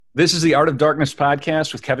This is the Art of Darkness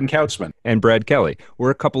podcast with Kevin Kautzman. And Brad Kelly.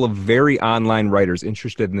 We're a couple of very online writers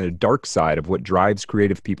interested in the dark side of what drives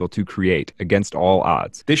creative people to create against all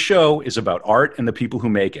odds. This show is about art and the people who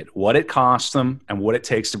make it, what it costs them, and what it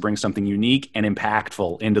takes to bring something unique and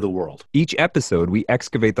impactful into the world. Each episode, we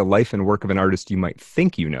excavate the life and work of an artist you might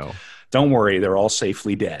think you know. Don't worry, they're all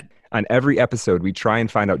safely dead. On every episode, we try and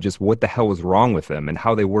find out just what the hell was wrong with them and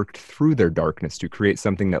how they worked through their darkness to create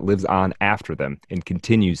something that lives on after them and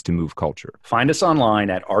continues to move culture. Find us online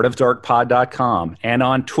at artofdarkpod.com and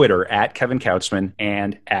on Twitter at Kevin Kautzman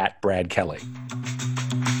and at Brad Kelly.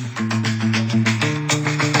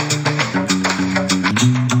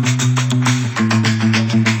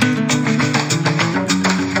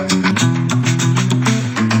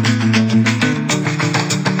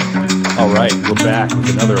 All right, we're back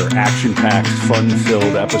with another action-packed,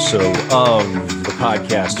 fun-filled episode of the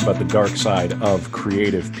podcast about the dark side of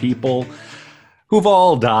creative people who've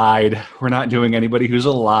all died. We're not doing anybody who's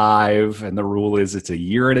alive, and the rule is it's a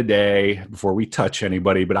year and a day before we touch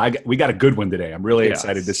anybody, but we got a good one today. I'm really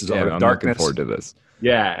excited. This is Art of Darkness. I'm looking forward to this.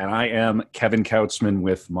 Yeah, and I am Kevin Kautzman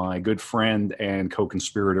with my good friend and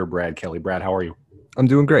co-conspirator, Brad Kelly. Brad, how are you? I'm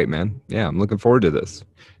doing great, man. Yeah, I'm looking forward to this.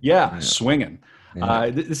 Yeah. Swinging.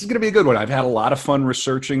 This is going to be a good one. I've had a lot of fun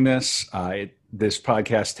researching this. This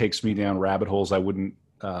podcast takes me down rabbit holes I wouldn't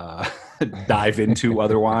dive into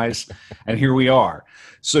otherwise. And here we are.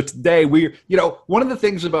 So today one of the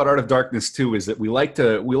things about Art of Darkness too is that we like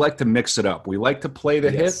to mix it up. We like to play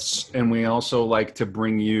the hits, and we also like to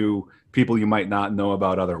bring you people you might not know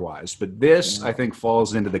about otherwise. But this, I think,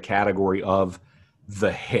 falls into the category of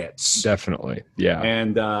the hits. Definitely. Yeah.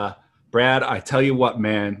 And Brad, I tell you what,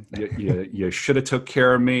 man, you should have took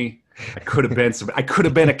care of me. I could have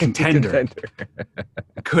been a contender.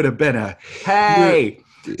 I could have been hey,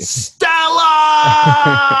 Stella!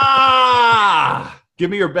 Give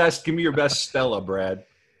me your best Stella, Brad.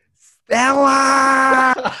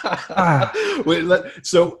 Stella!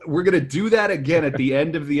 So we're going to do that again at the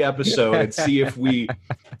end of the episode and see if we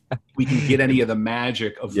can get any of the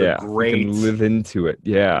magic of the great, we can live into it.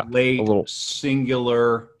 Yeah. Late,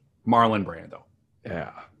 singular Marlon Brando.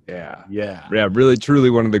 Yeah. Really,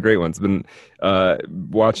 truly one of the great ones. Been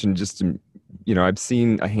watching I've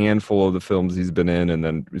seen a handful of the films he's been in, and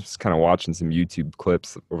then just kind of watching some YouTube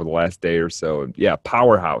clips over the last day or so. Yeah,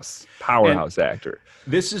 powerhouse actor.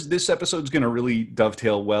 This episode's going to really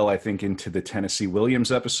dovetail well, I think, into the Tennessee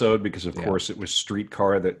Williams episode, because of course it was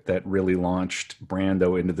Streetcar that really launched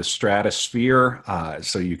Brando into the stratosphere.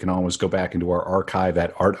 So you can always go back into our archive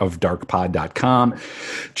at artofdarkpod.com,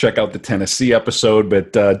 check out the Tennessee episode,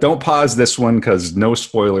 but don't pause this one because no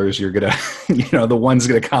spoilers. You're gonna, the one's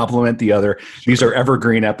gonna complement the other. These are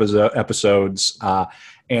evergreen episodes.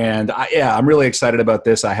 And I'm really excited about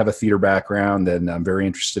this. I have a theater background, and I'm very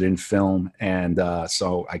interested in film, and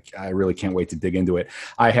so I really can't wait to dig into it.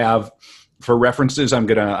 I have, for references, I am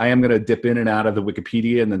gonna dip in and out of the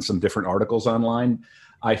Wikipedia and then some different articles online.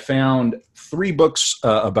 I found 3 books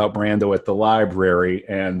about Brando at the library,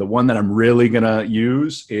 and the one that I'm really gonna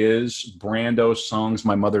use is Brando's Songs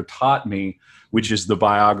My Mother Taught Me, which is the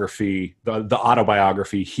biography, the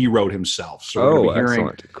autobiography he wrote himself. So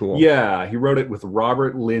excellent. Cool. Yeah, he wrote it with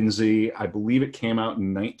Robert Lindsay. I believe it came out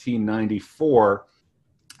in 1994.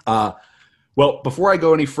 Well, before I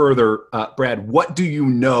go any further, Brad, what do you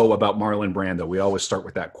know about Marlon Brando? We always start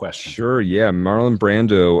with that question. Sure, yeah. Marlon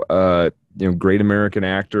Brando, great American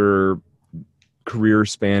actor, career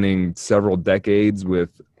spanning several decades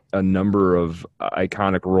with a number of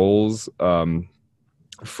iconic roles.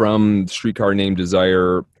 From Streetcar Named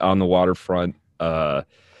Desire, On the Waterfront, The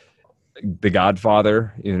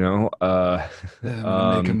Godfather, make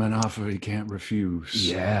him an offer he can't refuse.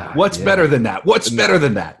 Yeah. What's better than that? Better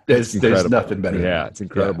than that? There's nothing better. Yeah, it's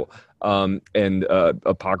incredible. Yeah. And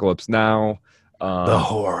Apocalypse Now. The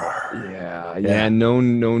horror. Yeah.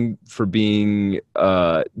 Known for being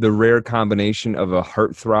the rare combination of a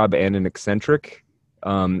heartthrob and an eccentric.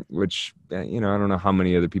 Which I don't know how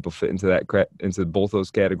many other people fit into both those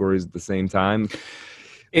categories at the same time.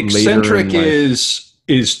 Eccentric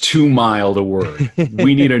is too mild a word.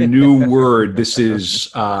 We need a new word. This is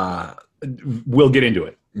we'll get into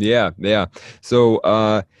it. Yeah.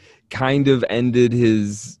 So kind of ended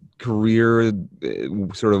his career,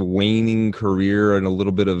 sort of waning career, and a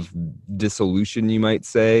little bit of dissolution, you might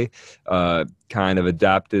say. Kind of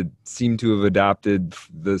seemed to have adopted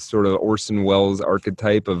the sort of Orson Welles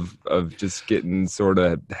archetype of just getting sort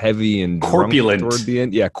of heavy and corpulent toward the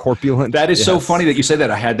end. Yeah, corpulent. That is so funny that you said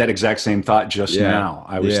that. I had that exact same thought just now.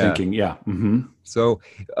 I was thinking, Mm-hmm. So,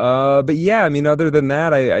 but yeah, I mean, other than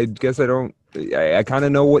that, I guess I kind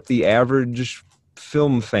of know what the average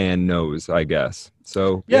film fan knows, I guess.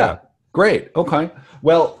 So Yeah, great. Okay.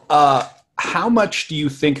 Well, how much do you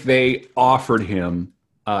think they offered him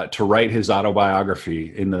to write his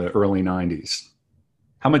autobiography in the early 90s?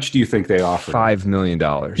 How much do you think they offered him? $5 million.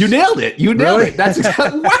 You nailed it. You nailed Really? it. That's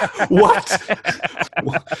exactly what?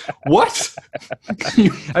 What?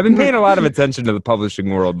 I've been paying a lot of attention to the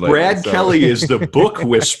publishing world lately. Brad Kelly is the book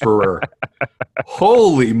whisperer.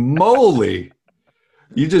 Holy moly.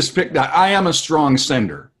 You just picked that. I am a strong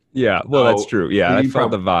sender. Yeah, well, that's true. Yeah, I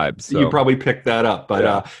felt the vibes. So. You probably picked that up.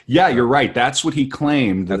 But you're right. That's what he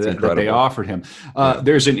claimed that they offered him.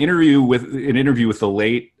 There's an interview with the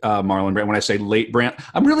late Marlon Brando. When I say late Brando,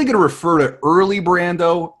 I'm really going to refer to early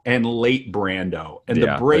Brando and late Brando. And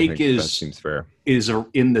the break that seems fair. is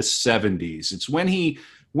in the 70s. It's when he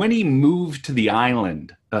moved to the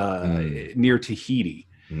island near Tahiti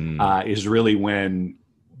is really when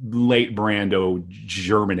late Brando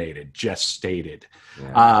gestated.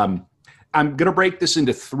 Yeah. I'm going to break this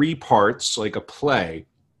into 3 parts, like a play,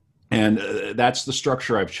 and that's the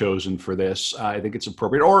structure I've chosen for this. I think it's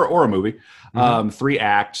appropriate, or a movie. 3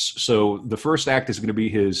 acts. So the first act is going to be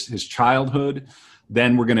his childhood.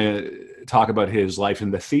 Then we're going to talk about his life in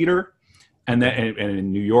the theater, and then and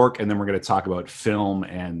in New York, and then we're going to talk about film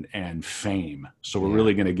and fame. So we're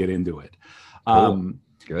really going to get into it. Cool.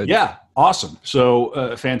 Good. Yeah, awesome.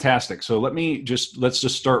 So fantastic. So let's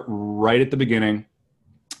just start right at the beginning.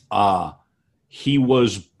 He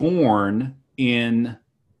was born in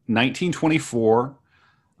 1924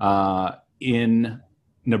 in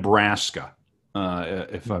Nebraska.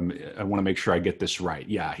 I want to make sure I get this right.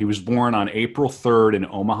 Yeah, he was born on April 3rd in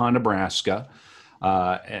Omaha, Nebraska.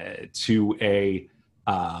 To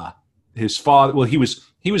his father. Well, he was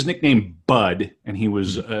nicknamed Bud, and he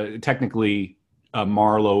was technically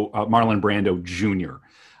Marlon Brando Jr.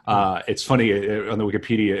 It's funny, on the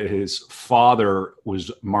Wikipedia, his father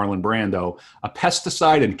was Marlon Brando, a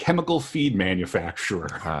pesticide and chemical feed manufacturer.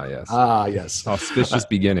 Yes. Auspicious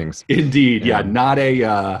beginnings. Indeed, yeah. Not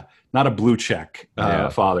a blue check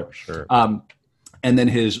father. Sure. And then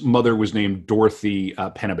his mother was named Dorothy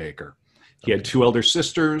Pennebaker. He had 2 elder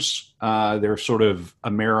sisters. They're sort of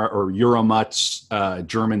Euromutts,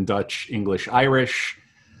 German, Dutch, English, Irish.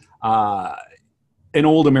 An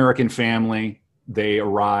old American family. They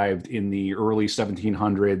arrived in the early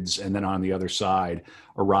 1700s, and then on the other side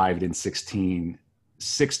arrived in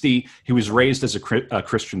 1660. He was raised as a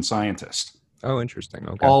Christian Scientist. Oh, interesting.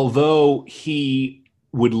 Okay. Although he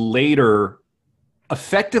would later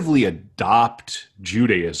effectively adopt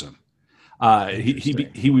Judaism.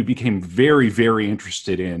 He became very, very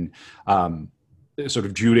interested in sort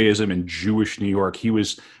of Judaism and Jewish New York. He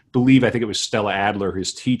was, I think it was Stella Adler,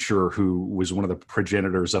 his teacher, who was one of the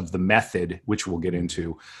progenitors of the method, which we'll get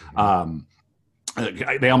into.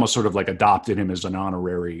 They almost sort of like adopted him as an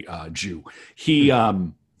honorary Jew. He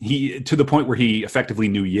to the point where he effectively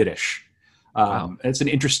knew Yiddish. Wow. It's an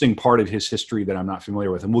interesting part of his history that I'm not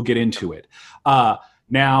familiar with, and we'll get into it.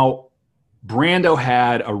 Now, Brando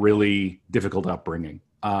had a really difficult upbringing.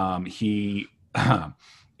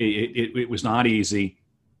 It was not easy.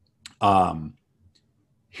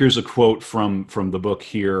 Here's a quote from the book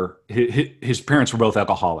here. His parents were both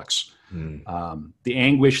alcoholics. The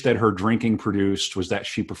anguish that her drinking produced was that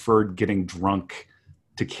she preferred getting drunk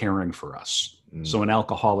to caring for us. So an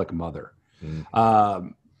alcoholic mother.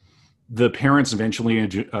 The parents eventually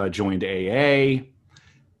joined AA.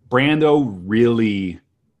 Brando really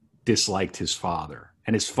disliked his father,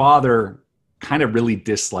 and his father kind of really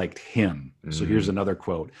disliked him. So here's another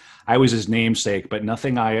quote. I was his namesake, but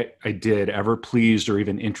nothing I did ever pleased or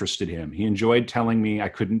even interested him. He enjoyed telling me I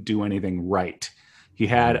couldn't do anything right. He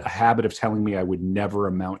had a habit of telling me I would never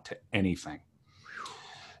amount to anything.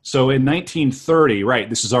 So in 1930, right,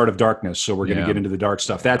 this is Art of Darkness, so we're going to get into the dark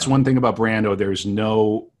stuff. That's one thing about Brando. There's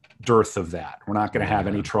no dearth of that. We're not going to have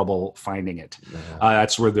any trouble finding it.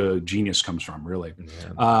 That's where the genius comes from, really.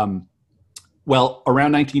 Well,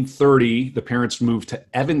 around 1930, the parents moved to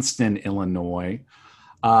Evanston, Illinois.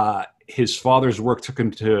 His father's work took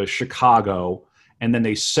him to Chicago, and then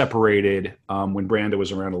they separated when Brando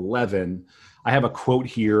was around 11. I have a quote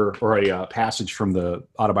here, or a passage from the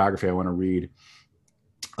autobiography I want to read.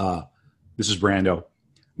 This is Brando.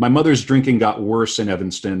 My mother's drinking got worse in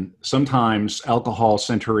Evanston. Sometimes alcohol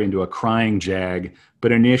sent her into a crying jag,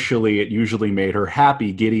 but initially it usually made her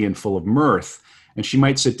happy, giddy, and full of mirth. And she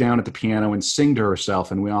might sit down at the piano and sing to herself,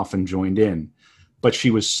 and we often joined in. But she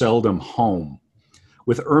was seldom home.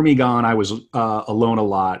 With Ermi gone, I was alone a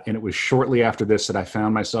lot, and it was shortly after this that I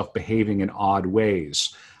found myself behaving in odd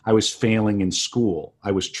ways. I was failing in school.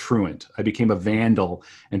 I was truant. I became a vandal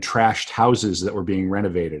and trashed houses that were being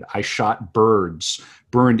renovated. I shot birds,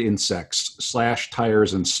 burned insects, slashed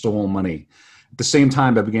tires, and stole money. At the same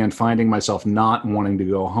time, I began finding myself not wanting to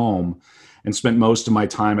go home and spent most of my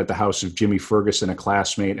time at the house of Jimmy Ferguson, a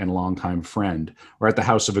classmate and longtime friend, or at the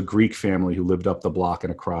house of a Greek family who lived up the block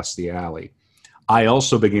and across the alley. I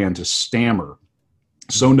also began to stammer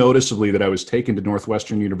so noticeably that I was taken to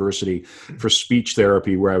Northwestern University for speech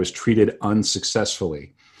therapy, where I was treated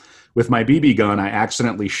unsuccessfully. With my BB gun, I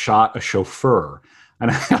accidentally shot a chauffeur,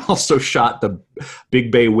 and I also shot the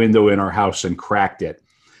big bay window in our house and cracked it,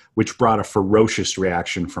 which brought a ferocious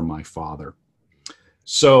reaction from my father.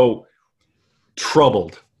 So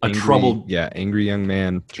troubled, angry young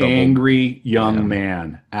man, troubled. Angry young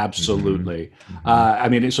man, absolutely. I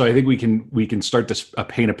mean, so I think we can start to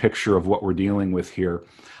paint a picture of what we're dealing with here.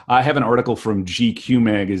 I have an article from GQ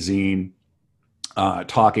magazine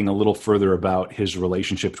talking a little further about his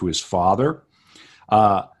relationship to his father.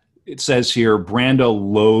 It says here, Brando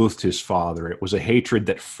loathed his father. It was a hatred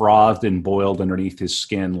that frothed and boiled underneath his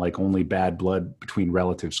skin like only bad blood between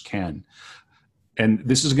relatives can. And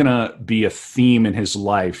this is going to be a theme in his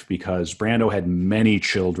life because Brando had many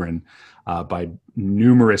children by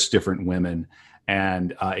numerous different women,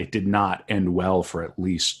 and it did not end well for at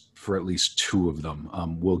least two of them.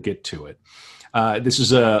 We'll get to it. This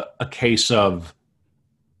is a case of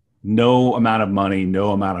no amount of money,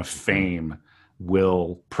 no amount of fame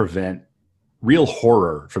will prevent real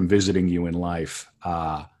horror from visiting you in life.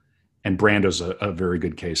 And Brando's a very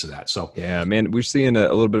good case of that. So yeah, man, we're seeing a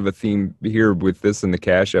little bit of a theme here with this in the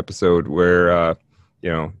Cash episode where,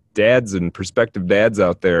 dads and prospective dads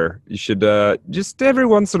out there, you should just every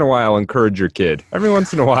once in a while encourage your kid. Every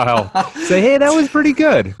once in a while say, hey, that was pretty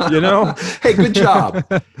good, Hey, good job.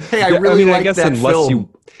 Hey, I guess that film.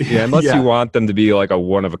 Unless you want them to be like a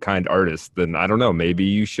one-of-a-kind artist, then I don't know. Maybe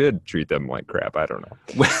you should treat them like crap. I don't know.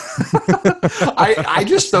 I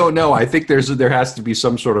just don't know. I think there has to be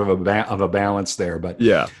some sort of a balance there. But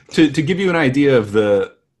yeah, to give you an idea of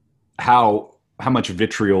how much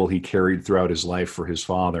vitriol he carried throughout his life for his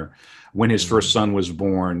father. When his first son was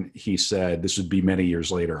born, he said, this would be many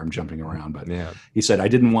years later, I'm jumping around, but he said, I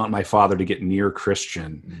didn't want my father to get near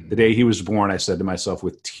Christian. The day he was born, I said to myself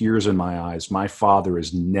with tears in my eyes, my father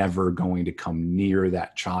is never going to come near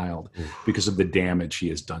that child because of the damage he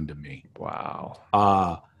has done to me.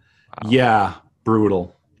 Wow. Yeah,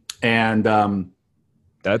 brutal. And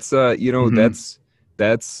that's,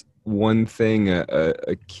 that's one thing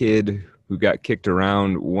a kid who got kicked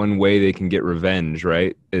around, one way they can get revenge,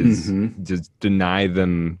 right, is just deny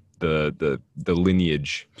them the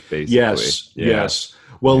lineage, basically. Yes.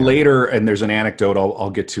 Well, later, and there's an anecdote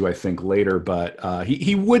I'll get to, I think, later, but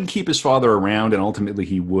he would keep his father around, and ultimately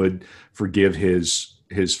he would forgive his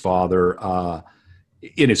father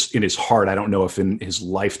in his heart. I don't know if in his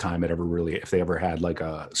lifetime if they ever had like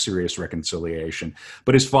a serious reconciliation.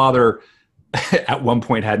 But his father at one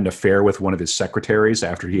point had an affair with one of his secretaries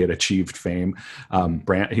after he had achieved fame.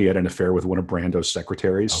 He had an affair with one of Brando's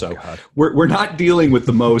secretaries. So we're not dealing with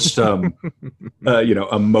the most,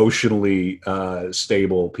 emotionally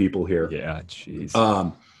stable people here. Yeah.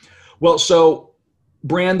 Jeez. Well, so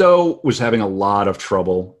Brando was having a lot of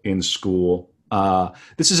trouble in school.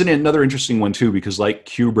 This is another interesting one too, because like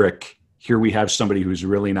Kubrick, here we have somebody who's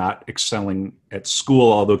really not excelling at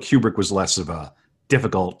school, although Kubrick was less of a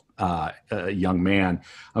difficult young man.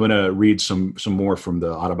 I'm going to read some more from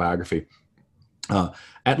the autobiography.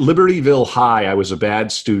 At Libertyville High, I was a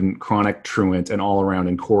bad student, chronic truant, and all around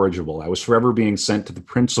incorrigible. I was forever being sent to the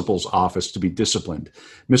principal's office to be disciplined.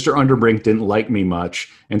 Mr. Underbrink didn't like me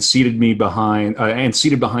much and seated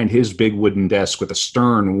behind his big wooden desk with a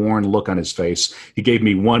stern, worn look on his face. He gave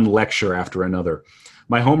me one lecture after another.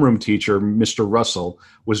 My homeroom teacher, Mr. Russell,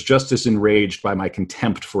 was just as enraged by my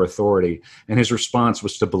contempt for authority, and his response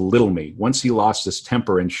was to belittle me. Once he lost his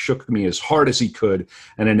temper and shook me as hard as he could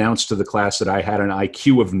and announced to the class that I had an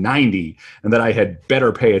IQ of 90 and that I had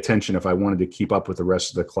better pay attention if I wanted to keep up with the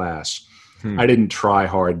rest of the class. I didn't try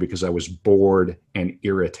hard because I was bored and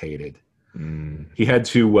irritated. He had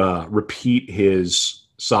to repeat his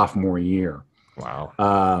sophomore year.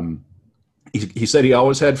 Wow. He said he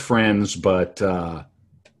always had friends, but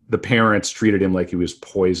the parents treated him like he was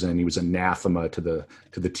poison. He was anathema to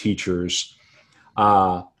the teachers.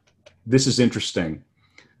 This is interesting.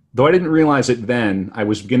 Though I didn't realize it then, I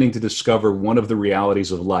was beginning to discover one of the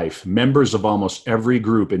realities of life. Members of almost every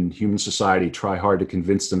group in human society try hard to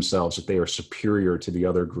convince themselves that they are superior to the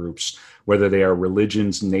other groups, whether they are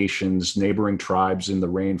religions, nations, neighboring tribes in the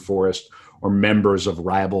rainforest, or members of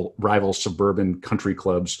rival suburban country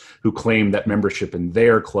clubs who claim that membership in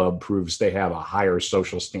their club proves they have a higher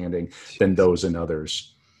social standing than those in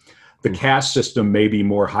others. The caste system may be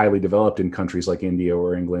more highly developed in countries like India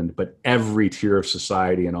or England, but every tier of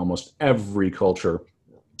society and almost every culture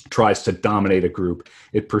tries to dominate a group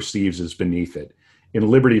it perceives as beneath it. In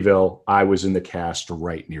Libertyville, I was in the caste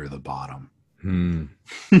right near the bottom.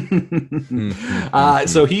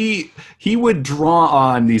 So he would draw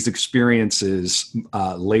on these experiences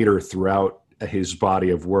later throughout his body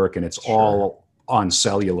of work, and it's all on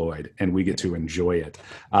celluloid, and we get to enjoy it.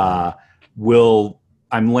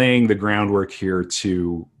 I'm laying the groundwork here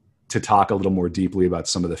to talk a little more deeply about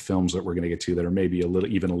some of the films that we're going to get to that are maybe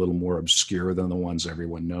even a little more obscure than the ones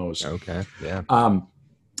everyone knows. Okay, yeah.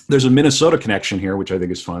 There's a Minnesota connection here, which I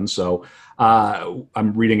think is fun. So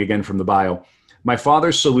I'm reading again from the bio. My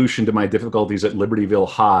father's solution to my difficulties at Libertyville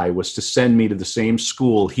High was to send me to the same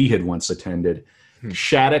school he had once attended,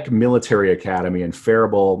 Shattuck Military Academy in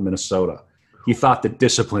Faribault, Minnesota. He thought that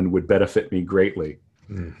discipline would benefit me greatly.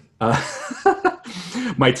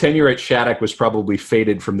 My tenure at Shattuck was probably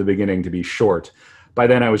fated from the beginning to be short. By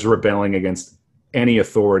then, I was rebelling against any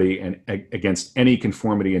authority and against any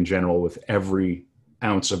conformity in general with every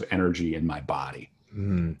ounce of energy in my body.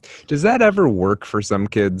 Does that ever work for some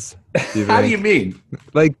kids? How do you mean?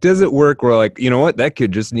 Like, does it work where, like, you know what, that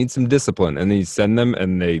kid just needs some discipline, and then you send them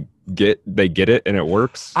and they get it and it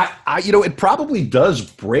works? It probably does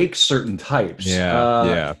break certain types.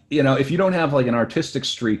 Yeah. If you don't have like an artistic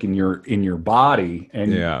streak in your body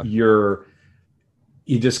and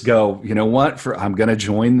you just go, you know what, I'm going to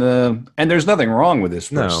join and there's nothing wrong with this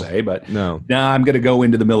per se, but now I'm going to go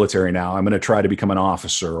into the military now. I'm going to try to become an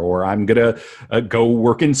officer, or I'm going to go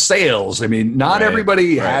work in sales. I mean, not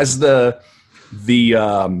everybody has the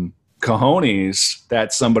cojones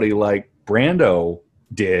that somebody like Brando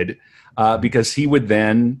did, because he would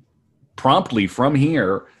then promptly from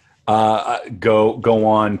here go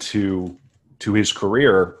on to his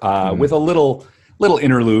career with a little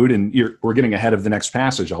interlude, and we're getting ahead of the next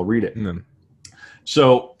passage. I'll read it.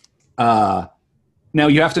 So now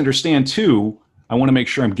you have to understand too, I want to make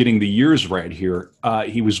sure I'm getting the years right here.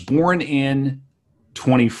 He was born in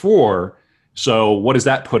 24. So what does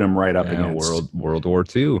that put him right up against? World War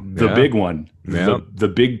II. The big one,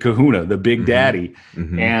 the big kahuna, the big daddy.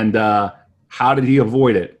 And how did he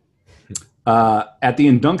avoid it? At the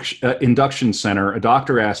induction center, a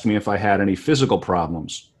doctor asked me if I had any physical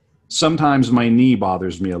problems. Sometimes my knee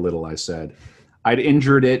bothers me a little, I said. I'd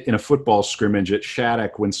injured it in a football scrimmage at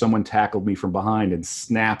Shattuck when someone tackled me from behind and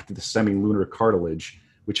snapped the semilunar cartilage,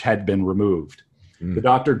 which had been removed. The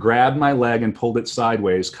doctor grabbed my leg and pulled it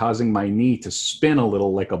sideways, causing my knee to spin a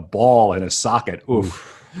little like a ball in a socket.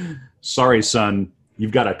 Oof. Sorry, son.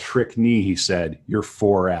 You've got a trick knee, he said. You're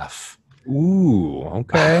 4F. Ooh,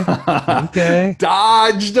 okay. Okay.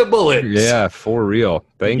 Dodged a bullet. Yeah, for real.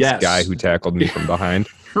 Thanks, guy who tackled me from behind.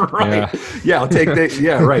 Right. Yeah, I'll take that.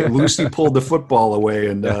 Yeah, right. Lucy pulled the football away,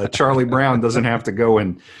 and Charlie Brown doesn't have to go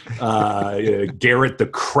and Garrett the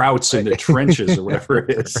Krauts in the trenches or whatever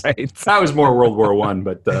it is. Right. That was more World War I,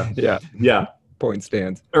 but yeah. Point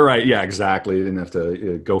stands. All right. Yeah, exactly. You didn't have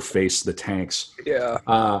to go face the tanks. Yeah.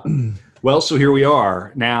 Well, so here we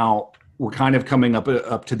are. Now we're kind of coming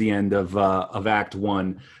up to the end of Act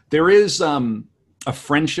One. There is a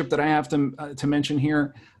friendship that I have to mention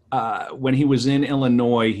here. When he was in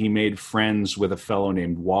Illinois, he made friends with a fellow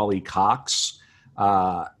named Wally Cox.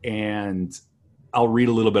 And I'll read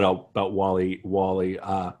a little bit about Wally.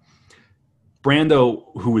 Brando,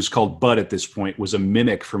 who was called Bud at this point, was a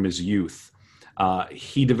mimic from his youth.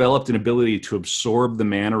 He developed an ability to absorb the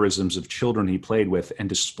mannerisms of children he played with and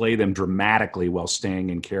display them dramatically while staying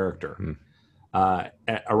in character.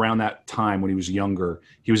 Around that time when he was younger,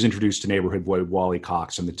 he was introduced to neighborhood boy Wally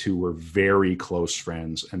Cox, and the two were very close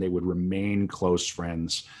friends, and they would remain close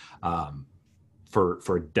friends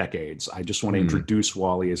for decades. I just want to introduce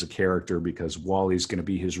Wally as a character because Wally's going to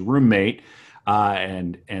be his roommate,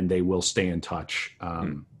 and they will stay in touch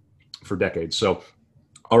for decades. So,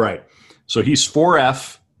 all right. So he's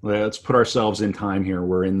 4F. Let's put ourselves in time here.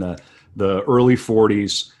 We're in the early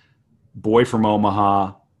 40s, boy from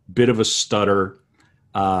Omaha, bit of a stutter,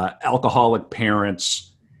 alcoholic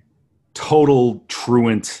parents, total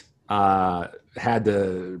truant, had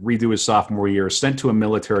to redo his sophomore year, sent to a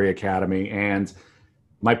military academy, and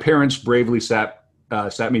my parents bravely sat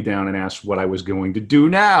me down and asked what I was going to do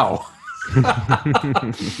now.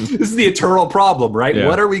 This is the eternal problem, right? Yeah.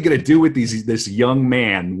 What are we going to do with this young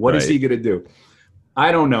man? What is he going to do?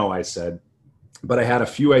 I don't know, I said, but I had a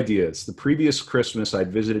few ideas. The previous Christmas,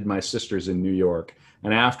 I'd visited my sisters in New York,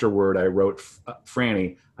 and afterward, I wrote,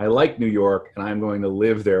 Franny, I like New York, and I'm going to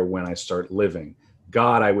live there when I start living.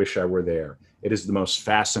 God, I wish I were there. It is the most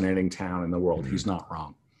fascinating town in the world. He's not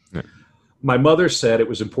wrong. Yeah. My mother said it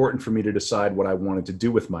was important for me to decide what I wanted to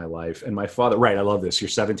do with my life. And my father, right, I love this. You're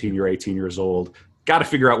 17, you're 18 years old. Got to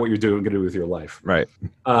figure out what you're going to do with your life. Right.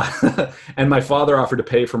 And my father offered to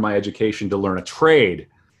pay for my education to learn a trade.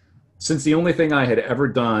 Since the only thing I had ever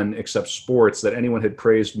done except sports that anyone had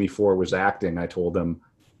praised me for was acting, I told them,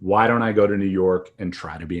 why don't I go to New York and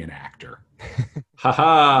try to be an actor? Ha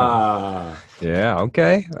ha. Yeah.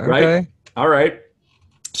 Okay. Right. All right.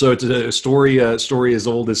 So it's a story as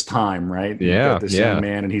old as time, right? Yeah. You've got this young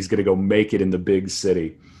man, and he's going to go make it in the big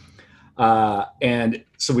city. And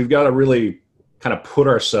so we've got to really kind of put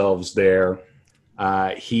ourselves there.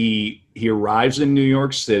 He arrives in New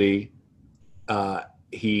York City.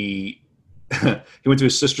 He went to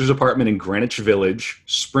his sister's apartment in Greenwich Village,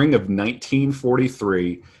 spring of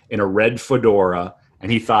 1943, in a red fedora, and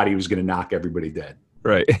he thought he was going to knock everybody dead.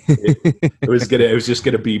 Right. It was just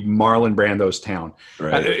gonna be Marlon Brando's town.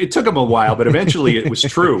 Right. It took him a while, but eventually it was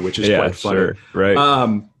true, which is quite funny. Sure.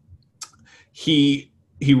 Right. He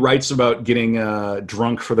writes about getting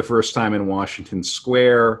drunk for the first time in Washington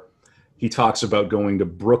Square. He talks about going to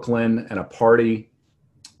Brooklyn and a party,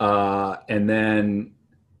 and then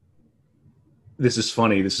this is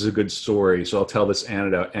funny. This is a good story, so I'll tell this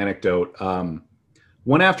anecdote.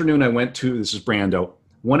 One afternoon, this is Brando.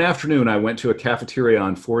 One afternoon, I went to a cafeteria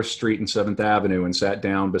on 4th Street and 7th Avenue and sat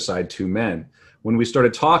down beside two men. When we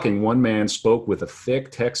started talking, one man spoke with a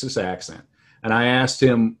thick Texas accent, and I asked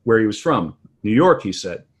him where he was from. New York, he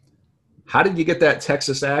said. How did you get that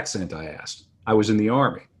Texas accent, I asked. I was in the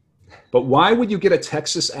Army. But why would you get a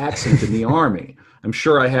Texas accent in the Army? I'm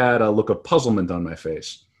sure I had a look of puzzlement on my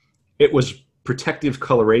face. It was protective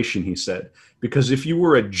coloration, he said, because if you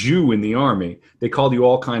were a Jew in the Army, they called you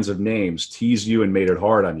all kinds of names, teased you, and made it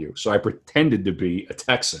hard on you. So I pretended to be a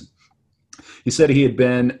Texan. He said he had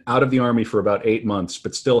been out of the Army for about 8 months,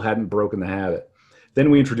 but still hadn't broken the habit.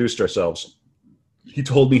 Then we introduced ourselves. He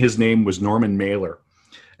told me his name was Norman Mailer,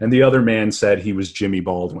 and the other man said he was Jimmy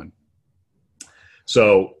Baldwin.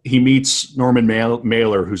 So he meets Norman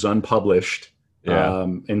Mailer, who's unpublished,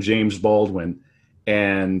 and James Baldwin,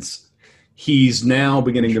 and he's now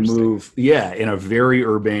beginning to move, in a very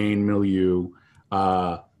urbane milieu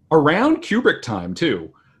around Kubrick time,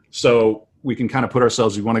 too. So we can kind of put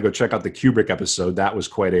ourselves, we want to go check out the Kubrick episode. That was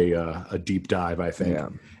quite a deep dive, I think. Yeah.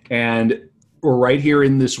 And we're right here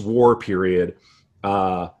in this war period.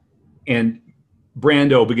 And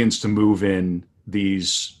Brando begins to move in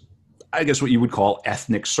these, I guess what you would call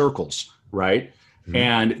ethnic circles, right? Mm-hmm.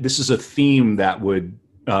 And this is a theme that would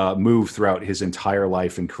move throughout his entire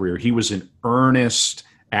life and career. He was an earnest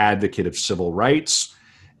advocate of civil rights,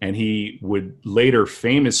 and he would later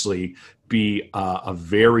famously be a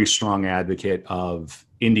very strong advocate of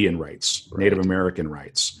Indian rights, right. Native American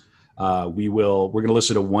rights. We're going to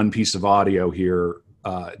listen to one piece of audio here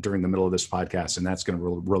during the middle of this podcast, and that's going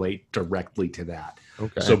to relate directly to that.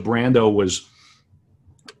 Okay. So Brando was,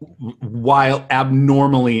 while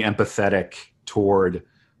abnormally empathetic toward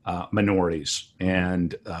minorities,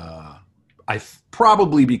 and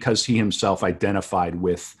probably because he himself identified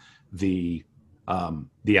with the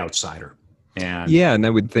outsider. And I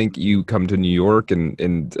would think you come to New York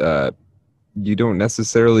and you don't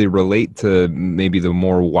necessarily relate to maybe the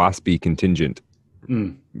more waspy contingent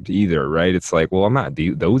either, right? It's like, well, I'm not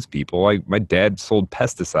those people. My dad sold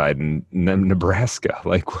pesticide in Nebraska.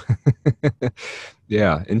 Like,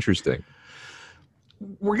 yeah, interesting.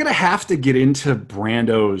 We're going to have to get into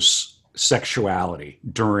Brando's sexuality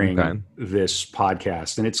during this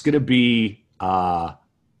podcast, and it's going to be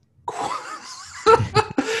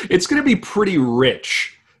it's going to be pretty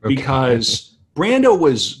rich because Brando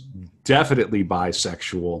was definitely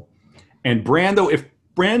bisexual, and if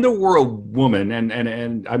Brando were a woman, and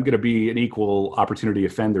I'm going to be an equal opportunity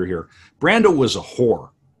offender here, Brando was a whore.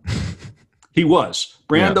 He was.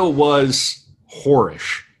 Brando was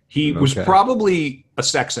whorish. He was probably a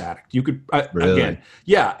sex addict. You could really?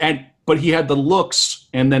 But he had the looks,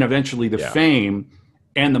 and then eventually the fame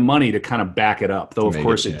and the money to kind of back it up. Though, of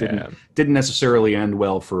course, it didn't necessarily end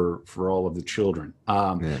well for all of the children.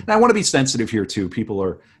 And I want to be sensitive here too.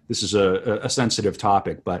 This is a sensitive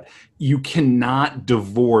topic, but you cannot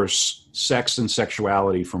divorce sex and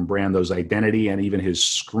sexuality from Brando's identity and even his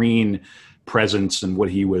screen presence and what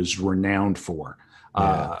he was renowned for.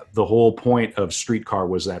 The whole point of Streetcar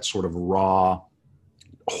was that sort of raw,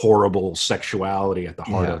 horrible sexuality at the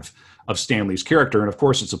heart of Stanley's character. And of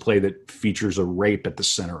course, it's a play that features a rape at the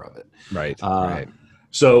center of it. Right.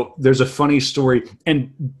 So there's a funny story.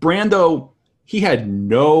 And Brando, he had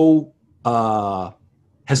no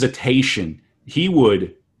hesitation.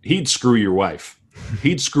 He'd screw your wife.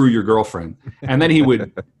 He'd screw your girlfriend. And then he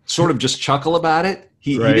would sort of just chuckle about it.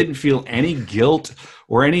 He didn't feel any guilt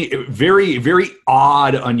or any very, very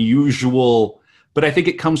odd, unusual. But I think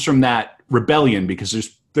it comes from that rebellion,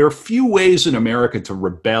 because there are few ways in America to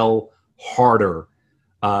rebel harder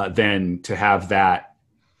than to have that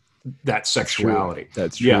sexuality.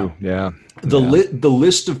 That's true. Yeah. The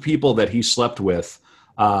list of people that he slept with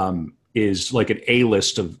is like an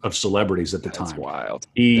A-list of celebrities at the time. That's wild.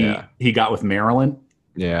 He got with Marilyn.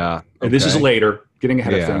 Yeah. Okay. And this is later, getting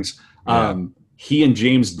ahead of things. He and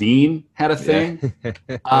James Dean had a thing.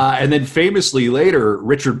 And then famously later,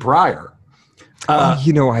 Richard Pryor. I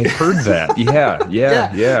heard that.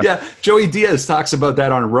 Yeah. Joey Diaz talks about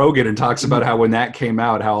that on Rogan, and talks about how when that came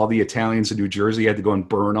out, how all the Italians in New Jersey had to go and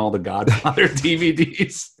burn all the Godfather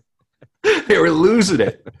DVDs. They were losing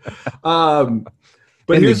it.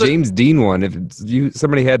 But here's the James Dean one. If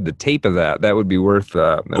somebody had the tape of that would be worth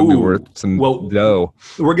some dough.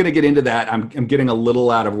 We're going to get into that. I'm getting a little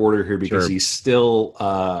out of order here because he's still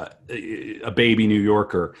a baby New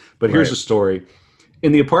Yorker. But here's the story.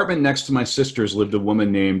 In the apartment next to my sister's lived a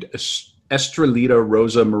woman named Estrelita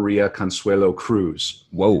Rosa Maria Consuelo Cruz.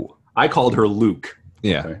 Whoa. I called her Luke.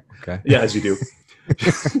 Yeah. Okay. Yeah, as you do.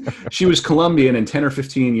 She was Colombian and 10 or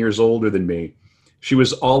 15 years older than me. She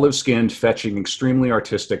was olive-skinned, fetching, extremely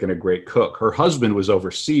artistic, and a great cook. Her husband was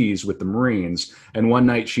overseas with the Marines, and one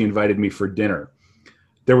night she invited me for dinner.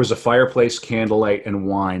 There was a fireplace, candlelight, and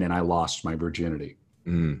wine, and I lost my virginity.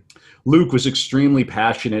 Luke was extremely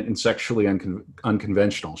passionate and sexually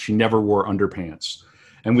unconventional. She never wore underpants.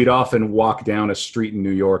 And we'd often walk down a street in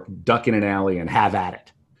New York, duck in an alley, and have at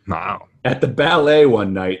it. Wow. At the ballet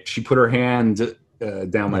one night, she put her hand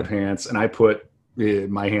down my pants, and I put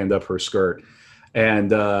my hand up her skirt.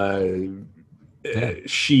 And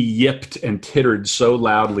she yipped and tittered so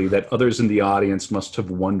loudly that others in the audience must have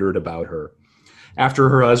wondered about her. After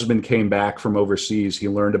her husband came back from overseas, he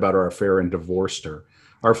learned about our affair and divorced her.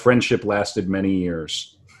 Our friendship lasted many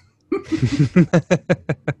years.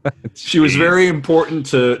 She was very important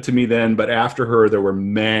to me then, but after her, there were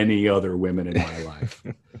many other women in my life.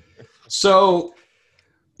 So,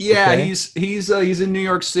 he's in New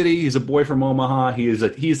York City. He's a boy from Omaha. He's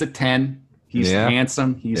a 10. He's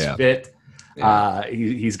handsome. He's fit. Yeah.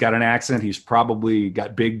 He's got an accent. He's probably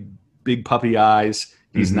got big puppy eyes.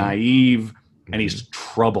 He's naive, and he's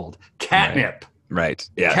troubled. Catnip. Right.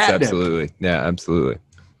 Yeah, absolutely. Yeah, absolutely.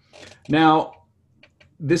 Now,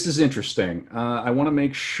 this is interesting. I want to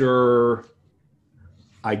make sure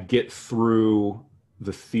I get through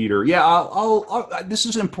the theater. Yeah, I'll this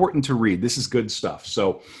is important to read. This is good stuff.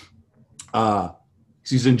 So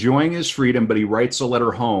he's enjoying his freedom, but he writes a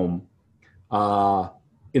letter home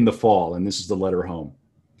in the fall, and this is the letter home.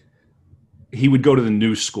 He would go to the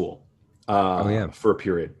new school for a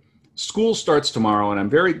period. School starts tomorrow, and I'm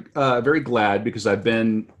very, very glad because I've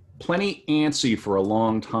been plenty antsy for a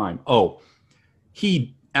long time. Oh,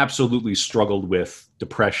 he absolutely struggled with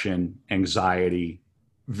depression, anxiety,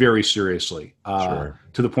 very seriously, to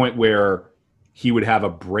the point where he would have a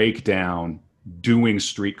breakdown doing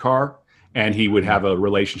Streetcar, and he would have a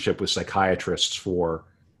relationship with psychiatrists for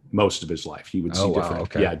most of his life. He would see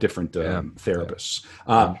different therapists.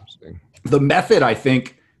 The method, I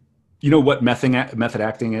think, you know what method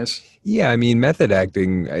acting is? Yeah, I mean, method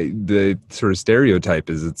acting, the sort of stereotype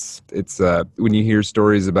is it's when you hear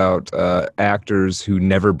stories about actors who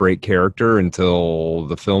never break character until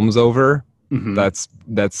the film's over, that's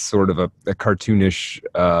sort of a cartoonish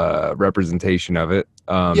representation of it.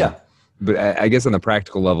 But I guess on the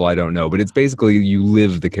practical level, I don't know. But it's basically you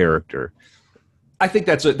live the character. I think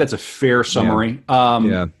that's a fair summary.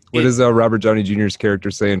 What does Robert Downey Jr.'s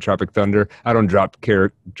character say in Tropic Thunder? I don't drop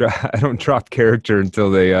character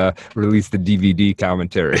until they release the DVD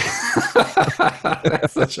commentary.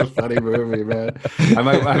 That's such a funny movie, man. I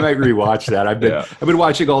might rewatch that. I've been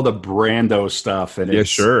watching all the Brando stuff, and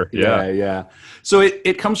yeah. So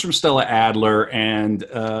it comes from Stella Adler, and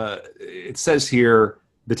it says here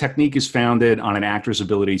the technique is founded on an actor's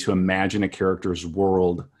ability to imagine a character's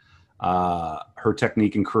world. Her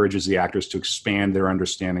technique encourages the actors to expand their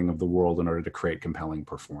understanding of the world in order to create compelling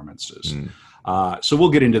performances. So we'll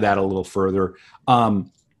get into that a little further.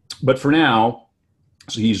 But for now,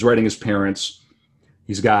 so he's writing his parents.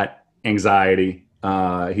 He's got anxiety.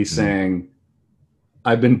 He's saying,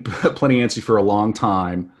 I've been plenty antsy for a long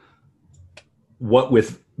time. What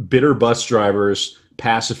with bitter bus drivers,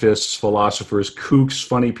 pacifists, philosophers, kooks,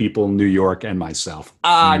 funny people, New York, and myself.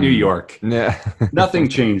 New York. Yeah. Nothing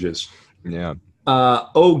changes. Yeah.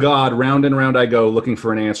 Oh God, round and round I go looking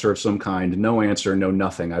for an answer of some kind. No answer, no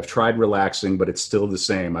nothing. I've tried relaxing, but it's still the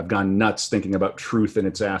same. I've gone nuts thinking about truth and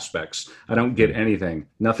its aspects. I don't get anything.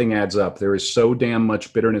 Nothing adds up. There is so damn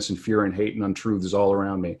much bitterness and fear and hate and untruths all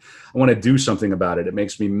around me. I want to do something about it. It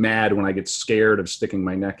makes me mad when I get scared of sticking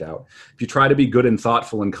my neck out. If you try to be good and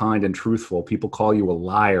thoughtful and kind and truthful, people call you a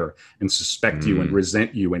liar and suspect you and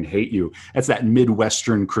resent you and hate you. That's that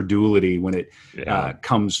Midwestern credulity when it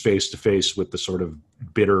comes face to face with the sort of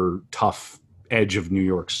bitter, tough edge of New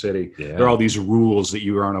York City. Yeah. There are all these rules that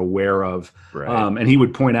you aren't aware of. Right. And he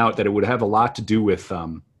would point out that it would have a lot to do with,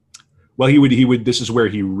 he would, this is where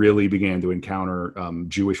he really began to encounter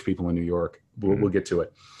Jewish people in New York. We'll get to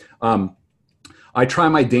it. I try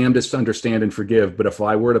my damnedest to understand and forgive, but if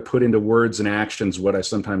I were to put into words and actions what I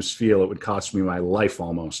sometimes feel, it would cost me my life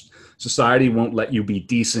almost. Society won't let you be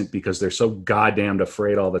decent because they're so goddamned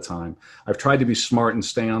afraid all the time. I've tried to be smart and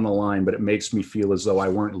stay on the line, but it makes me feel as though I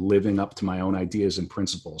weren't living up to my own ideas and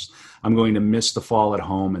principles. I'm going to miss the fall at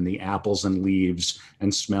home and the apples and leaves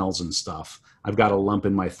and smells and stuff. I've got a lump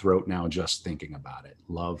in my throat now just thinking about it.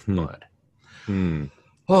 Love, Bud.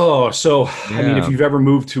 Oh, so, I mean, if you've ever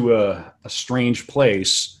moved to a strange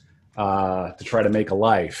place to try to make a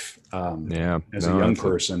life as a young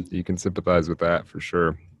person. You can sympathize with that for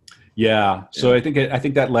sure. Yeah. So I think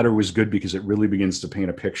that letter was good because it really begins to paint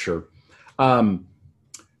a picture. So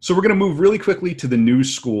we're going to move really quickly to the new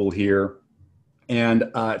school here and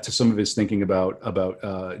to some of his thinking about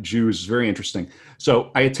Jews. It's very interesting.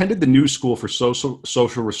 So I attended the new school for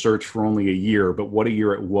social research for only a year, but what a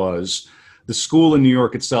year it was. The school in New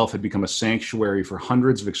York itself had become a sanctuary for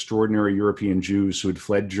hundreds of extraordinary European Jews who had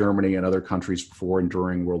fled Germany and other countries before and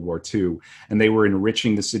during World War II. And they were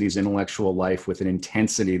enriching the city's intellectual life with an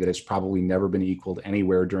intensity that has probably never been equaled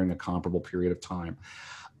anywhere during a comparable period of time.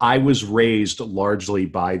 I was raised largely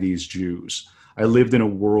by these Jews. I lived in a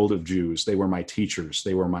world of Jews. They were my teachers.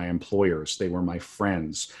 They were my employers. They were my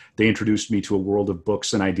friends. They introduced me to a world of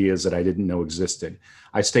books and ideas that I didn't know existed.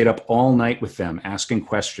 I stayed up all night with them, asking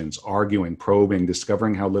questions, arguing, probing,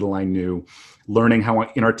 discovering how little I knew, learning how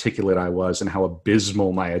inarticulate I was and how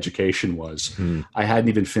abysmal my education was. I hadn't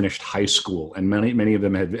even finished high school, and many of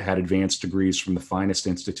them had advanced degrees from the finest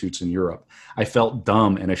institutes in Europe. I felt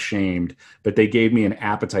dumb and ashamed, but they gave me an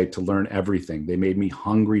appetite to learn everything. They made me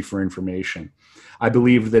hungry for information. I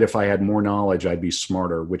believed that if I had more knowledge, I'd be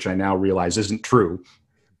smarter, which I now realize isn't true.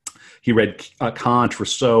 He read Kant,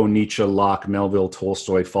 Rousseau, Nietzsche, Locke, Melville,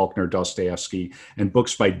 Tolstoy, Faulkner, Dostoevsky, and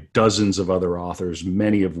books by dozens of other authors,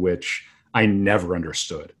 many of which I never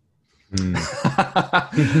understood. I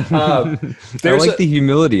like the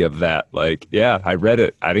humility of that. Like, I read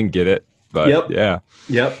it. I didn't get it. But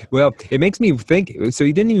Well, it makes me think. So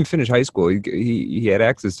he didn't even finish high school. He had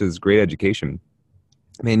access to this great education.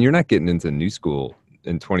 Man, you're not getting into new school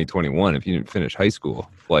in 2021 if you didn't finish high school.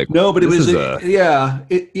 Like, no, but it's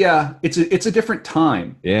a different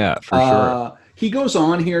time. Yeah, for sure. He goes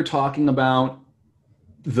on here talking about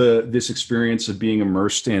this experience of being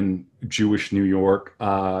immersed in Jewish New York.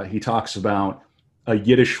 He talks about a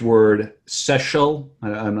Yiddish word, sechel. I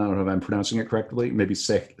don't know if I'm pronouncing it correctly. Maybe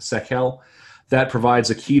sechel. That provides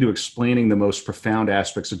a key to explaining the most profound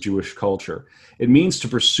aspects of Jewish culture. It means to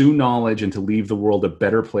pursue knowledge and to leave the world a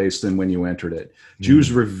better place than when you entered it.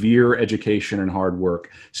 Jews revere education and hard work.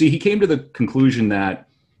 See, he came to the conclusion that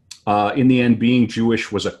in the end, being Jewish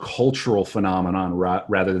was a cultural phenomenon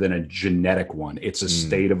rather than a genetic one. It's a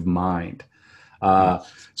state of mind.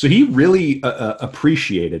 So he really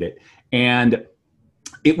appreciated it. And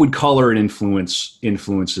it would color and influence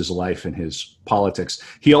his life and his politics.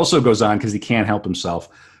 He also goes on, because he can't help himself,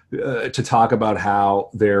 to talk about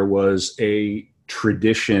how there was a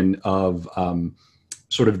tradition of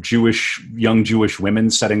sort of young Jewish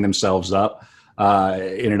women setting themselves up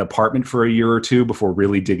in an apartment for a year or two before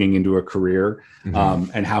really digging into a career,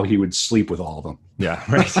 and how he would sleep with all of them. Yeah,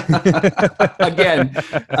 right. Again,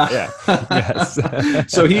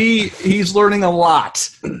 so he's learning a lot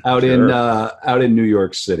out in New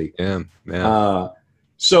York City. Yeah.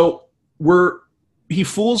 So he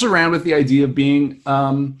fools around with the idea of being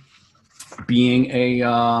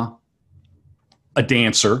a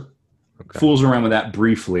dancer. Okay. Fools around with that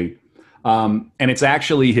briefly. And it's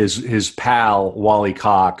actually his pal, Wally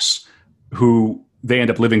Cox, who they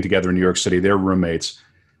end up living together in New York City. They're roommates.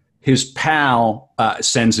 His pal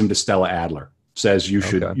sends him to Stella Adler, says you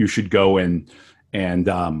should go and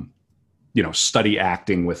study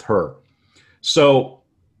acting with her. So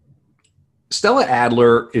Stella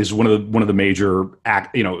Adler is one of the major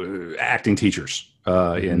acting teachers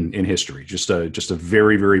in history. Just a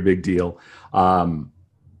very, very big deal.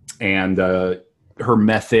 And her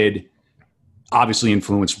method obviously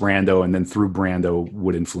influenced Brando, and then through Brando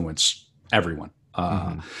would influence everyone.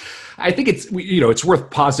 I think it's worth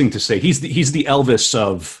pausing to say he's the Elvis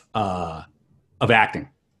of acting,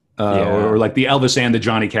 or like the Elvis and the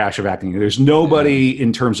Johnny Cash of acting. There's nobody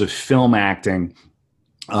in terms of film acting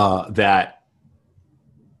that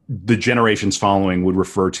the generations following would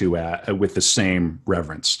refer to with the same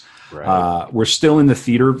reverence. Right. We're still in the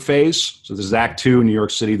theater phase, so this is Act 2 in New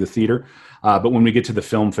York City, the theater. But when we get to the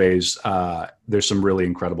film phase, there's some really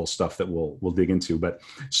incredible stuff that we'll dig into. But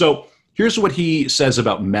so here's what he says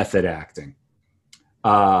about method acting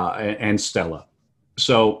and Stella.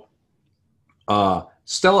 So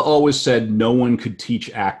Stella always said no one could teach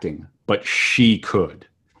acting, but she could.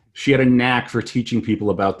 She had a knack for teaching people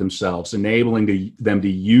about themselves, enabling them to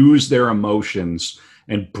use their emotions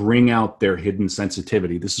and bring out their hidden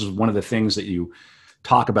sensitivity. This is one of the things that you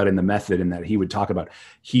talk about in the method, and that he would talk about.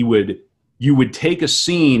 You would take a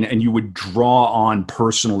scene and you would draw on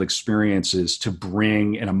personal experiences to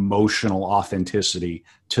bring an emotional authenticity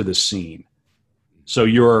to the scene. So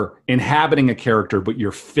you're inhabiting a character, but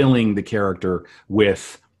you're filling the character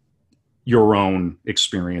with your own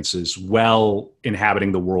experiences while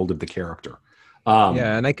inhabiting the world of the character.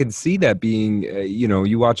 And I could see that being,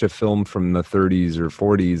 you watch a film from the 30s or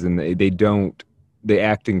 40s and the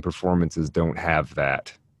acting performances don't have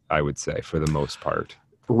that, I would say, for the most part.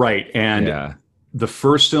 Right. And the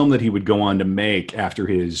first film that he would go on to make after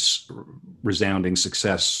his resounding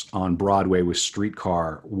success on Broadway with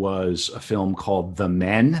Streetcar was a film called The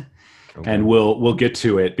Men. Okay. And we'll get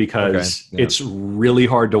to it because it's really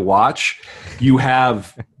hard to watch. You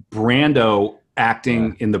have Brando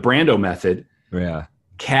acting in the Brando method,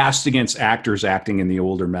 cast against actors acting in the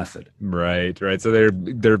older method. Right. So they're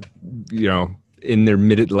in their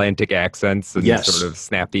mid-Atlantic accents and sort of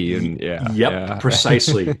snappy and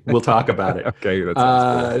precisely. We'll talk about it. Okay, that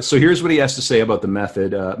sounds cool. So here's what he has to say about the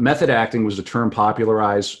method. Method acting was a term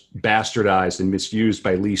popularized, bastardized, and misused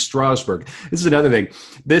by Lee Strasberg. This is another thing.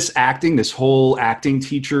 This whole acting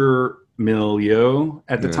teacher milieu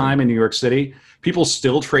at the time in New York City, people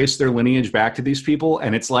still trace their lineage back to these people,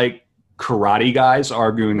 and it's like karate guys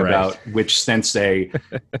arguing about which sensei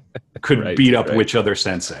could beat up which other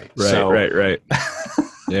sensei. Right.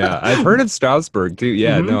 Yeah, I've heard of Strasberg too.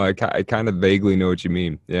 Yeah, no, I kind of vaguely know what you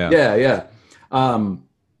mean. Yeah.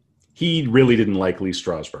 He really didn't like Lee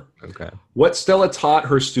Strasberg. Okay. What Stella taught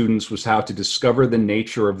her students was how to discover the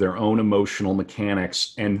nature of their own emotional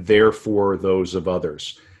mechanics and therefore those of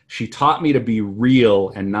others. She taught me to be real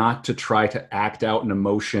and not to try to act out an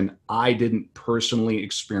emotion I didn't personally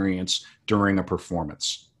experience during a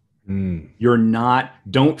performance.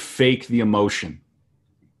 Don't fake the emotion.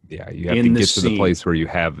 Yeah, you have to get to the place where you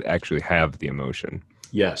actually have the emotion.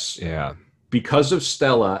 Yes. Yeah. Because of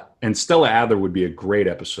Stella, and Stella Adler would be a great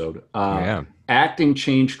episode. Acting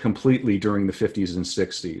changed completely during the 50s and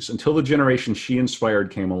 60s. Until the generation she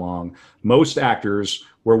inspired came along, most actors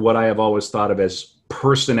were what I have always thought of as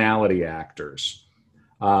personality actors.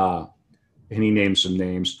 And he names some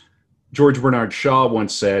names. George Bernard Shaw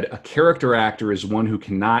once said, a character actor is one who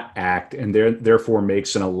cannot act and therefore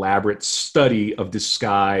makes an elaborate study of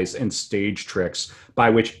disguise and stage tricks by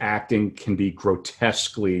which acting can be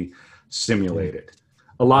grotesquely simulated.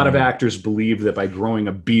 A lot of actors believe that by growing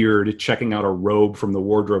a beard, checking out a robe from the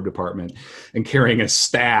wardrobe department, and carrying a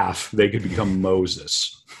staff, they could become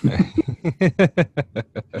Moses.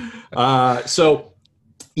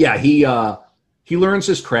 He learns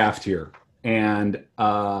his craft here, and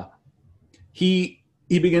he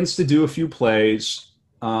begins to do a few plays.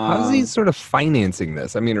 How is he sort of financing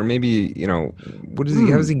this? I mean, or maybe, what is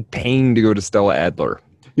he? How is he paying to go to Stella Adler?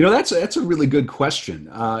 That's a really good question.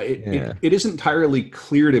 It isn't entirely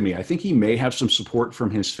clear to me. I think he may have some support from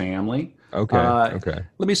his family. Okay.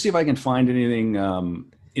 Let me see if I can find anything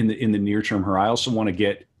in the near term here. I also want to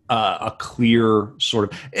get a clear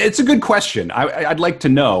sort of. It's a good question. I'd like to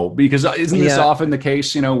know, because isn't this often the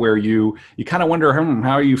case? Where you kind of wonder,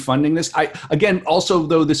 how are you funding this? Also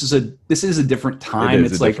though, this is a different time.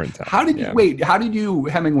 It's like, how did you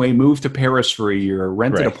Hemingway move to Paris for a year,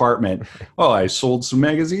 rent an apartment? Oh, I sold some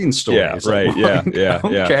magazine stories.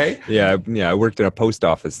 Okay. Yeah. I worked in a post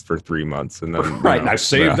office for 3 months, and then and I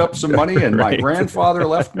saved up some money, and my grandfather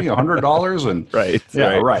left me $100, and right.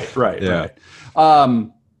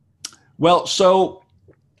 Well, so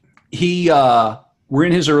we're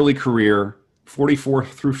in his early career, 44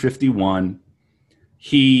 through 51.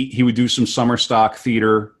 He would do some summer stock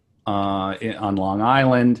theater on Long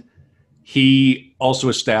Island. He also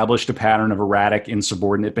established a pattern of erratic,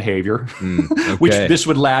 insubordinate behavior, Okay. which this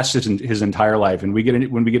would last his entire life. And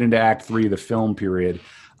when we get into Act 3, the film period,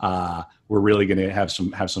 we're really going to have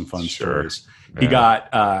some fun stories. He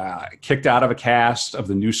got kicked out of a cast of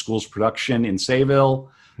the New Schools production in Sayville.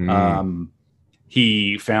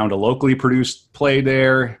 He found a locally produced play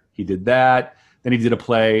there. He did that. Then he did a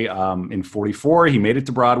play in 44. He made it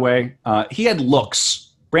to Broadway. He had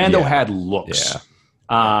looks. Brando had looks.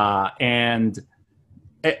 And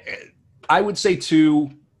I would say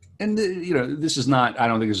too, and this is not, I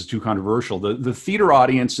don't think this is too controversial. The theater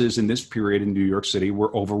audiences in this period in New York City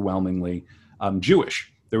were overwhelmingly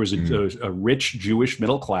Jewish. There was a rich Jewish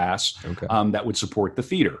middle class that would support the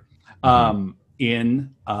theater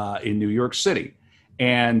in New York City.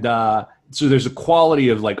 And so there's a quality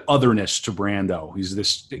of like otherness to Brando. He's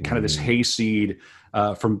this kind of this hayseed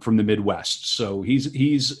from the Midwest. So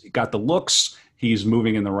he's got the looks. He's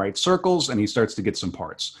moving in the right circles, and he starts to get some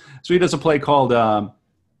parts. So he does a play called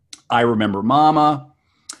I Remember Mama.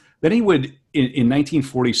 Then he would, in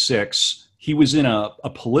 1946, he was in a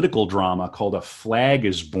political drama called A Flag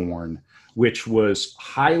is Born, which was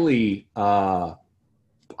highly political,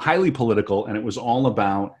 and it was all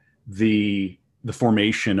about the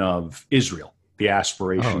formation of Israel, the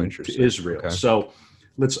aspiration to Israel. Okay. So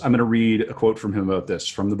I'm going to read a quote from him about this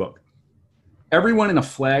from the book. Everyone in A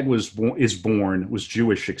Flag is Born was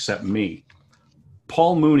Jewish except me.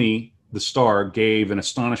 Paul Mooney, the star, gave an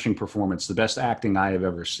astonishing performance, the best acting I have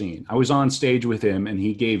ever seen. I was on stage with him, and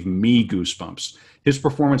he gave me goosebumps. His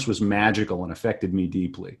performance was magical and affected me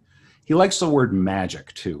deeply. He likes the word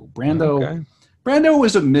magic, too. Brando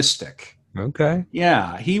was a mystic. Okay.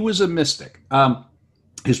 Yeah, he was a mystic.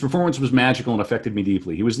 His performance was magical and affected me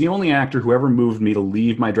deeply. He was the only actor who ever moved me to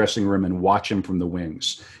leave my dressing room and watch him from the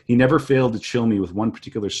wings. He never failed to chill me with one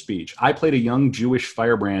particular speech. I played a young Jewish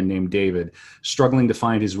firebrand named David, struggling to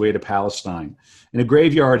find his way to Palestine. In a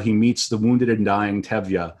graveyard, he meets the wounded and dying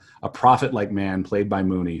Tevye, a prophet-like man played by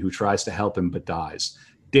Mooney, who tries to help him but dies.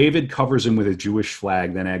 David covers him with a Jewish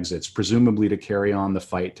flag, then exits, presumably to carry on the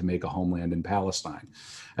fight to make a homeland in Palestine.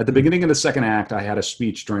 At the beginning of the second act, I had a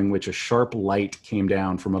speech during which a sharp light came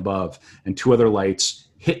down from above and two other lights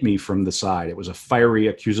hit me from the side. It was a fiery,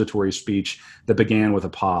 accusatory speech that began with a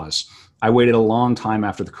pause. I waited a long time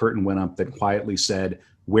after the curtain went up, then quietly said,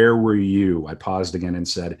 "Where were you?" I paused again and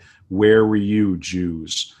said, "Where were you,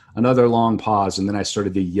 Jews?" Another long pause, and then I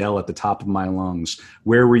started to yell at the top of my lungs,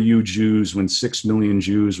 "Where were you, Jews, when 6 million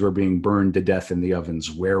Jews were being burned to death in the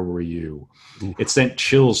ovens? Where were you?" It sent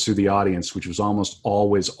chills through the audience, which was almost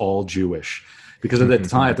always all Jewish. Because at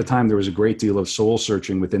the time, there was a great deal of soul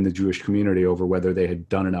searching within the Jewish community over whether they had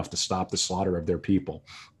done enough to stop the slaughter of their people.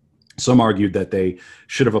 Some argued that they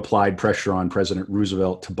should have applied pressure on President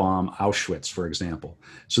Roosevelt to bomb Auschwitz, for example.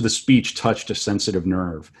 So the speech touched a sensitive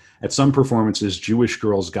nerve. At some performances, Jewish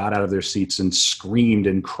girls got out of their seats and screamed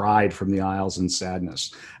and cried from the aisles in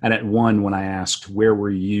sadness. And at one, when I asked, "Where were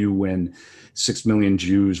you when 6 million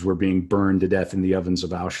Jews were being burned to death in the ovens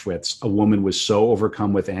of Auschwitz?" a woman was so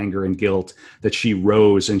overcome with anger and guilt that she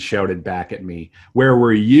rose and shouted back at me, "Where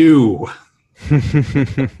were you?"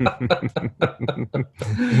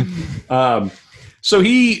 So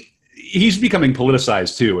he's becoming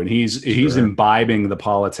politicized too, and he's imbibing the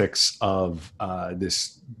politics of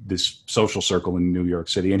this social circle in New York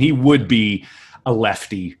City, and he would be a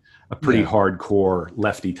lefty, a pretty hardcore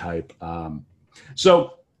lefty type.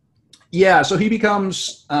 So he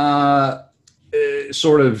becomes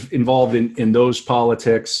sort of involved in those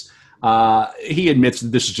politics. He admits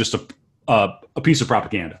that this is just a piece of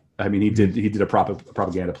propaganda. I mean, he did a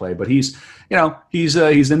propaganda play, but he's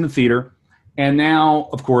in the theater, and now,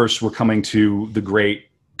 of course, we're coming to the great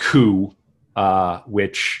coup,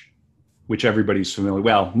 which everybody's familiar.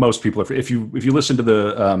 Well, most people are. If you listen to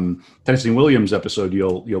the Tennessee Williams episode,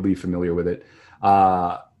 you'll be familiar with it.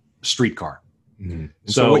 Streetcar. Mm-hmm.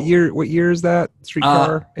 So what year is that?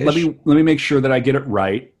 Streetcar. Let me make sure that I get it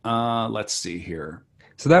right. Let's see here.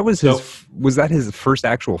 So that was was that his first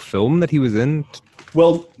actual film that he was in?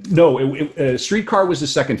 Well, no, Streetcar was the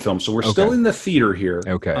second film, so we're still in the theater here.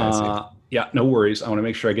 Okay, I see. Yeah, no worries. I want to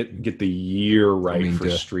make sure I get the year right for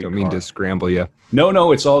Streetcar. Don't mean to scramble you.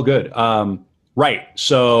 No, it's all good. Right,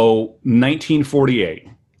 so 1948,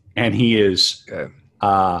 and he is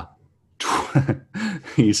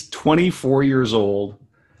he's 24 years old,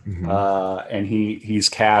 and he's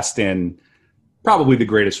cast in probably the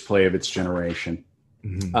greatest play of its generation.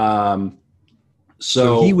 Mm-hmm.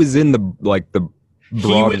 So he was in the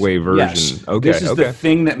Broadway version. Yes. Okay. This is the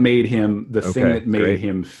thing that made him thing that made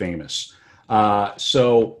him famous.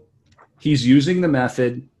 So he's using the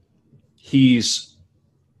method. he's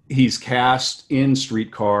cast in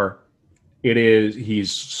Streetcar.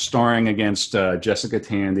 He's starring against Jessica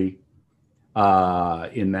Tandy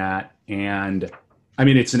in that, and I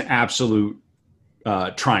mean it's an absolute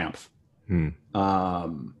triumph.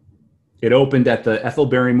 It opened at the Ethel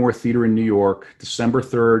Barrymore Theater in New York, December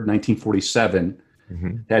 3rd, 1947.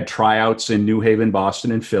 They had tryouts in New Haven,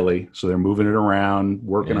 Boston, and Philly. So they're moving it around,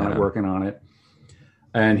 working on it.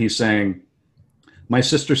 And he's saying, my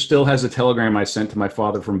sister still has a telegram I sent to my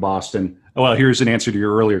father from Boston. Oh, well, here's an answer to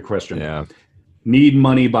your earlier question. Yeah. Need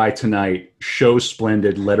money by tonight. Show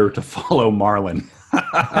splendid. Letter to follow Marlon.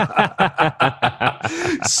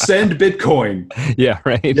 Send Bitcoin. Yeah,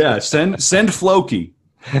 right. Yeah, send Floki.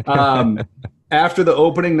 After the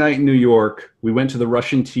opening night in New York, we went to the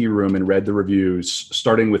Russian Tea Room and read the reviews,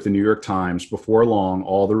 starting with the New York Times. Before long,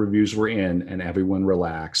 all the reviews were in and everyone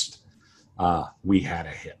relaxed. We had a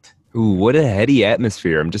hit. Ooh, what a heady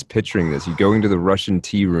atmosphere. I'm just picturing this. You go into the Russian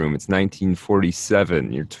Tea Room. It's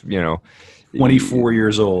 1947. You're 24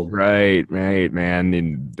 years old. Right, man.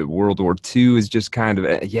 And the World War II is just kind of,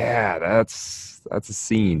 that's a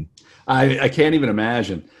scene. I can't even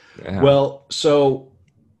imagine. Yeah. Well, so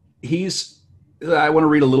I want to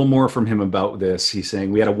read a little more from him about this. He's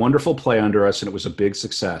saying, we had a wonderful play under us and it was a big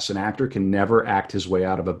success. An actor can never act his way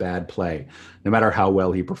out of a bad play, no matter how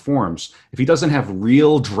well he performs. If he doesn't have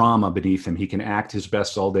real drama beneath him, he can act his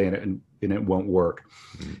best all day and it won't work.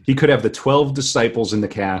 He could have the 12 disciples in the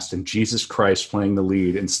cast and Jesus Christ playing the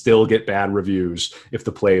lead and still get bad reviews if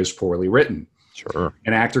the play is poorly written. Sure.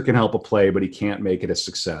 An actor can help a play, but he can't make it a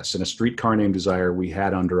success. In A Streetcar Named Desire, we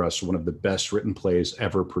had under us one of the best written plays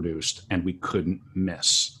ever produced, and we couldn't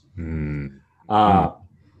miss. Well,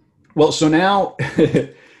 so now,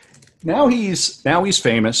 now he's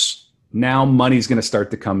famous. Now money's going to start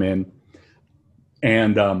to come in,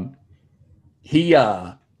 and he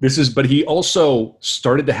also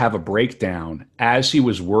started to have a breakdown as he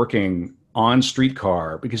was working on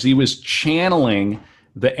Streetcar because he was channeling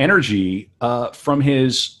the energy from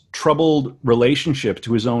his troubled relationship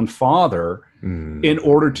to his own father in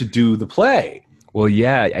order to do the play. Well,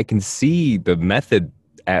 yeah, I can see the method.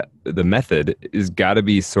 The method is got to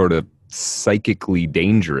be sort of psychically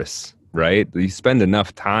dangerous, right? You spend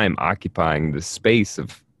enough time occupying the space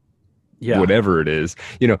of whatever it is.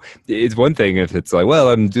 It's one thing if it's like, well,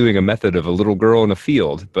 I'm doing a method of a little girl in a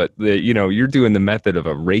field, but you're doing the method of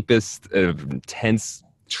a rapist, of intense,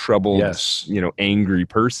 troubled, angry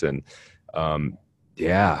person.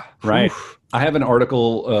 Right. Oof. I have an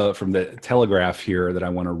article from the Telegraph here that I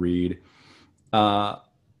want to read.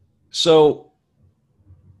 So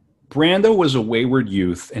Brando was a wayward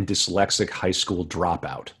youth and dyslexic high school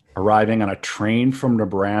dropout. Arriving on a train from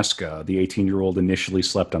Nebraska, the 18-year-old initially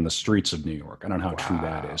slept on the streets of New York. I don't know how true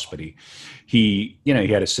that is, but he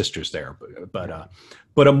had his sisters there.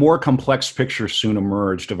 But a more complex picture soon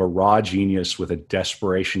emerged of a raw genius with a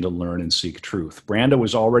desperation to learn and seek truth. Brando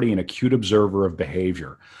was already an acute observer of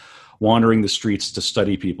behavior, wandering the streets to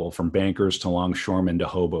study people, from bankers to longshoremen to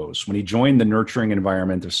hobos. When he joined the nurturing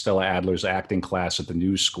environment of Stella Adler's acting class at the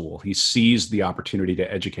New School, he seized the opportunity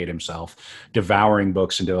to educate himself, devouring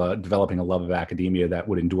books and developing a love of academia that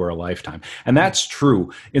would endure a lifetime. And that's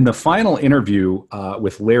true. In the final interview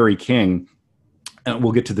with Larry King, and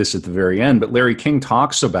we'll get to this at the very end, but Larry King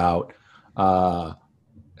talks about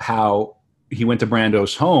how he went to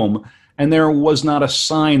Brando's home and there was not a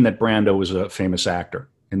sign that Brando was a famous actor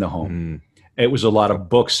in the home. It was a lot of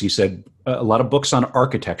books. He said a lot of books on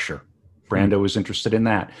architecture. Brando was interested in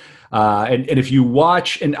that. And if you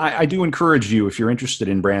watch, and I do encourage you, if you're interested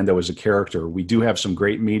in Brando as a character, we do have some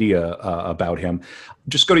great media about him.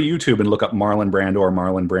 Just go to YouTube and look up Marlon Brando or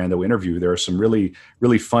Marlon Brando interview. There are some really,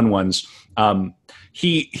 really fun ones.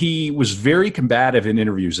 He was very combative in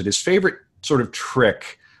interviews, and his favorite sort of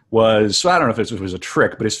trick was, so I don't know if it was a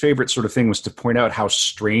trick, but his favorite sort of thing was to point out how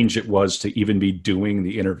strange it was to even be doing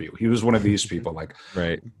the interview. He was one of these people like,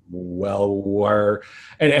 right. Well,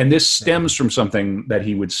 and this stems from something that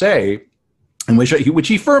he would say, in which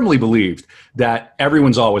he firmly believed, that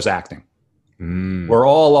everyone's always acting. We're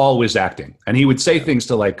all always acting. And he would say things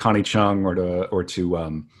to like Connie Chung or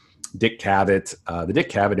to Dick Cavett. The Dick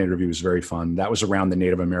Cavett interview was very fun. That was around the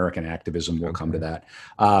Native American activism. We'll come to that.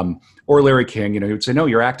 Or Larry King, he would say, no,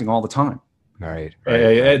 you're acting all the time. Right.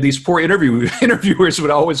 These poor interviewers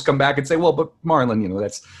would always come back and say, well, but Marlon,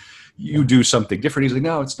 that's, you do something different. He's like,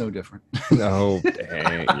 no, it's no different. No,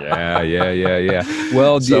 dang. Yeah.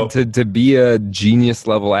 Well, so, to be a genius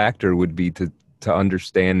level actor would be to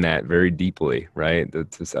understand that very deeply, right? To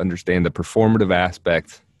understand the performative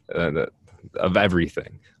aspect of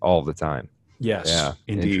everything all the time. Yes, yeah,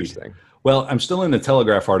 indeed. Interesting. Well, I'm still in the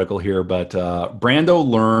Telegraph article here, but Brando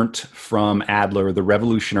learned from Adler the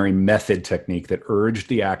revolutionary method technique that urged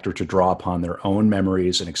the actor to draw upon their own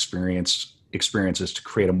memories and experiences to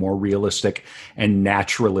create a more realistic and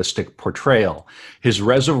naturalistic portrayal. His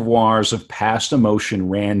reservoirs of past emotion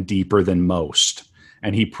ran deeper than most,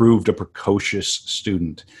 and he proved a precocious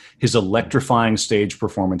student. His electrifying stage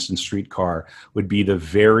performance in Streetcar would be the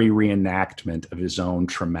very reenactment of his own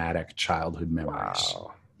traumatic childhood memories.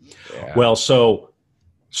 Wow. Yeah. Well, so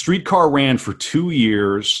Streetcar ran for 2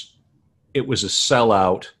 years. It was a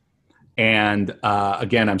sellout. And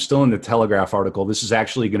again, I'm still in the Telegraph article. This is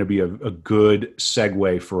actually going to be a good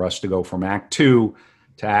segue for us to go from Act 2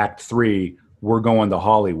 to Act 3. We're going to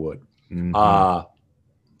Hollywood. Mm-hmm.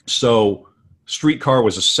 So Streetcar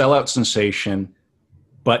was a sellout sensation,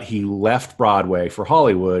 but he left Broadway for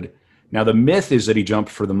Hollywood. Now, the myth is that he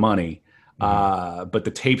jumped for the money. But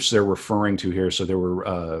the tapes they're referring to here, so there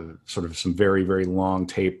were sort of some very, very long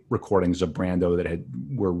tape recordings of Brando that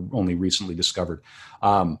were only recently discovered.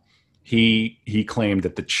 He claimed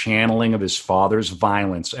that the channeling of his father's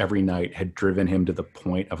violence every night had driven him to the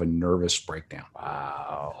point of a nervous breakdown.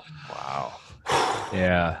 Wow.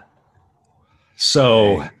 Yeah.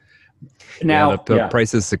 So now the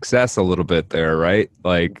price of success a little bit there, right?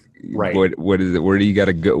 Like, right. What is it? Where do you got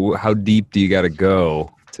to go? How deep do you got to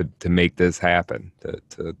go to make this happen?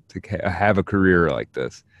 To have a career like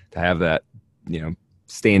this, to have that,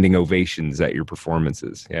 standing ovations at your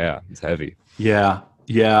performances. Yeah, it's heavy. Yeah.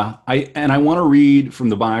 I want to read from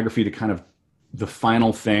the biography to kind of the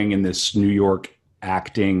final thing in this New York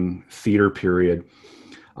acting theater period.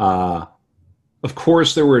 Of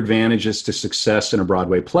course, there were advantages to success in a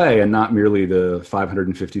Broadway play, and not merely the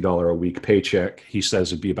 $550 a week paycheck. He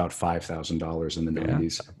says it'd be about $5,000 in the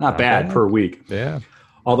 90s. Not bad per week. Yeah.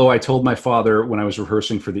 Although I told my father when I was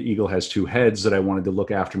rehearsing for The Eagle Has Two Heads that I wanted to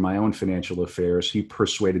look after my own financial affairs, he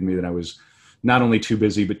persuaded me that I was not only too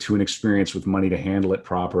busy, but too inexperienced with money to handle it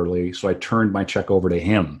properly. So I turned my check over to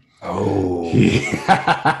him. Oh.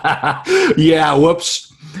 Yeah,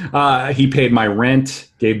 whoops. He paid my rent,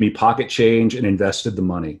 gave me pocket change, and invested the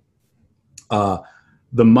money. The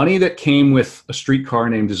money that came with A Streetcar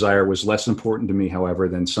Named Desire was less important to me, however,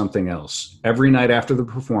 than something else. Every night after the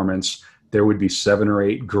performance, there would be 7 or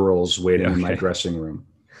 8 girls waiting in my dressing room.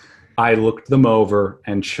 I looked them over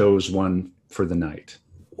and chose one for the night.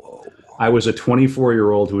 Whoa. I was a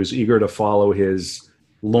 24-year-old who was eager to follow his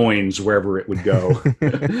loins wherever it would go.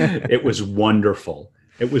 It was wonderful.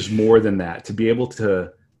 It was more than that. To be able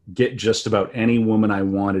to get just about any woman I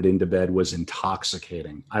wanted into bed was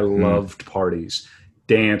intoxicating. I loved parties,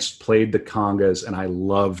 danced, played the congas, and I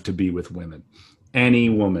loved to be with women. Any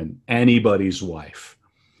woman, anybody's wife.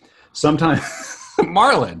 Sometimes,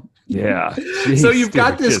 Marlon. Yeah. Jeez, so you've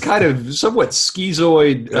got this kind of somewhat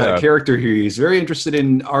schizoid character here. He's very interested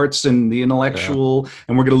in arts and the intellectual,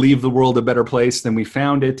 and we're going to leave the world a better place than we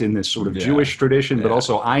found it in this sort of Jewish tradition, but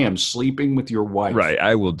also I am sleeping with your wife. Right.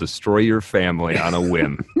 I will destroy your family on a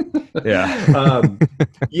whim.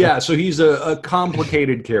 Yeah. So he's a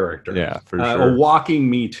complicated character. Yeah, for sure. A walking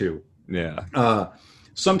Me Too. Yeah.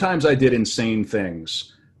 Sometimes I did insane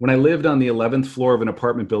things. When I lived on the 11th floor of an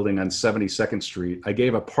apartment building on 72nd Street, I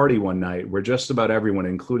gave a party one night where just about everyone,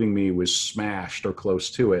 including me, was smashed or close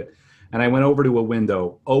to it. And I went over to a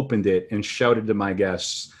window, opened it, and shouted to my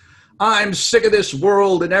guests, "I'm sick of this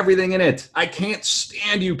world and everything in it. I can't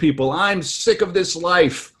stand you people. I'm sick of this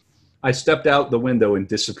life." I stepped out the window and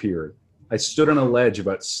disappeared. I stood on a ledge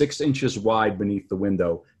about 6 inches wide beneath the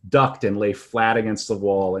window, ducked and lay flat against the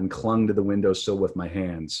wall and clung to the windowsill with my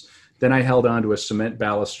hands. Then I held onto a cement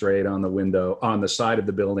balustrade on the side of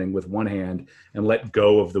the building with one hand and let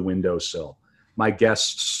go of the windowsill. My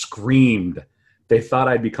guests screamed. They thought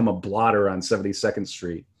I'd become a blotter on 72nd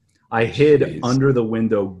Street. I hid under the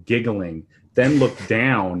window giggling, then looked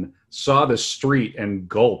down, saw the street and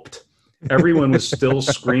gulped. Everyone was still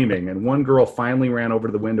screaming, and one girl finally ran over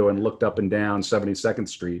to the window and looked up and down 72nd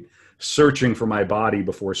Street, searching for my body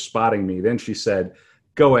before spotting me. Then she said,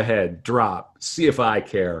 "Go ahead, drop, see if I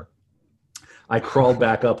care." I crawled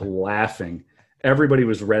back up laughing. Everybody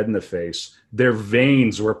was red in the face. Their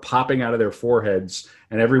veins were popping out of their foreheads,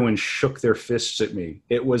 and everyone shook their fists at me.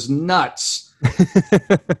 It was nuts.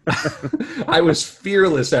 I was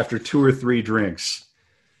fearless after 2 or 3 drinks.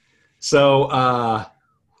 So,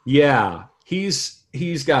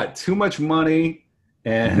 he's got too much money,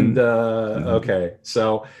 and okay.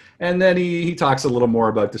 So, and then he talks a little more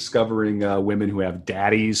about discovering women who have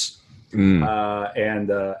daddies, and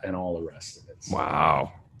all the rest of it.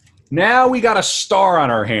 Wow. Now we got a star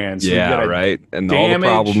on our hands. Yeah, right. And all the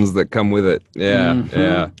problems that come with it.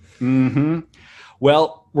 Yeah,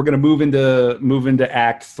 Well, we're gonna move into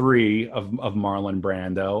Act 3 of Marlon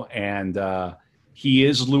Brando, and he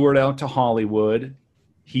is lured out to Hollywood.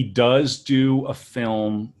 He does do a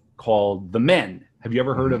film called The Men. Have you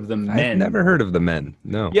ever heard of The Men? I've never heard of The Men.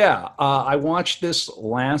 No. Yeah, I watched this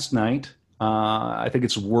last night. I think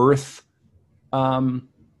it's worth talking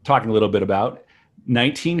a little bit about.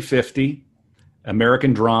 1950,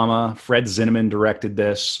 American drama. Fred Zinnemann directed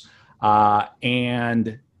this,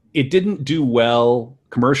 and it didn't do well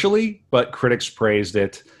commercially, but critics praised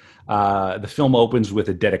it. The film opens with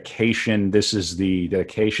a dedication. This is the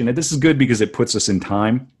dedication, and this is good because it puts us in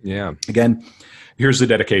time. Yeah. Again, here's the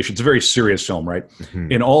dedication. It's a very serious film, right?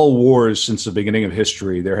 Mm-hmm. In all wars since the beginning of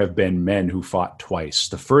history, there have been men who fought twice.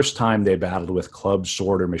 The first time they battled with club,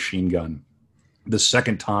 sword, or machine gun. The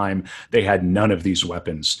second time they had none of these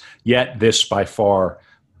weapons. Yet this, by far,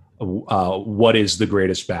 what is the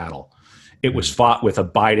greatest battle? It was fought with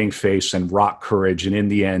abiding face and rock courage, and in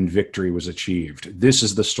the end, victory was achieved. This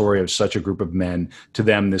is the story of such a group of men. To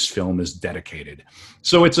them, this film is dedicated.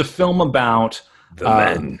 So it's a film about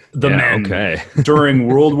the men. Okay. During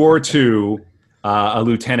World War II, a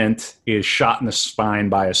lieutenant is shot in the spine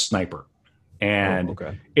by a sniper. And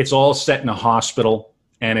it's all set in a hospital,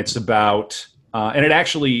 and it's about... and it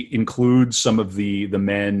actually includes some of the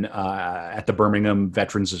men at the Birmingham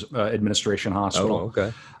Veterans Administration Hospital. Oh,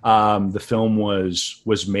 okay. The film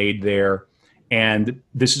was made there, and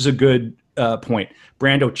this is a good point.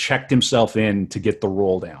 Brando checked himself in to get the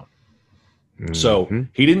role down, so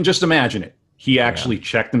he didn't just imagine it. He actually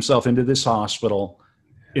checked himself into this hospital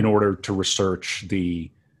in order to research the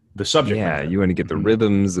subject matter. You want to get the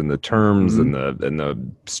rhythms and the terms and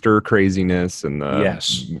the stir craziness and the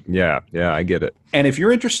I get it. And if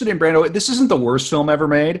you're interested in Brando, this isn't the worst film ever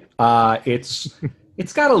made.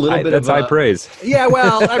 It's got a little bit of high praise. Yeah,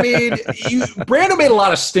 well, I mean, Brando made a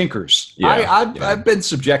lot of stinkers. I've been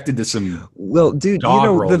subjected to some. Well, dude, the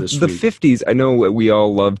 50s. I know we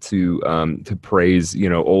all love to praise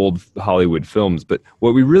old Hollywood films, but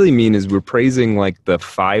what we really mean is we're praising like the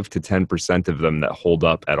 5 to 10% of them that hold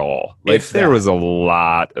up at all. Like there was a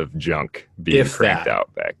lot of junk being cranked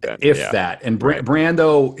out back then. And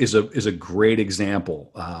Brando is a great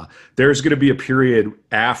example. There's going to be a period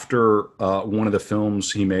after one of the films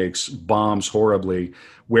he makes bombs horribly,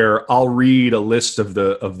 where I'll read a list of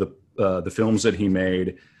the films that he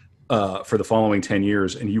made for the following 10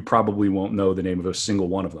 years, and you probably won't know the name of a single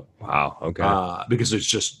one of them. Wow. Okay. Because it's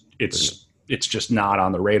just not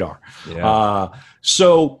on the radar. Yeah.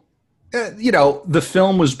 The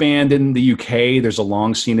film was banned in the UK. There's a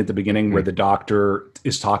long scene at the beginning where the doctor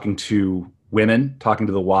is talking to women, talking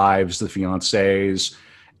to the wives, the fiancés,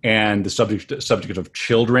 and the subject of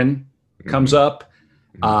children comes up.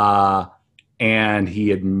 And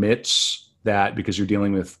he admits that because you're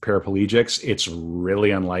dealing with paraplegics, it's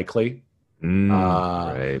really unlikely.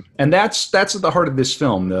 Right. And that's at the heart of this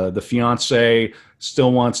film. The fiance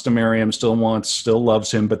still wants to marry him, still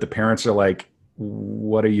loves him, but the parents are like,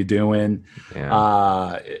 what are you doing?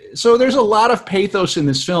 Yeah. So there's a lot of pathos in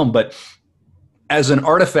this film, but as an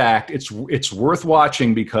artifact, it's worth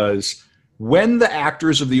watching because when the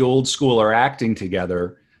actors of the old school are acting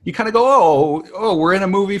together, you kind of go, oh, we're in a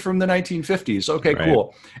movie from the 1950s. Okay,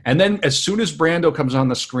 cool. And then as soon as Brando comes on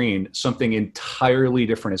the screen, something entirely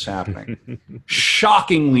different is happening.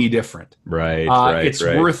 Shockingly different. Right. It's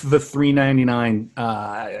worth the $3.99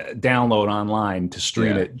 download online to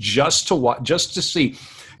stream it just to watch, just to see.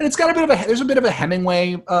 And it's got there's a bit of a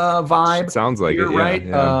Hemingway vibe. It sounds like it, right?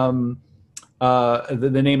 Yeah.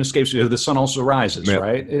 The name escapes me. The Sun Also Rises,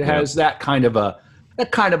 right? It has that kind of a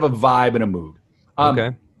vibe and a mood.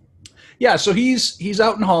 Okay. Yeah, so he's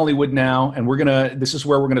out in Hollywood now, and this is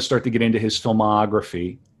where we're gonna start to get into his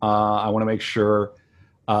filmography. I want to make sure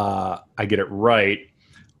I get it right.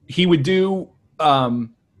 He would do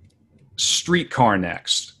Streetcar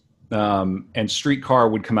next, and Streetcar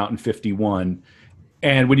would come out in 1951.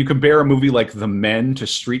 And when you compare a movie like The Men to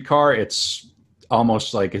Streetcar, it's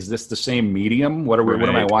almost like, is this the same medium? What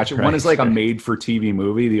am I watching? One is like a made-for-TV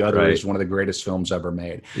movie. The other is one of the greatest films ever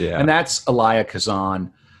made. Yeah. And that's Elia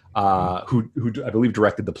Kazan, who I believe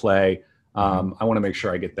directed the play. I want to make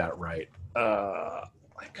sure I get that right.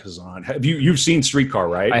 Kazan. You've seen Streetcar,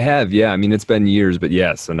 right? I have, yeah. I mean, it's been years, but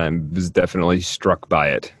yes, and I was definitely struck by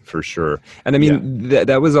it for sure. And I mean,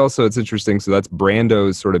 that was also, it's interesting. So that's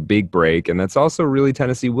Brando's sort of big break, and that's also really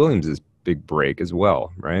Tennessee Williams' big break as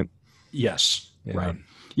well, right? Yes. Yeah. Right.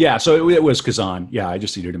 Yeah. So it was Kazan. Yeah. I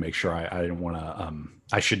just needed to make sure. I didn't want to.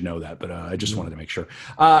 I should know that, but I just wanted to make sure.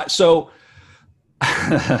 But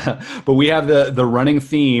we have the running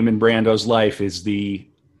theme in Brando's life is the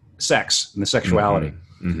sex and the sexuality.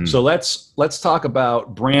 Mhm. So let's talk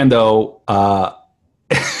about Brando.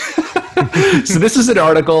 So this is an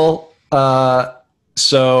article.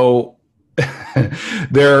 So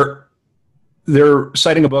they're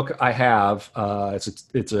citing a book I have.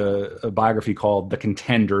 It's a biography called The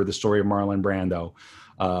Contender: The Story of Marlon Brando,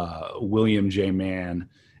 William J. Mann,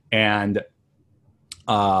 and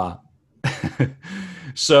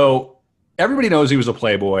so everybody knows he was a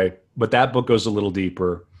playboy, but that book goes a little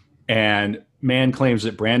deeper. And Mann claims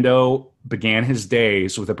that Brando began his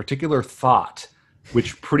days with a particular thought,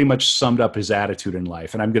 which pretty much summed up his attitude in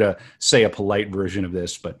life. And I'm going to say a polite version of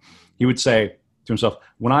this, but he would say to himself,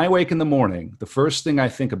 when I wake in the morning, the first thing I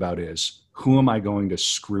think about is, who am I going to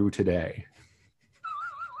screw today?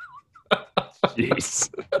 Jeez.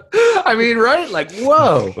 I mean, right? Like,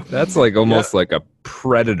 whoa. That's like almost like a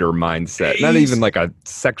predator mindset. Not even like a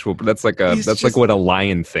sexual, but that's like like what a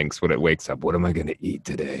lion thinks when it wakes up. What am I going to eat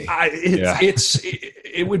today?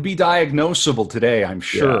 It would be diagnosable today, I'm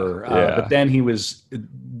sure. But then he was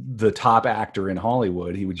the top actor in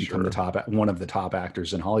Hollywood. He would become one of the top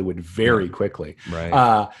actors in Hollywood very quickly.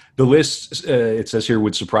 Right. The list, it says here,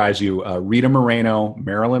 would surprise you. Rita Moreno,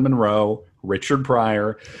 Marilyn Monroe, Richard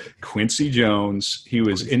Pryor, Quincy Jones. He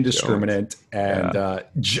was indiscriminate and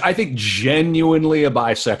I think genuinely a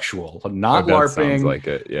bisexual, not LARPing. Sounds like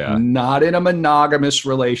it. Yeah. Not in a monogamous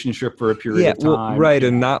relationship for a period of time. Right.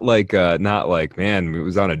 And not like man, it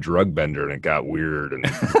was on a drug bender and it got weird and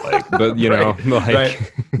like, but you know, like,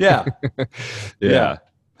 right. Yeah. Yeah.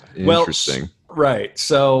 Interesting. Right.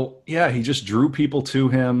 So yeah, he just drew people to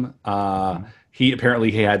him. He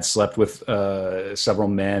apparently had slept with several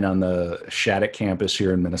men on the Shattuck campus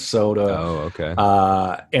here in Minnesota. Oh, okay.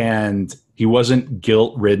 And he wasn't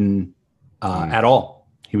guilt-ridden at all.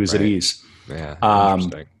 He was at ease. Yeah.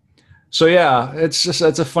 Interesting. So yeah,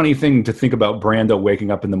 that's a funny thing to think about Brando waking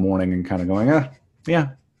up in the morning and kind of going, yeah.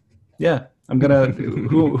 I'm gonna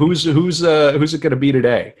who's it gonna be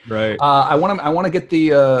today? Right. I want to get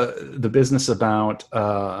the business about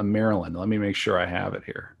Maryland. Let me make sure I have it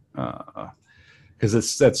here.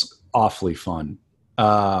 Because that's awfully fun.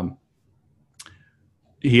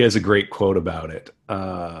 He has a great quote about it.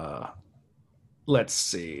 Let's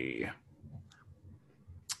see.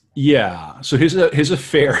 Yeah, so his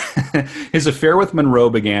affair his affair with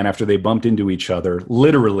Monroe began after they bumped into each other,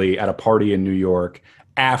 literally at a party in New York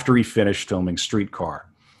after he finished filming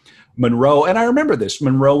Streetcar. Monroe, and I remember this.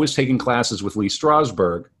 Monroe was taking classes with Lee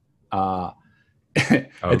Strasberg.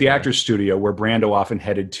 At the Actors Studio, where Brando often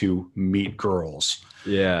headed to meet girls.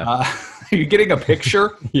 Yeah. Are you getting a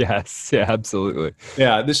picture? Yes. Yeah, absolutely.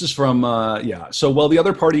 Yeah, this is from, So while the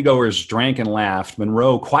other partygoers drank and laughed,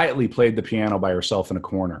 Monroe quietly played the piano by herself in a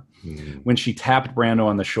corner. When she tapped Brando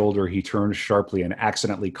on the shoulder, he turned sharply and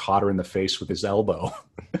accidentally caught her in the face with his elbow.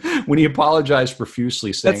 When he apologized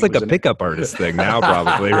profusely, saying that's like a pickup artist thing now,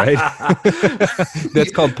 probably, right?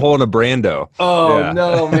 That's called pulling a Brando. Oh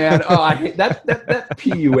no, man! Oh, I hate that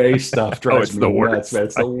PUA stuff drives me nuts.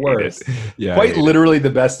 It's the worst. Yeah, quite literally,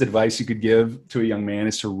 the best advice you could give to a young man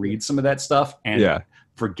is to read some of that stuff and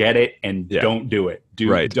forget it and don't do it.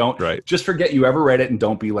 Don't just forget you ever read it and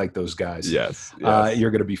don't be like those guys. Yes.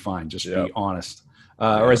 You're gonna be fine. Just be honest,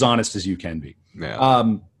 or as honest as you can be.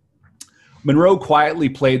 Yeah. Monroe quietly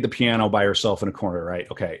played the piano by herself in a corner. Right.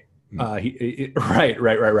 Okay.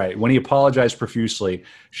 Right. When he apologized profusely,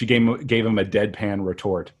 she gave him a deadpan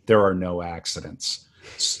retort. There are no accidents.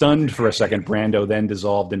 Stunned for a second, Brando then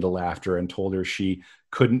dissolved into laughter and told her she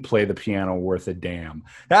couldn't play the piano worth a damn.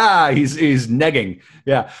 He's negging.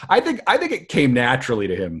 Yeah. I think it came naturally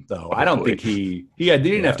to him though. Probably. I don't think he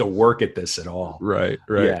didn't have to work at this at all. Right.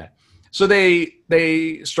 Yeah. So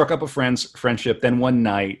they struck up a friendship. Then one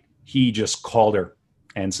night he just called her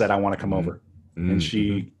and said, I want to come over. And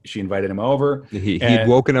she invited him over. He'd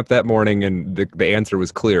woken up that morning and the answer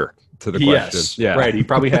was clear to the question. Yes, right. He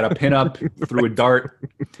probably had a pinup, threw a dart.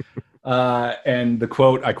 And the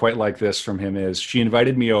quote, I quite like this from him, is, she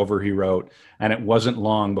invited me over, he wrote, and it wasn't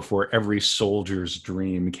long before every soldier's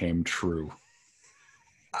dream came true.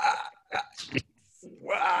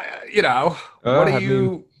 What do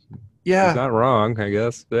you... Yeah. He's not wrong, I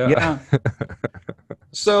guess. Yeah.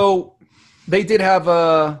 So they did have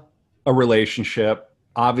a relationship.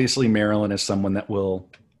 Obviously, Marilyn is someone that we'll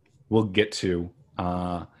get to.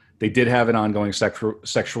 They did have an ongoing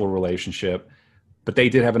sexual relationship, but they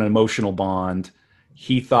did have an emotional bond.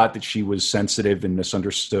 He thought that she was sensitive and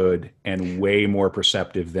misunderstood and way more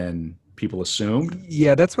perceptive than people assumed.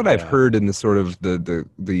 Yeah, that's what I've heard in the sort of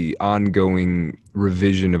the ongoing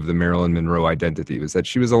revision of the Marilyn Monroe identity, was that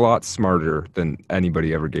she was a lot smarter than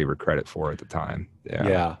anybody ever gave her credit for at the time.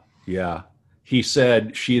 Yeah. He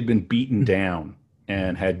said she had been beaten down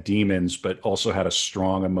and had demons, but also had a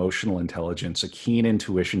strong emotional intelligence, a keen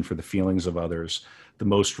intuition for the feelings of others, the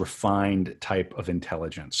most refined type of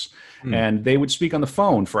intelligence. And they would speak on the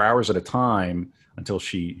phone for hours at a time until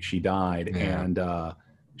she died. Yeah. And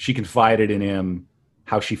she confided in him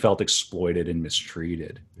how she felt exploited and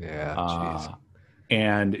mistreated. Yeah. Jeez.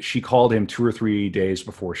 And she called him 2 or 3 days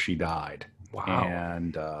before she died. Wow.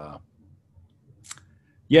 And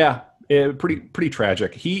pretty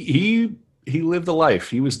tragic. He lived a life.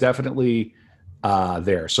 He was definitely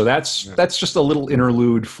there. So that's just a little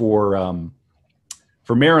interlude for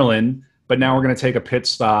Marilyn. But now we're going to take a pit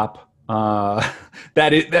stop.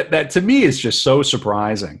 That to me is just so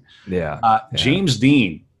surprising. Yeah. James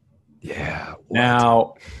Dean. Yeah. What?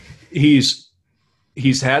 Now he's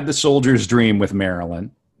had the soldier's dream with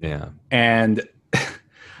Marilyn. Yeah. And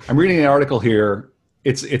I'm reading an article here.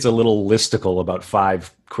 It's a little listicle about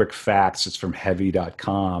 5 quick facts. It's from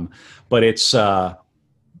heavy.com. But it's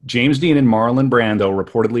James Dean and Marlon Brando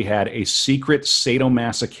reportedly had a secret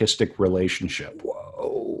sadomasochistic relationship.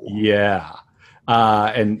 Whoa. Yeah.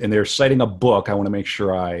 And they're citing a book. I want to make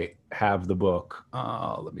sure I have the book.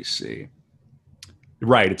 Let me see.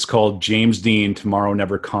 Right. It's called James Dean, Tomorrow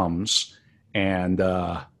Never Comes. And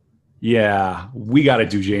yeah, we got to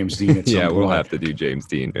do James Dean at some point. We'll have to do James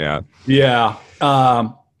Dean. Yeah. Yeah.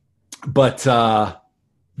 But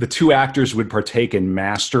the 2 actors would partake in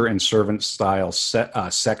master and servant style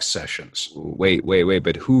sex sessions. Wait.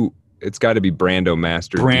 But who? It's got to be Brando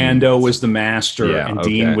master. Brando Dean. was the master, and okay.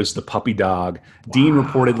 Dean was the puppy dog. Wow. Dean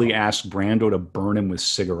reportedly asked Brando to burn him with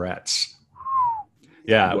cigarettes.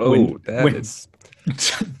 Yeah. Whoa, is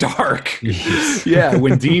dark. Yeah.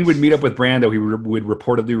 When Dean would meet up with Brando, he would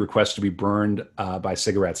reportedly request to be burned by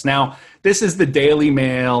cigarettes. Now, this is the Daily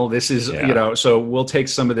Mail. This is, so we'll take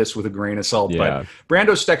some of this with a grain of salt. Yeah. But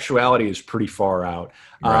Brando's sexuality is pretty far out.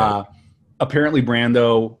 Right. Apparently,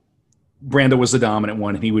 Brando was the dominant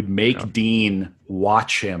one, and he would make Dean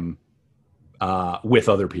watch him with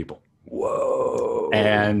other people. Whoa.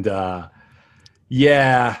 And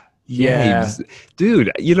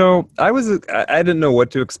dude, I didn't know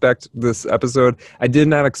what to expect this episode. I did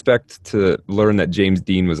not expect to learn that James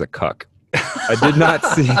Dean was a cuck. I did not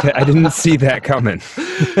see that. I didn't see that coming.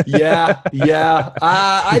 Yeah.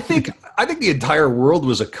 I think the entire world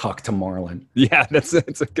was a cuck to Marlon. Yeah, that's a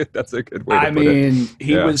good way to put it.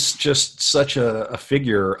 He was just such a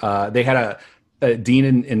figure. They had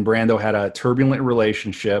Dean and Brando had a turbulent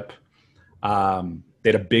relationship. They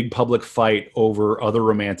had a big public fight over other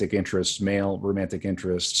male romantic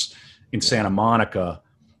interests in Santa Monica.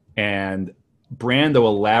 And Brando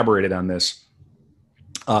elaborated on this.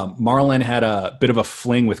 Marlon had a bit of a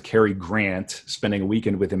fling with Cary Grant, spending a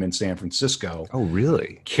weekend with him in San Francisco. Oh,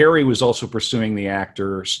 really? Cary was also pursuing the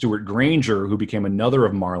actor Stuart Granger, who became another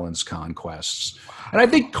of Marlon's conquests. And I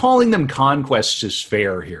think calling them conquests is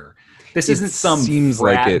fair here. This isn't some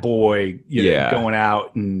frat boy going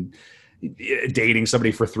out and dating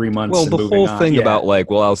somebody for 3 months. Well, and the moving whole thing on. about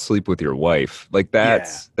I'll sleep with your wife.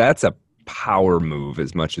 That's a power move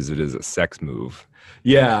as much as it is a sex move.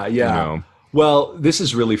 Yeah. Well, this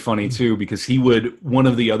is really funny too, because one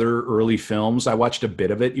of the other early films, I watched a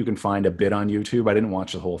bit of it. You can find a bit on YouTube. I didn't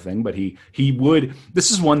watch the whole thing, but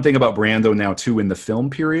this is one thing about Brando now too, in the film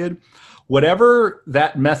period, whatever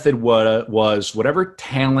that method was, whatever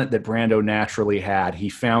talent that Brando naturally had, he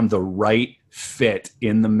found the right fit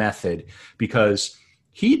in the method, because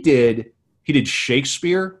he did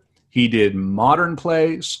Shakespeare, he did modern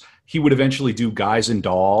plays. He would eventually do Guys and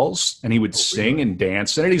Dolls, and he would sing and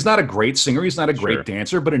dance in it. He's not a great singer. He's not a great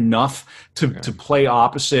dancer, but enough to play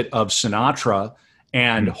opposite of Sinatra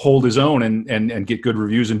and hold his own and get good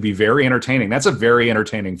reviews and be very entertaining. That's a very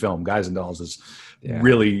entertaining film. Guys and Dolls is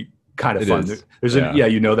really kind of fun. There's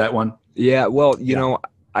you know that one? Yeah, well, you know,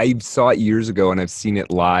 I saw it years ago, and I've seen it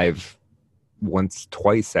live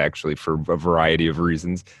twice, actually, for a variety of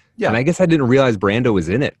reasons. Yeah. And I guess I didn't realize Brando was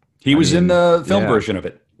in it. He was in the film version of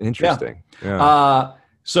it. Interesting. Yeah.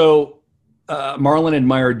 So Marlon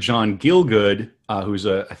admired John Gielgud, who's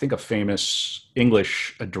I think a famous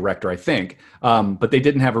English director, I think. But they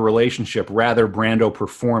didn't have a relationship. Rather, Brando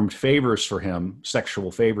performed favors for him,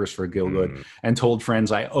 sexual favors for Gielgud, and told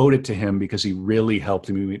friends, I owed it to him because he really helped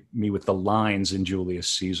me with the lines in Julius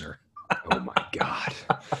Caesar. Oh my God.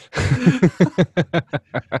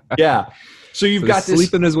 Yeah. So you've got this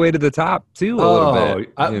sleeping his way to the top too, a little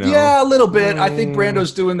bit. Yeah, a little bit. I think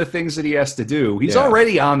Brando's doing the things that he has to do. He's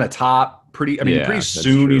already on the top. Pretty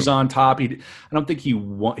soon he's on top. I don't think he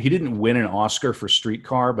didn't win an Oscar for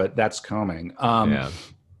Streetcar, but that's coming.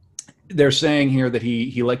 They're saying here that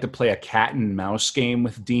he liked to play a cat and mouse game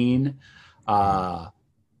with Dean.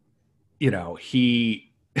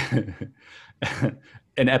 he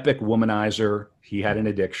an epic womanizer. He had an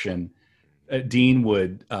addiction. Dean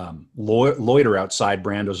would loiter outside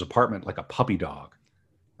Brando's apartment like a puppy dog,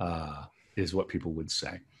 is what people would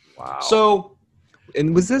say. Wow. So,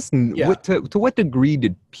 and was this to what degree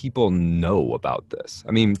did people know about this?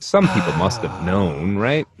 I mean, some people must have known,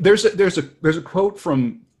 right? There's a quote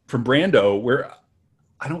from Brando where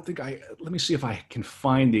I don't think let me see if I can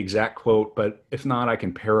find the exact quote, but if not, I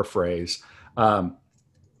can paraphrase,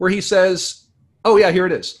 where he says, "Oh yeah, here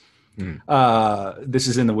it is." This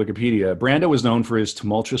is in the Wikipedia. Brando was known for his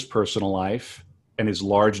tumultuous personal life and his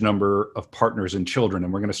large number of partners and children.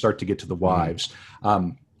 And we're going to start to get to the wives.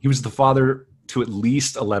 He was the father to at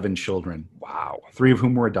least 11 children. Wow. 3 of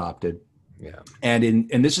whom were adopted. Yeah. And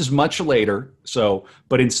this is much later.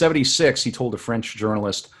 But in 1976, he told a French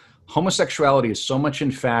journalist, "Homosexuality is so much in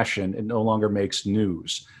fashion, it no longer makes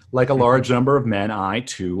news. Like a large number of men, I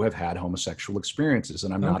too have had homosexual experiences,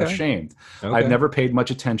 and I'm not ashamed. I've never paid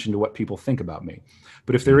much attention to what people think about me.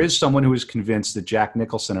 But if there is someone who is convinced that Jack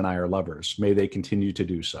Nicholson and I are lovers, may they continue to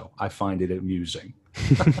do so. I find it amusing."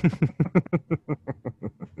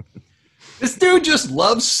 This dude just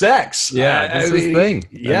loves sex. Yeah, that's his thing.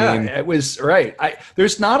 Yeah, it was right.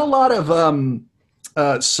 There's not a lot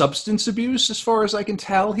of substance abuse as far as I can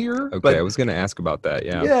tell here. Okay, but, I was going to ask about that.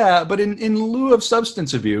 Yeah. Yeah, but in lieu of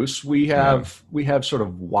substance abuse, we have sort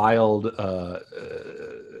of wild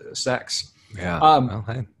sex. Yeah. Well,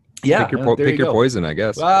 hey. Yeah, pick your poison, I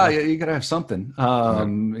guess. Well, you gotta have something.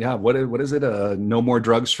 Yeah. What is it? No more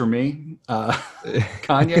drugs for me,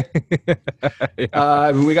 Kanye.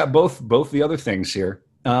 I mean, we got both the other things here.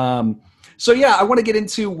 So yeah, I want to get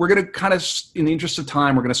into. We're gonna kind of, in the interest of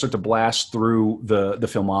time, we're gonna start to blast through the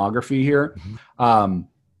filmography here.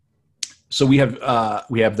 So we have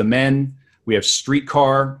The Men. We have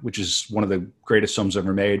Streetcar, which is one of the greatest films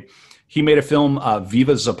ever made. He made a film,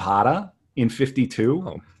 Viva Zapata, in 1952.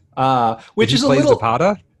 Oh. Which is a little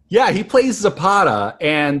Zapata. Yeah, he plays Zapata,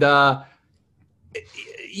 and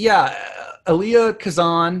Elia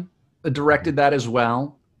Kazan directed that as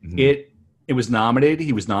well. It was nominated.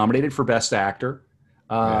 He was nominated for Best Actor.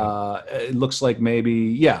 It looks like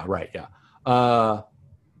maybe it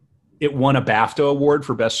won a BAFTA award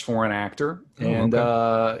for Best Foreign Actor, and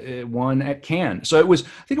it won at Cannes. So I think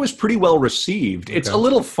it was pretty well received. It's a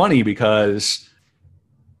little funny because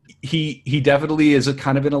he definitely is in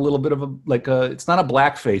a little bit of it's not a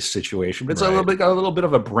blackface situation, but it's a little bit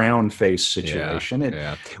of a brown face situation.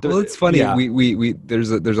 Well, it's funny. Yeah. We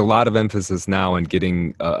there's a lot of emphasis now on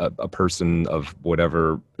getting a person of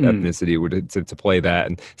whatever ethnicity to play that,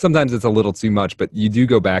 and sometimes it's a little too much. But you do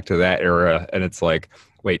go back to that era, and it's like,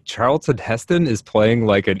 wait, Charlton Heston is playing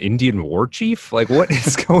like an Indian war chief? Like, what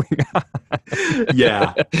is going on?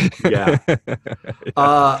 Yeah.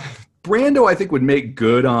 Brando, I think, would make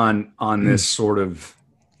good on this sort of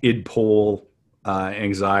id Pol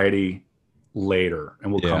anxiety later,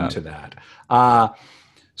 and we'll come to that.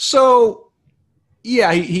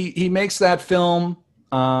 He makes that film,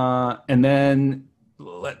 and then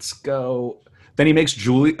let's go. Then he makes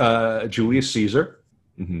Julius Caesar,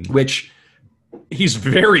 which he's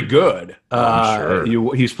very good.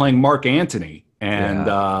 He's playing Mark Antony, and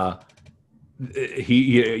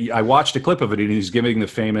I watched a clip of it, and he's giving the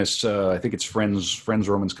famous, I think it's Friends,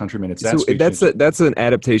 Romans, Countrymen. It's that. That's an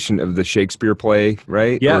adaptation of the Shakespeare play,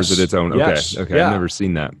 right? Yes. Or is it its own? Yes. Okay. I've never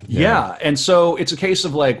seen that. Yeah. And so it's a case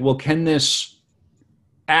of can this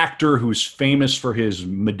actor who's famous for his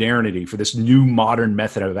modernity, for this new modern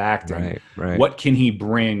method of acting, what can he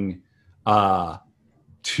bring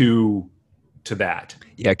to that?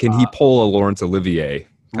 Yeah. Can he pull a Laurence Olivier?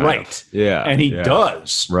 Right. Yeah. And he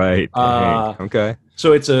does. Right. Okay.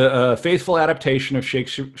 So it's a faithful adaptation of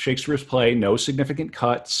Shakespeare's play, no significant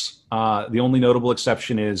cuts. The only notable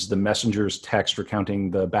exception is the messenger's text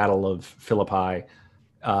recounting the Battle of Philippi,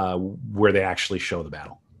 where they actually show the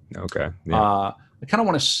battle. Okay. Yeah. I kind of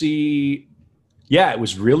want to see. Yeah, it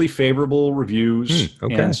was really favorable reviews.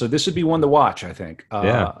 Okay. And so this would be one to watch, I think.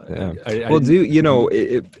 As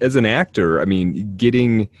an actor, I mean,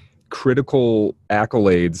 getting critical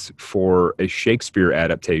accolades for a Shakespeare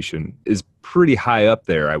adaptation is pretty high up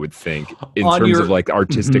there, I would think, in terms of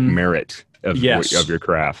artistic merit of your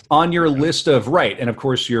craft. On your list of and of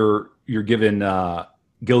course you're given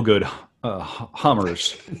Gielgud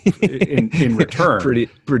Hummers in return.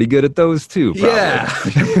 Pretty good at those too. Probably. Yeah,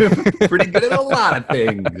 pretty good at a lot of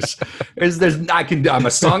things. I'm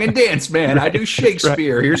a song and dance man. I do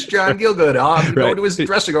Shakespeare. Right. Here's John Gielgud. I'm going to his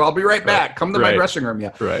dressing room. I'll be right back. Come to my dressing room.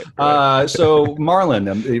 Yeah. Right. So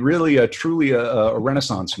Marlon, truly a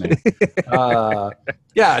Renaissance man.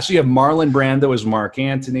 Yeah. So you have Marlon Brando as Mark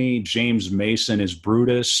Antony, James Mason as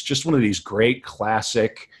Brutus. Just one of these great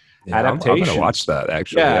classic adaptations. I'm gonna watch that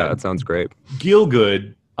actually. Yeah, that sounds great.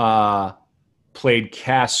 Gielgud played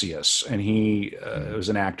Cassius, and he was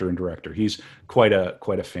an actor and director. He's quite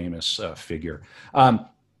a famous figure.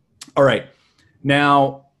 All right,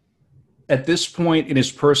 now at this point in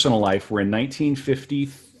his personal life, we're in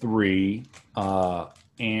 1953,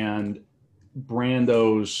 and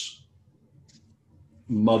Brando's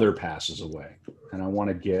mother passes away, and I want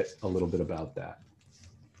to get a little bit about that.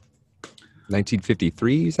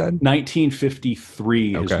 1953, you said?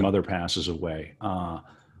 1953, his mother passes away. I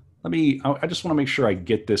just want to make sure I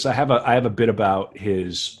get this. I have a bit about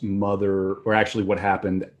his mother, or actually what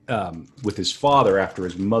happened with his father after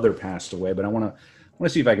his mother passed away. But I want to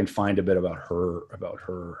see if I can find a bit about her.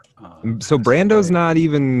 So Brando's not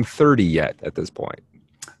even 30 yet at this point.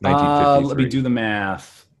 1953. Let me do the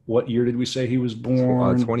math. What year did we say he was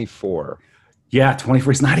born? 24. Yeah,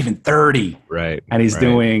 24. He's not even 30. Right. And he's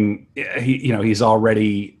doing, he's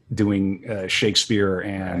already doing Shakespeare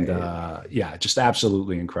and, just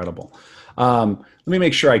absolutely incredible. Let me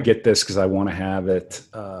make sure I get this because I want to have it.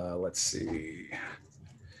 Let's see.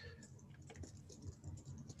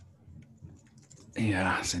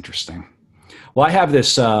 Yeah, it's interesting. Well, I have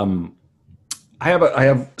this, I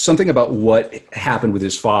have something about what happened with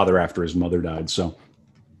his father after his mother died. So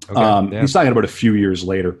he's talking about a few years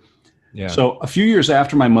later. Yeah. So a few years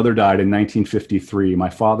after my mother died in 1953, my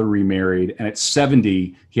father remarried, and at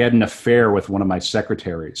 70, he had an affair with one of my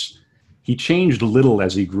secretaries. He changed little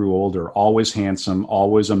as he grew older, always handsome,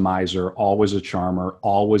 always a miser, always a charmer,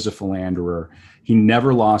 always a philanderer. He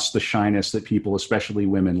never lost the shyness that people, especially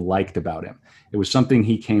women, liked about him. It was something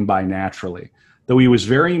he came by naturally. Though he was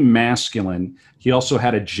very masculine, he also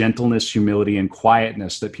had a gentleness, humility, and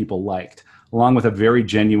quietness that people liked, along with a very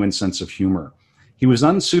genuine sense of humor. He was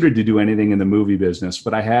unsuited to do anything in the movie business,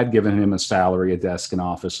 but I had given him a salary, a desk, an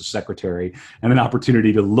office, a secretary, and an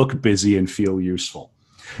opportunity to look busy and feel useful.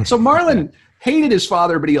 So Marlon hated his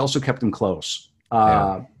father, but he also kept him close,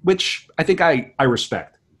 which I think I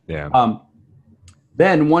respect. Yeah.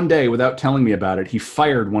 Then one day, without telling me about it, he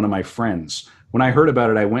fired one of my friends. When I heard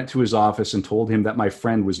about it, I went to his office and told him that my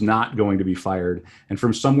friend was not going to be fired. And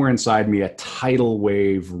from somewhere inside me, a tidal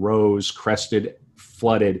wave rose, crested,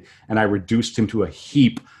 flooded, and I reduced him to a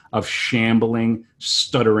heap of shambling,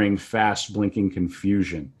 stuttering, fast blinking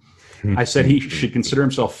confusion. I said he should consider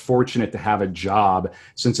himself fortunate to have a job,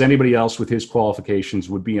 since anybody else with his qualifications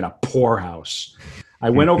would be in a poorhouse. I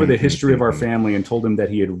went over the history of our family and told him that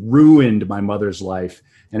he had ruined my mother's life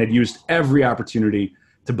and had used every opportunity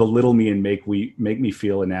to belittle me and make me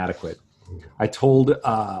feel inadequate. I told,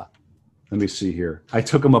 let me see here. I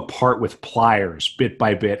took him apart with pliers, bit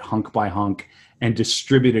by bit, hunk by hunk, and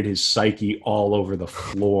distributed his psyche all over the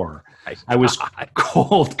floor. I was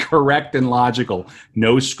cold, correct, and logical.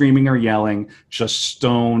 No screaming or yelling, just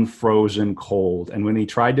stone frozen cold. And when he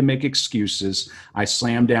tried to make excuses, I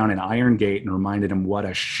slammed down an iron gate and reminded him what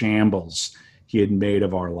a shambles he had made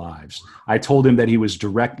of our lives. I told him that he was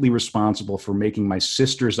directly responsible for making my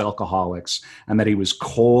sisters alcoholics, and that he was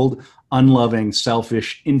cold, unloving,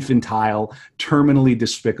 selfish, infantile, terminally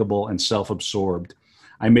despicable, and self-absorbed.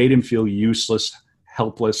 I made him feel useless,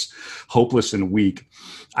 helpless, hopeless, and weak.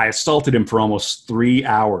 I assaulted him for almost 3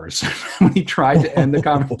 hours when he tried to end the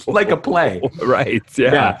conversation, like a play. Right,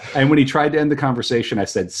 yeah. And when he tried to end the conversation, I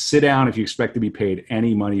said, sit down if you expect to be paid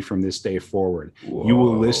any money from this day forward. Whoa. You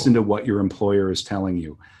will listen to what your employer is telling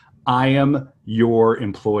you. I am your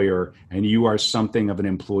employer, and you are something of an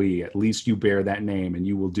employee. At least you bear that name, and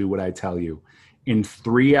you will do what I tell you. In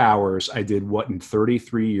 3 hours, I did what in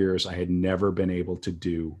 33 years I had never been able to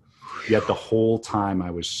do. Yet the whole time I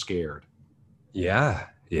was scared. Yeah.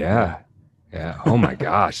 Oh my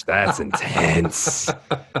gosh, that's intense.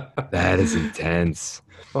 That is intense.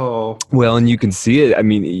 Oh. Well, and you can see it. I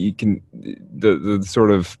mean, you can, the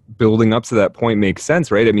sort of building up to that point makes sense,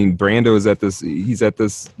 right? I mean, Brando is he's at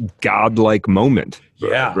this godlike moment.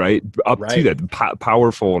 Yeah. Right. To that,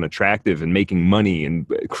 powerful and attractive and making money and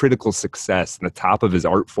critical success and the top of his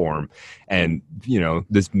art form. And,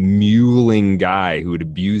 this mewling guy who had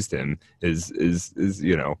abused him is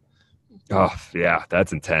oh yeah,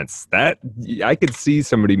 that's intense. That I could see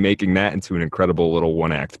somebody making that into an incredible little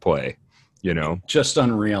one-act play. Just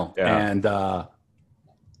unreal. Yeah. And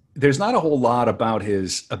there's not a whole lot about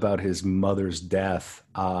his mother's death.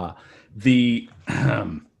 The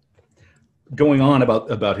going on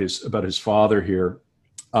about his father here.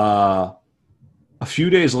 A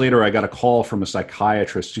few days later, I got a call from a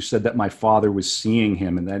psychiatrist who said that my father was seeing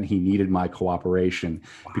him and then he needed my cooperation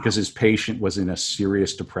because his patient was in a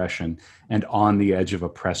serious depression and on the edge of a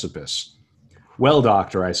precipice. Well,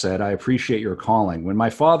 doctor, I said, I appreciate your calling. When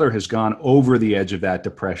my father has gone over the edge of that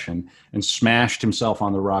depression and smashed himself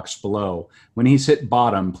on the rocks below, when he's hit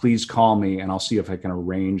bottom, please call me and I'll see if I can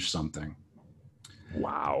arrange something.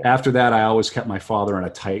 Wow. After that, I always kept my father on a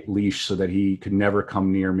tight leash so that he could never come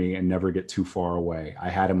near me and never get too far away. I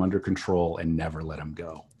had him under control and never let him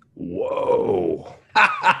go. Whoa.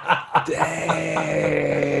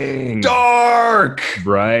 Dang. Dark.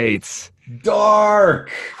 Right. Dark.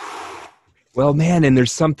 Well, man, and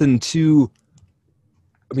there's something to,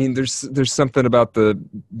 I mean, there's something about the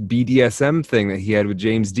BDSM thing that he had with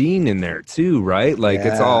James Dean in there too, right? Like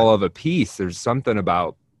it's all of a piece. There's something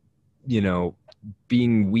about, you know,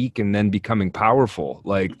 being weak and then becoming powerful.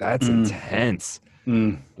 Like that's intense.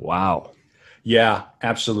 Wow. Yeah,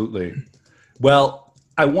 absolutely. Well,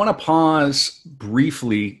 I want to pause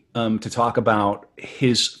briefly to talk about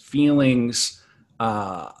his feelings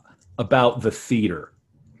about the theater.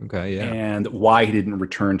 Okay, yeah. And why he didn't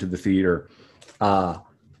return to the theater.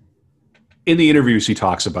 In the interviews, he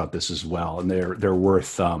talks about this as well, and they're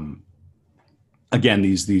worth. Again,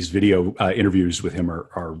 these video interviews with him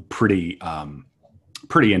are pretty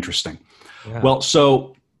interesting. Yeah. Well,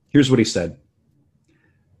 so here's what he said.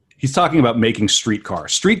 He's talking about making Streetcar.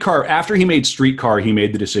 After he made Streetcar, he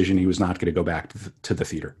made the decision he was not going to go back to the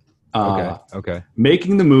theater. Okay.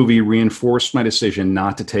 Making the movie reinforced my decision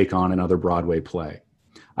not to take on another Broadway play.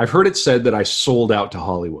 I've heard it said that I sold out to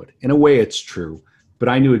Hollywood. In a way, it's true, but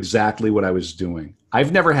I knew exactly what I was doing.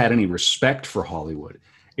 I've never had any respect for Hollywood.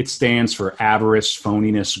 It stands for avarice,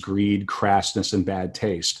 phoniness, greed, crassness, and bad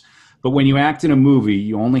taste. But when you act in a movie,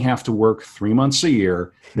 you only have to work 3 months a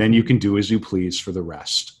year. Then you can do as you please for the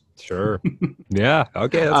rest. Sure. Yeah.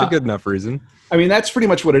 Okay. That's a good enough reason. I mean, that's pretty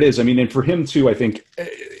much what it is. I mean, and for him too, I think,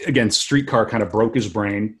 again, Streetcar kind of broke his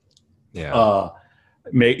brain. Yeah.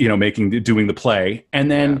 Doing the play, and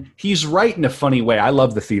then he's right in a funny way. I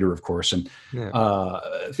love the theater, of course, and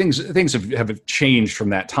things have changed from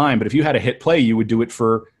that time. But if you had a hit play, you would do it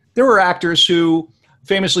for. There were actors who,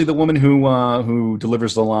 famously, the woman who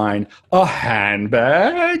delivers the line "a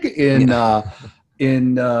handbag" in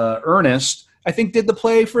Ernest, I think did the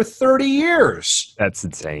play for 30 years. That's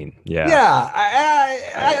insane. Yeah. Yeah,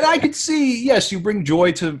 I could see. Yes, you bring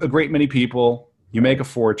joy to a great many people. You make a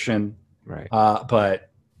fortune. Right.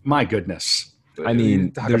 But my goodness, I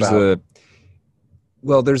mean, there's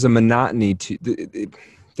a monotony to,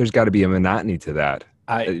 there's got to be a monotony to that.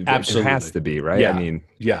 Absolutely. There has to be, right? Yeah. I mean,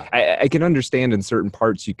 yeah, I can understand in certain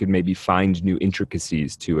parts you could maybe find new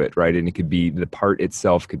intricacies to it, right? And it could be, the part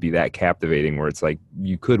itself could be that captivating where it's like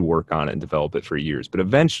you could work on it and develop it for years, but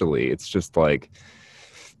eventually it's just like,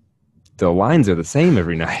 the lines are the same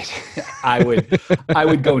every night. I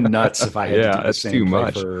would go nuts if I had to do the same too play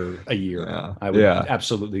much for a year. Yeah. I would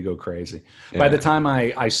absolutely go crazy. Yeah. By the time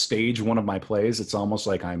I stage one of my plays, it's almost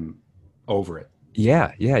like I'm over it.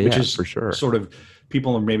 Which is for sure. Sort of,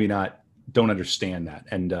 people are maybe don't understand that.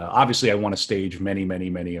 And obviously I want to stage many,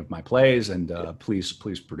 many, many of my plays, and please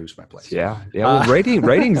produce my plays. Yeah. Well,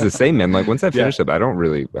 writing's the same, man. Like once I finish up, I don't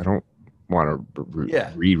want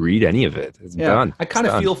to reread any of it. It's done. I kind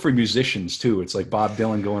of feel for musicians too. It's like Bob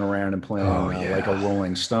Dylan going around and playing like a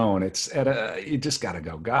Rolling Stone. It's you just got to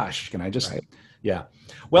go, gosh, can I just,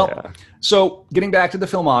 Well, so getting back to the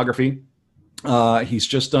filmography, he's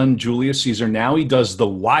just done Julius Caesar. Now he does The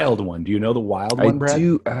Wild One. Do you know The Wild One, Brad?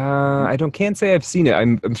 I can't say I've seen it.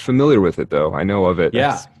 I'm familiar with it though. I know of it.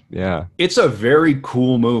 Yeah. It's a very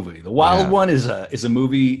cool movie. The Wild One is a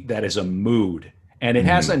movie that is a mood. And it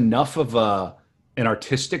has enough of an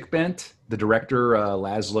artistic bent. The director,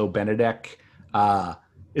 Laszlo Benedek,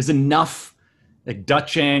 is enough like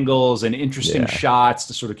Dutch angles and interesting shots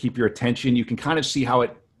to sort of keep your attention. You can kind of see how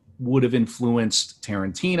it would have influenced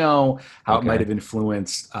Tarantino, how it might have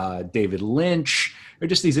influenced David Lynch. They're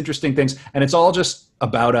just these interesting things. And it's all just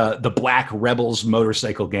about the Black Rebels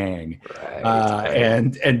motorcycle gang.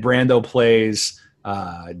 And Brando plays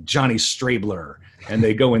Johnny Strabler. And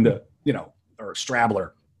they go into, or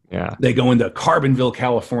Strabler. Yeah. They go into Carbonville,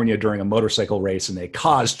 California during a motorcycle race and they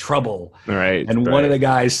cause trouble. Right. And one of the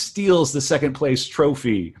guys steals the second place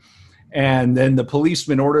trophy. And then the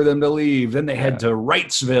policemen order them to leave. Then they head to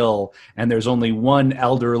Wrightsville and there's only one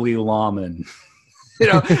elderly lawman.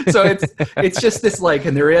 So it's just this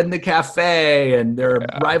and they're in the cafe and they're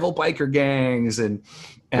rival biker gangs and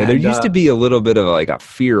And there used to be a little bit of like a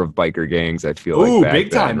fear of biker gangs, I feel like, back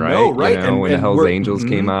big time, then, right? no, right? You know, when the Hells Angels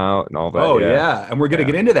came out and all that. Oh yeah, and we're gonna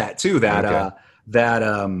get into that too.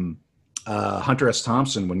 Hunter S.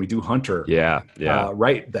 Thompson, when we do Hunter,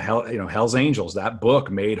 right? Hell's Angels. That book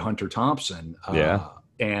made Hunter Thompson.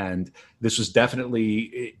 And this was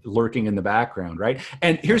definitely lurking in the background, right?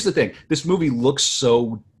 And here's the thing: this movie looks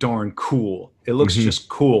so darn cool. It looks just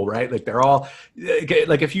cool, right? Like they're all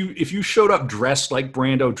like if you showed up dressed like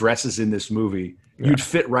Brando dresses in this movie, you'd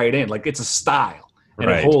fit right in. Like it's a style, and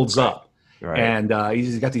it holds up. Right. And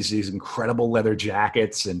he's got these incredible leather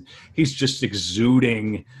jackets, and he's just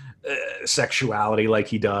exuding sexuality like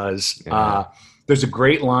he does. There's a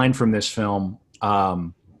great line from this film.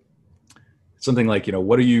 Something like,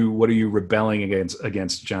 what are you rebelling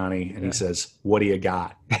against, Johnny? And he says, "What do you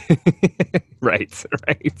got?" Right.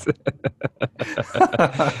 It's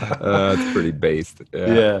pretty based.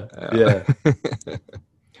 Yeah.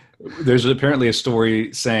 There's apparently a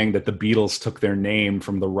story saying that the Beatles took their name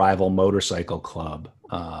from the rival motorcycle club.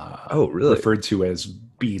 Really? Referred to as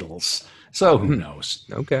Beatles. So who knows?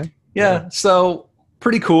 Okay. Yeah. So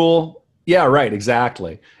pretty cool. Yeah, right.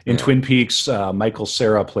 Exactly. In Twin Peaks, Michael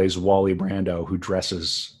Cera plays Wally Brando, who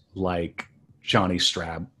dresses like Johnny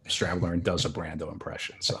Strabler and does a Brando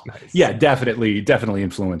impression. So yeah, definitely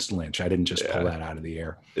influenced Lynch. I didn't just pull that out of the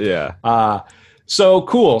air. Yeah. So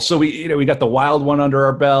cool. So we got the Wild One under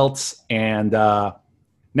our belts, and now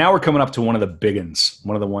we're coming up to one of the big ones,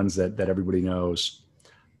 one of the ones that everybody knows.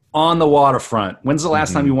 On the Waterfront. When's the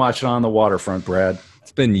last time you watched On the Waterfront, Brad?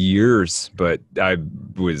 It's been years, but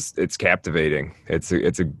it's captivating. We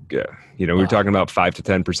were talking about 5 to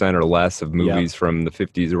 10% or less of movies from the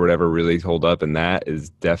 50s or whatever really hold up, and that is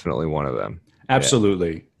definitely one of them.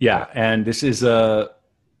 Absolutely. Yeah. And this is a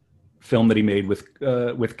film that he made with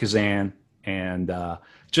Kazan, and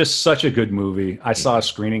just such a good movie. I saw a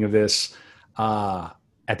screening of this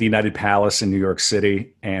at the United Palace in New York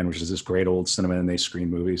City, which is this great old cinema, and they screen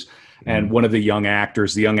movies. And one of the young actor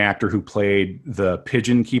who played the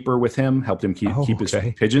pigeon keeper with him, helped him keep his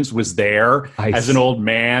pigeons, was there as an old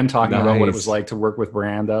man talking about what it was like to work with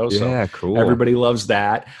Brando. So cool. Everybody loves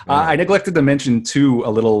that. I neglected to mention, too, a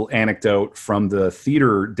little anecdote from the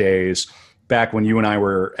theater days. Back when you and I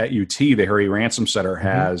were at UT, the Harry Ransom Center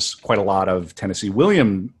has quite a lot of Tennessee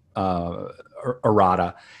Williams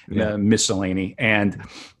errata, miscellany. And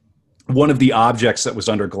one of the objects that was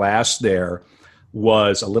under glass there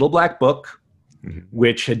was a little black book,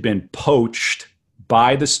 which had been poached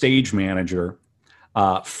by the stage manager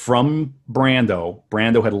from Brando.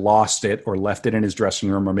 Brando had lost it or left it in his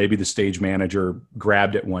dressing room, or maybe the stage manager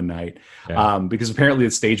grabbed it one night. Because apparently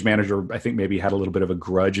the stage manager, I think, maybe had a little bit of a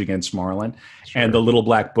grudge against Marlon. Sure. And the little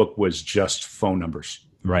black book was just phone numbers.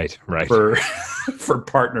 Right. For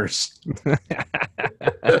partners.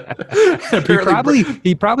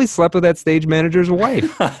 He probably slept with that stage manager's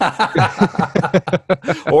wife,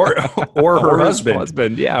 or her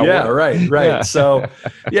husband. Yeah. Right. Yeah. So,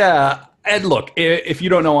 yeah. And look, if you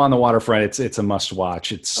don't know On the Waterfront, it's a must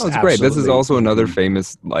watch. It's great. This is also another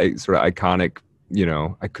famous, like, sort of iconic.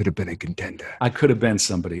 I could have been a contender. I could have been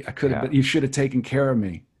somebody. I could have been. You should have taken care of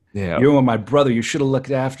me. Yeah. You were my brother. You should have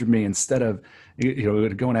looked after me instead of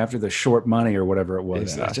going after the short money or whatever it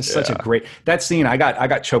was. It's just such a great that scene. I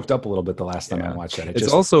got choked up a little bit the last time I watched that.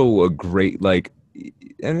 It's also a great, like,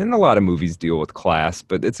 and a lot of movies deal with class,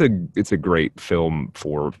 but it's a great film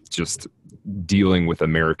for just dealing with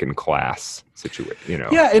American class situation.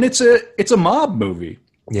 Yeah, and it's a mob movie.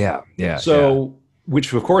 Yeah. So.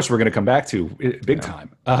 Which, of course, we're going to come back to big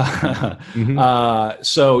time.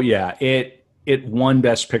 So, yeah, it won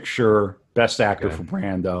Best Picture, Best Actor for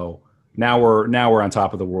Brando. Now we're on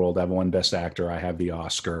top of the world. I've won Best Actor. I have the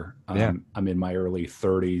Oscar. I'm in my early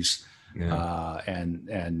 30s, and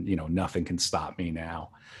nothing can stop me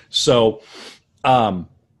now. So,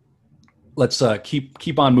 let's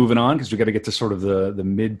keep on moving on, because we got to get to sort of the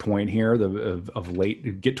midpoint here of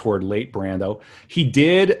late, get toward late Brando. He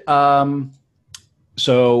did.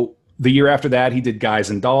 So the year after that, he did Guys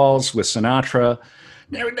and Dolls with Sinatra.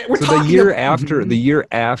 The year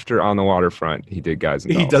after On the Waterfront, he did Guys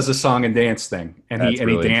and Dolls. He does a song and dance thing, and he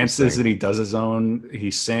dances, and he does his own. He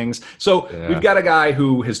sings. So we've got a guy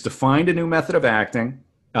who has defined a new method of acting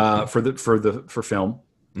for film,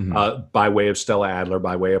 by way of Stella Adler,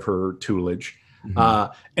 by way of her tutelage.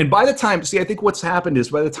 And by the time, I think what's happened is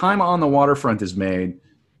by the time On the Waterfront is made,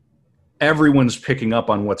 everyone's picking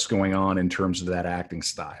up on what's going on in terms of that acting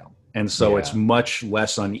style. And so it's much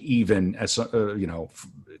less uneven as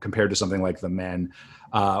compared to something like The Men,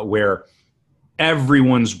 where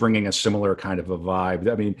everyone's bringing a similar kind of a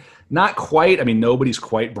vibe. I mean, not quite. I mean, nobody's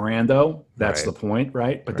quite Brando. That's the point,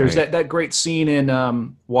 right? But there's that great scene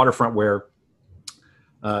in Waterfront where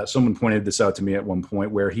someone pointed this out to me at one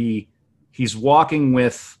point, where he's walking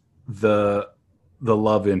with the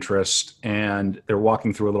love interest, and they're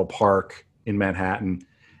walking through a little park in Manhattan,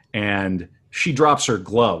 and she drops her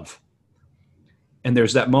glove. And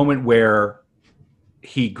there's that moment where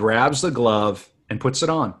he grabs the glove and puts it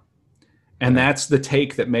on. And that's the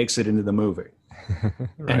take that makes it into the movie.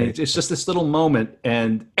 And it's just this little moment.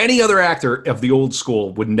 And any other actor of the old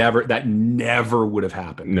school that never would have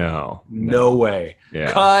happened. No way.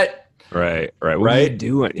 Yeah. Cut. Right. What are you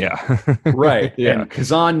doing? Yeah. Right. Yeah. And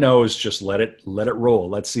Kazan knows, just let it roll.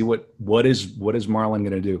 Let's see what is Marlon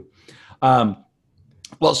going to do.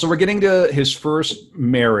 Well, so we're getting to his first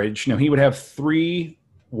marriage. Now, he would have 3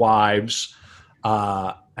 wives,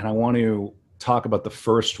 and I want to talk about the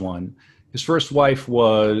first one. His first wife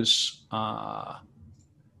was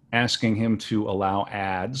asking him to allow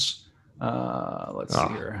ads. Let's see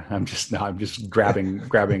here. I'm just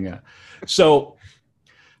grabbing. So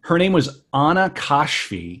her name was Anna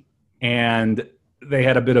Kashfi, and they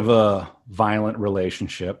had a bit of a violent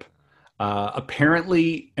relationship.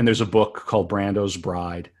 Apparently, and there's a book called Brando's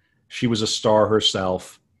Bride. She was a star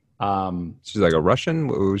herself. She's like a Russian.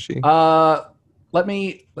 What was she? Let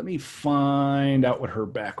me find out what her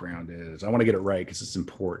background is. I want to get it right because it's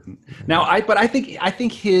important. Now, I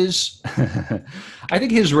think his I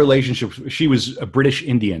think his relationship. She was a British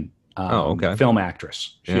Indian film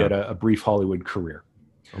actress. She had a brief Hollywood career.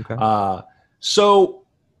 Okay. So.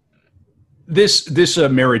 This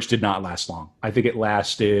marriage did not last long. I think it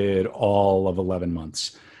lasted all of 11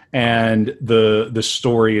 months. And the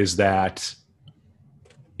story is that,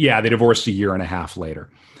 they divorced a year and a half later.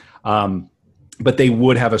 But they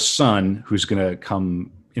would have a son who's going to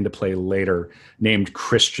come into play later, named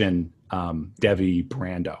Christian Devi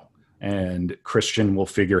Brando. And Christian will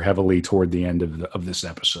figure heavily toward the end of this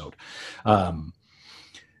episode.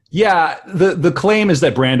 The claim is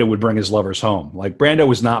that Brando would bring his lovers home. Like, Brando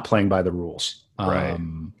was not playing by the rules. Right.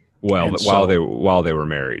 Well, while they were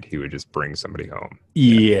married, he would just bring somebody home.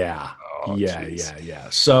 Yeah.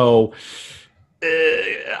 So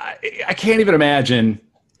I can't even imagine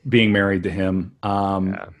being married to him.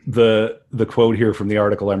 The quote here from the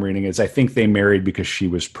article I'm reading is, I think they married because she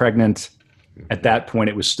was pregnant. At that point,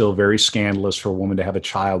 it was still very scandalous for a woman to have a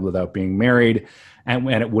child without being married. And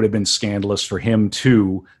it would have been scandalous for him,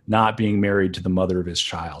 too, not being married to the mother of his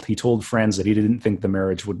child. He told friends that he didn't think the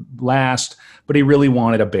marriage would last, but he really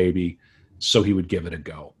wanted a baby, so he would give it a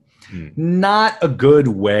go. Not a good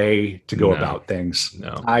way to go about things.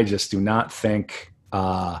 No. I just do not think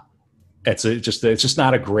it's just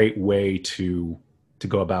not a great way to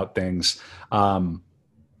go about things.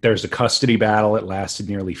 There's a custody battle. It lasted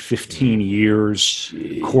nearly 15 years.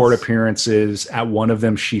 Jeez. Court appearances. At one of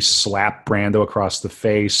them, she slapped Brando across the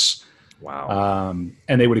face. Wow.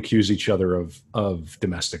 And they would accuse each other of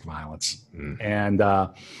domestic violence. And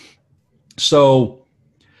so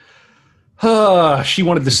she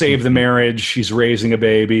wanted to save the marriage. She's raising a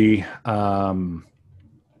baby.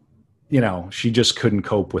 She just couldn't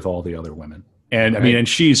cope with all the other women. And I mean, and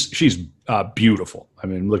she's beautiful. I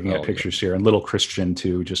mean, looking at pictures here, and little Christian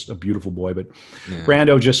too, just a beautiful boy. But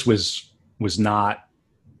Brando just was not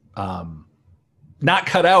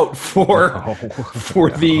cut out for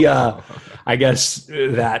the I guess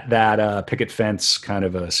that picket fence kind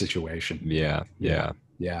of a situation. Yeah.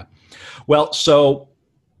 Well, so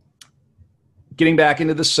getting back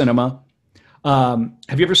into the cinema,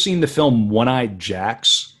 have you ever seen the film One-Eyed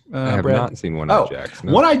Jacks? I have not seen One-Eyed Jacks.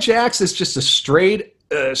 No. One-Eyed Jacks is just a straight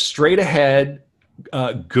ahead,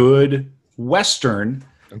 good Western.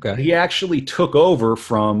 Okay. He actually took over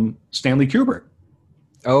from Stanley Kubrick.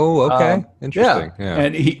 Oh, okay. Interesting. Yeah.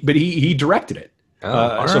 And he directed it. So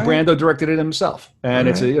right. Brando directed it himself. And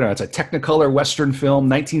it's a Technicolor Western film,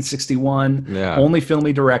 1961. Yeah. Only film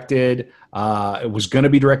he directed. It was going to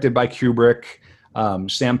be directed by Kubrick.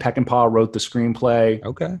 Sam Peckinpah wrote the screenplay.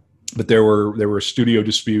 Okay. But there were studio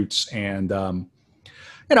disputes, and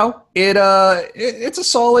it's a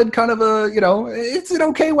solid kind of it's an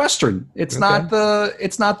okay Western. It's not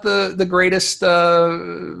the greatest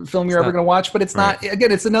film you're ever going to watch, but it's not,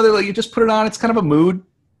 again, it's another, you just put it on, it's kind of a mood.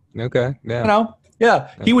 Okay. Yeah.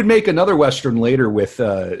 He would make another Western later with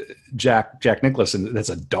Jack Nicholson. That's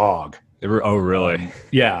a dog. Oh, really?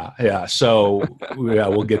 Yeah. So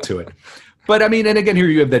we'll get to it. But I mean, and again, here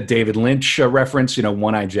you have that David Lynch reference.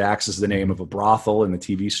 One-Eyed Jacks is the name of a brothel in the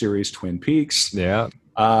TV series Twin Peaks. Yeah.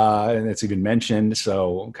 And it's even mentioned.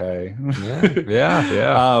 So, okay.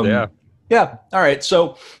 Yeah. Yeah. All right.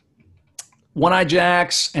 So One Eye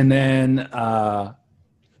Jacks, and then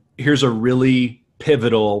here's a really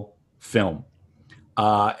pivotal film.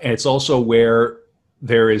 And it's also where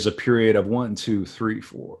there is a period of 1, 2, 3,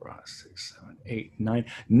 4, 5, 6, 7, 8,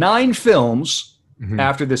 9 films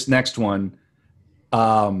after this next one.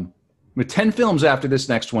 With 10 films after this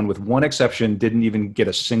next one, with one exception, didn't even get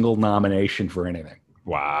a single nomination for anything.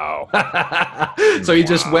 Wow. So he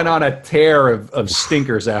just went on a tear of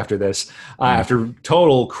stinkers after this, after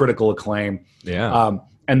total critical acclaim. Yeah.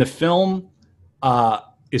 And the film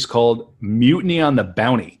is called Mutiny on the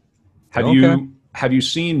Bounty. Have you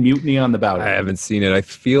seen Mutiny on the Bounty? I haven't seen it. I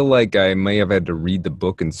feel like I may have had to read the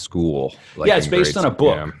book in school. Like yeah, it's based on a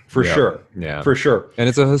book, for sure. Yeah. For sure. And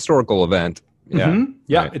it's a historical event. Yeah. Mm-hmm.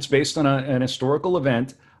 Yeah, Right. it's based on an historical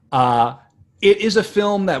event. It is a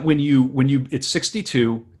film that when you it's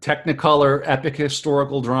 62, Technicolor, epic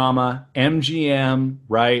historical drama, MGM,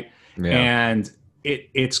 right? Yeah. And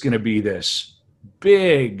it's going to be this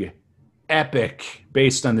big epic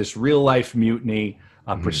based on this real life mutiny,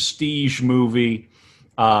 a prestige movie.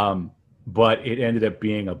 But it ended up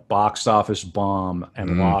being a box office bomb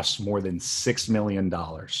and lost more than $6 million.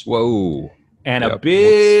 Whoa. And a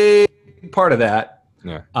big part of that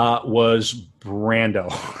Yeah. was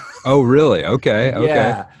Brando. Oh, really? Okay. Okay.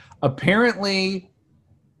 Yeah. Apparently,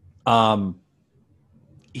 filming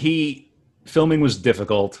was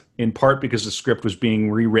difficult, in part because the script was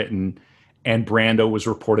being rewritten and Brando was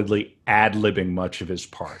reportedly ad-libbing much of his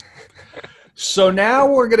part. So now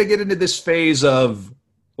we're going to get into this phase of,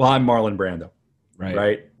 well, I'm Marlon Brando.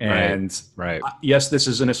 Right. And Right. yes, this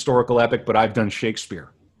is an historical epic, but I've done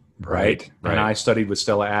Shakespeare. Right. And I studied with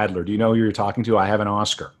Stella Adler. Do you know who you're talking to? I have an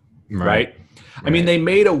Oscar. Right. I mean, they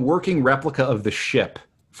made a working replica of the ship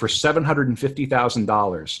for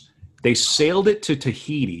 $750,000. They sailed it to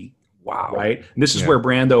Tahiti. Wow. Right. And this is where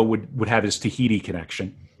Brando would have his Tahiti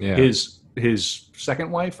connection. Yeah. His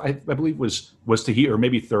second wife, I believe, was Tahiti, or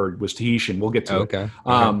maybe third, was Tahitian. We'll get to it. Okay.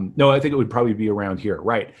 No, I think it would probably be around here.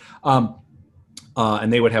 Right.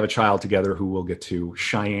 And they would have a child together who we'll get to,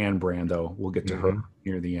 Cheyenne Brando. We'll get to her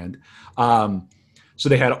near the end. So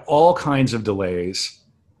they had all kinds of delays.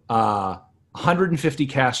 150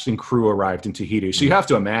 cast and crew arrived in Tahiti. So you have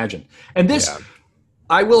to imagine. And this,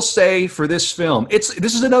 I will say for this film, this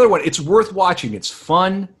is another one. It's worth watching. It's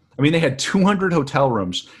fun. I mean, they had 200 hotel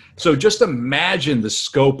rooms. So just imagine the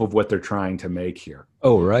scope of what they're trying to make here.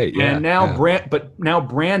 Oh, right. Yeah. And now, now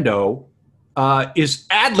Brando is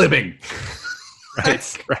ad-libbing.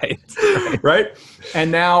 Right.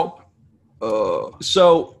 And now,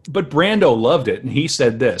 but Brando loved it. And he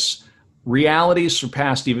said this: reality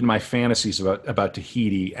surpassed even my fantasies about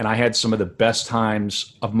Tahiti. And I had some of the best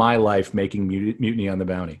times of my life making Mutiny on the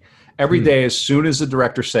Bounty. Every day, as soon as the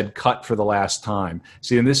director said cut for the last time.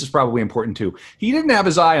 See, and this is probably important too. He didn't have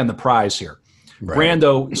his eye on the prize here. Right.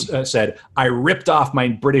 Brando said, I ripped off my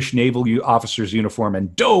British naval officer's uniform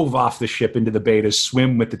and dove off the ship into the bay to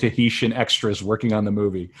swim with the Tahitian extras working on the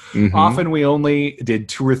movie. Often we only did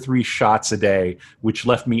 2 or 3 shots a day, which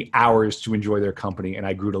left me hours to enjoy their company, and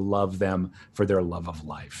I grew to love them for their love of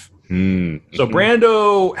life. So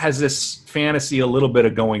Brando has this fantasy a little bit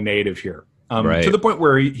of going native here, to the point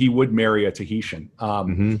where he would marry a Tahitian.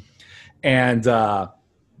 And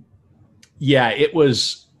it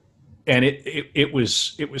was... And it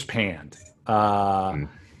was panned.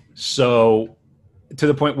 So to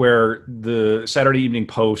the point where the Saturday Evening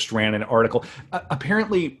Post ran an article.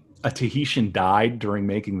 Apparently, a Tahitian died during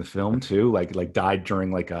making the film too. Like died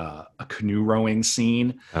during like a canoe rowing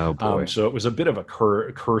scene. Oh boy! So it was a bit of a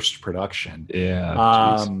cursed production.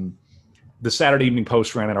 Yeah. The Saturday Evening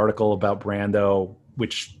Post ran an article about Brando,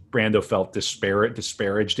 which Brando felt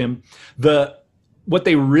disparaged him. What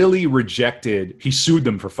they really rejected, he sued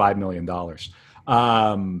them for $5 million.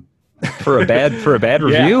 For a bad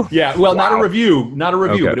review? Yeah. Well, not a review,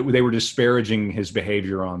 okay. But they were disparaging his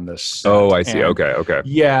behavior on this. Oh, I see. Okay.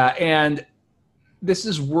 Yeah, and this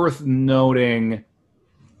is worth noting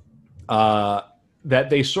that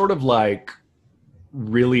they sort of like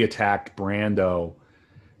really attacked Brando.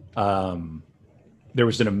 There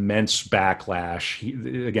was an immense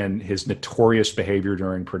backlash. Again, his notorious behavior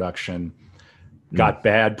during production. Got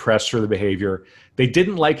bad press for the behavior. They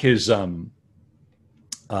didn't like his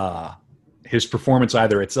performance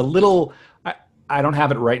either. It's a little, I don't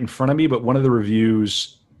have it right in front of me, but one of the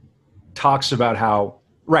reviews talks about how,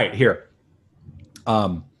 right here.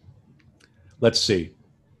 Let's see.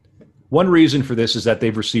 One reason for this is that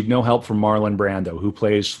they've received no help from Marlon Brando, who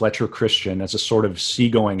plays Fletcher Christian as a sort of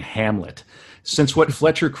seagoing Hamlet. Since what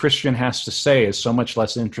Fletcher Christian has to say is so much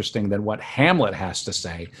less interesting than what Hamlet has to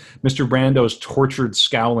say, Mr. Brando's tortured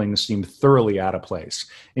scowlings seem thoroughly out of place.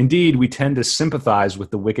 Indeed, we tend to sympathize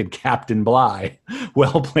with the wicked Captain Bligh,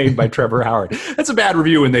 well played by Trevor Howard. That's a bad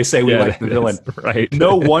review when they say we like the villain. Right.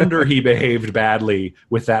 No wonder he behaved badly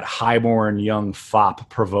with that highborn young fop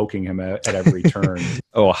provoking him at every turn.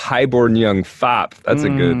 Oh, highborn young fop. That's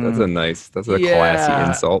that's a classy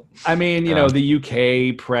insult. I mean, you know, the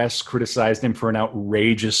UK press criticized him for an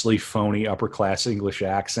outrageously phony upper class English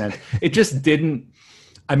accent. It just didn't,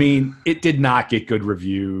 I mean, it did not get good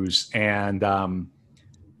reviews, and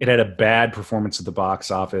it had a bad performance at the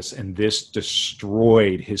box office, and this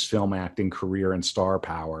destroyed his film acting career and star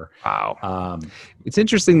power. Wow. It's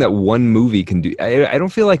interesting that one movie can do. I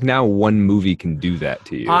don't feel like now one movie can do that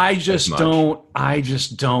to you. I just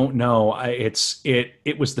don't know.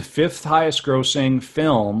 It was the 5th highest grossing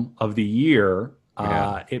film of the year.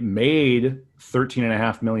 It made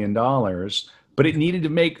 $13.5 million, but it needed to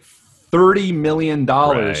make $30 million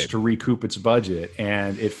to recoup its budget,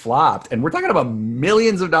 and it flopped. And we're talking about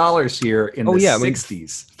millions of dollars here in the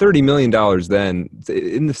 60s. $30 million then.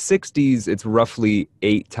 In the 60s, it's roughly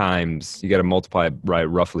 8 times. You got to multiply by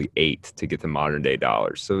roughly 8 to get the modern day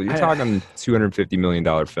dollars. So you're talking $250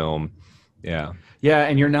 million film. Yeah. Yeah,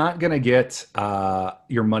 and you're not going to get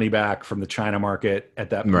your money back from the China market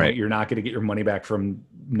at that point. Right. You're not going to get your money back from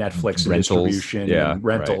Netflix and rentals, distribution and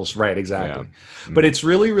rentals. Right, exactly. Yeah. But it's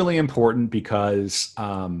really, really important because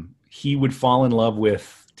he would fall in love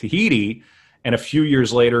with Tahiti, and a few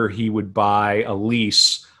years later he would buy a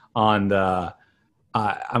lease on the,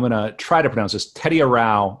 I'm going to try to pronounce this,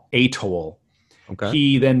 Tetiarau Atoll. Okay.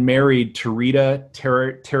 He then married Tarita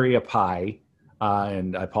Teriapai,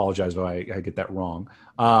 and I apologize if I get that wrong,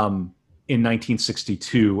 in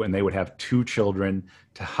 1962, and they would have 2 children,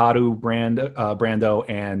 Tahatu Brando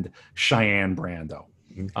and Cheyenne Brando.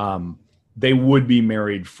 They would be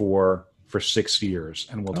married for 6 years,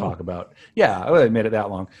 and we'll talk about, I made it that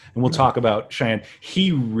long, and we'll talk about Cheyenne.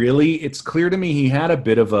 It's clear to me he had a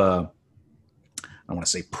bit of a, I don't want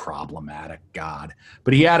to say problematic God,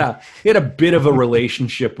 but he had a bit of a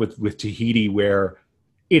relationship with Tahiti where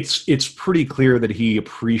it's pretty clear that he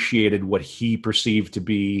appreciated what he perceived to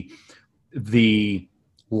be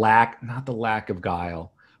not the lack of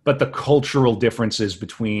guile, but the cultural differences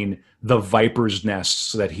between the viper's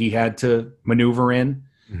nests that he had to maneuver in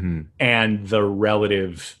and the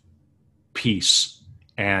relative peace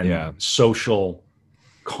and social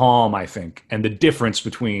calm, I think, and the difference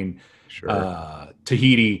between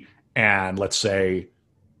Tahiti and, let's say,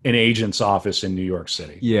 an agent's office in New York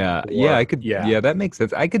City. That makes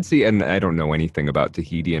sense. I could see, and I don't know anything about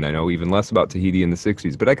Tahiti, and I know even less about Tahiti in the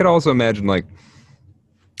 60s, but I could also imagine, like,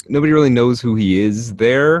 nobody really knows who he is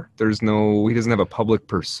there. He doesn't have a public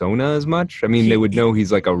persona as much. I mean, they would know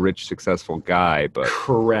he's like a rich, successful guy, but.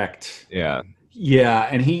 Correct. Yeah. Yeah.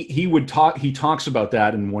 And he talks about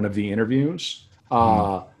that in one of the interviews,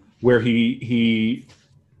 where he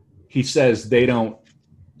says they don't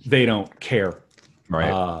care.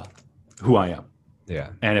 Right. Who I am.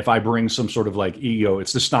 Yeah. And if I bring some sort of like ego,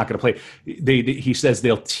 it's just not going to play. He says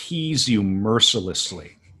they'll tease you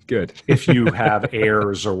mercilessly. Good. If you have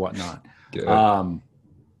heirs or whatnot. Good.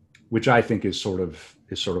 Which I think is sort of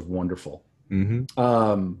wonderful.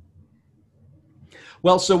 Mm-hmm.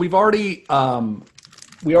 Well, so we already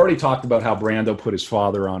talked about how Brando put his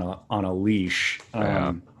father on a leash.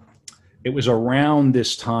 It was around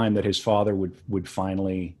this time that his father would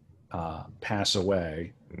finally pass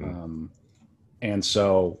away. And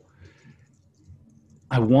so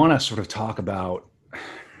I want to sort of talk about,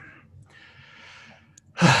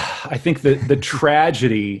 I think the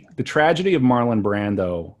tragedy of Marlon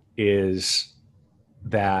Brando is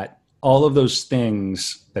that all of those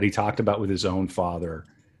things that he talked about with his own father,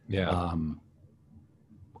 he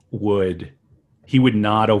would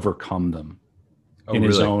not overcome them in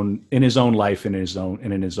his own life, in his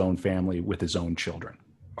own family, with his own children.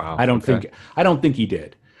 Wow. I don't think he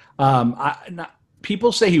did.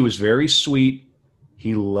 People say he was very sweet.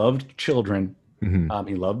 He loved children. Mm-hmm.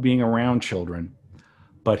 He loved being around children,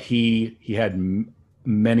 but he had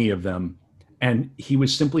many of them, and he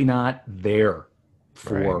was simply not there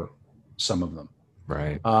for some of them.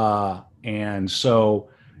 Right. And so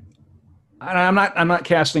I'm not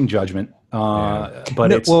casting judgment.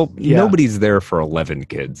 But nobody's there for 11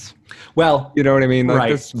 kids. Well, you know what I mean? Like,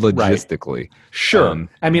 just logistically. Right. Sure.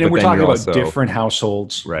 I mean, and we're talking about different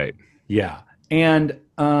households. Right. Yeah. And,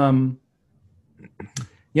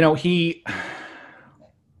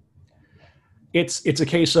 it's a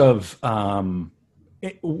case of,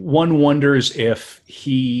 one wonders if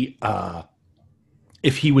he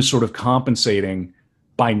if he was sort of compensating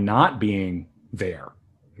by not being there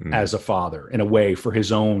as a father in a way for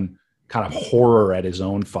his own kind of horror at his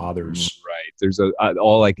own father's. Right. There's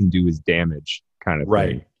all I can do is damage kind of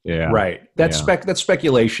thing. Yeah. Right. That's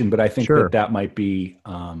speculation, but I think that might be,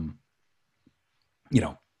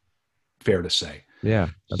 fair to say. Yeah.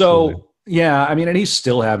 Absolutely. So, yeah, I mean, and he's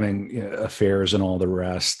still having affairs and all the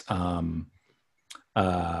rest. And he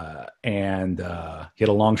had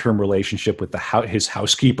a long-term relationship with his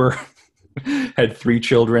housekeeper, had 3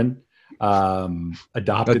 children,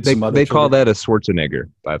 adopted some other They children. call that a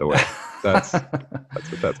Schwarzenegger, by the way. That's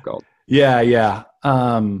what that's called. Yeah.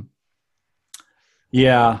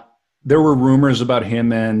 Yeah. There were rumors about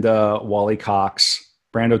him and Wally Cox.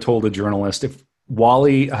 Brando told a journalist, if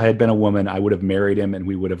Wally had been a woman, I would have married him and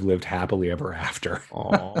we would have lived happily ever after.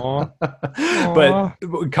 Aww. But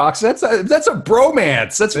Cox, that's a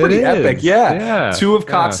bromance. That's pretty epic. Yeah. 2 of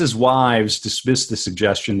Cox's wives dismissed the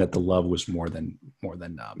suggestion that the love was more than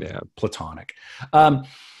platonic.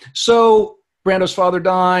 So Brando's father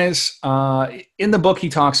dies. In the book, he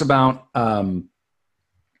talks about how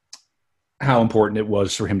important it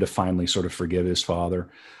was for him to finally sort of forgive his father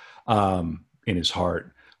in his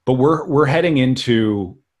heart. But we're heading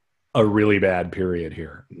into a really bad period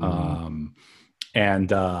here.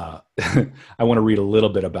 And I want to read a little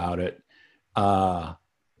bit about it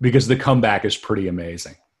because the comeback is pretty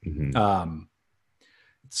amazing.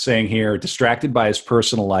 Saying here, distracted by his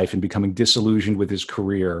personal life and becoming disillusioned with his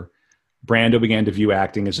career, Brando began to view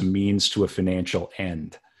acting as a means to a financial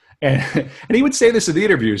end. And he would say this in the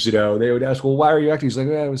interviews, they would ask, well, why are you acting? He's like,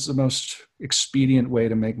 it was the most expedient way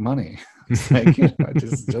to make money. It's like,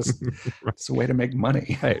 just it's a way to make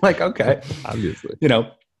money. Right. Like, okay. Obviously.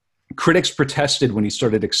 Critics protested when he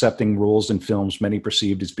started accepting roles in films many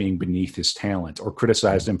perceived as being beneath his talent, or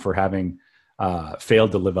criticized him for having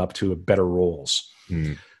failed to live up to better roles.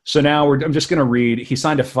 So now I'm just going to read. He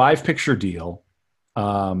signed a 5-picture deal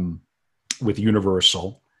with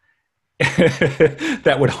Universal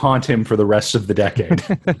that would haunt him for the rest of the decade.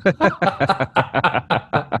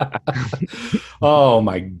 Oh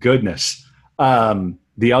my goodness.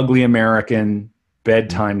 The Ugly American,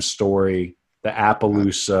 Bedtime Story, The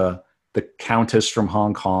Appaloosa, The Countess from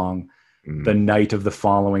Hong Kong, The Night of the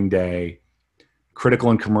Following Day,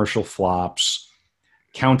 critical and commercial flops.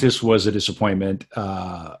 Countess was a disappointment.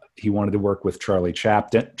 He wanted to work with Charlie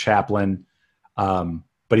Chaplin,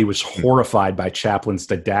 but he was horrified by Chaplin's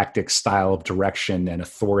didactic style of direction and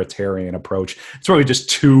authoritarian approach. It's really just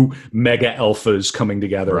 2 mega alphas coming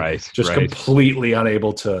together, completely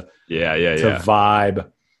unable to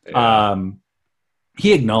vibe. Yeah.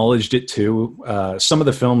 He acknowledged it too. Some of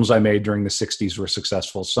the films I made during the 60s were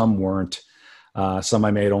successful. Some weren't. Some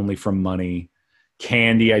I made only from money.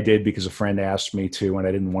 Candy I did because a friend asked me to, and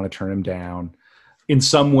I didn't want to turn him down. In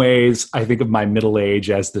some ways, I think of my middle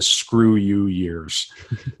age as the screw you years.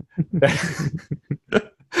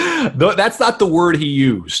 Though that's not the word he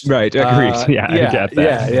used. Right. Agreed. I get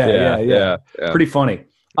that. Yeah. Pretty funny.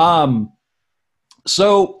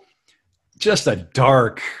 So just a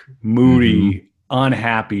dark, moody,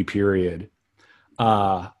 unhappy period.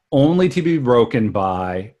 Only to be broken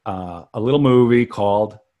by a little movie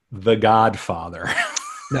called The Godfather.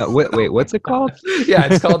 No, wait, what's it called? Yeah,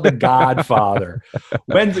 it's called The Godfather.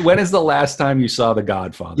 When is the last time you saw The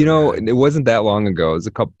Godfather? It wasn't that long ago. It was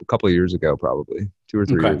a couple of years ago, probably 2 or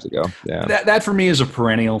 3 years ago. Yeah, that for me is a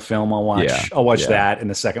perennial film. I'll watch that and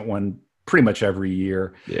the second one pretty much every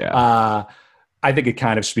year. Yeah. I think it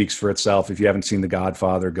kind of speaks for itself. If you haven't seen The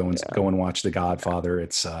Godfather, go and watch The Godfather.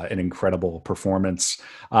 It's an incredible performance.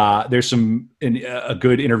 There's a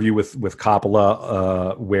good interview with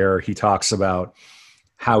Coppola where he talks about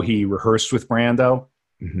how he rehearsed with Brando.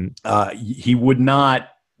 He would not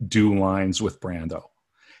do lines with Brando.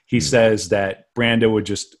 He says that Brando would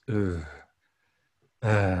just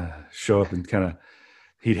show up and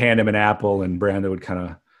he'd hand him an apple and Brando would kind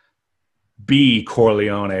of be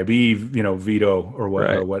Corleone, be, Vito or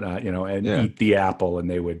whatnot, and eat the apple, and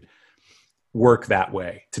they would work that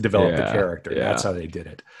way to develop the character. Yeah. That's how they did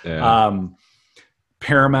it. Yeah.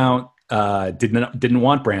 Paramount didn't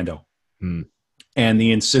want Brando. And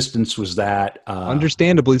the insistence was that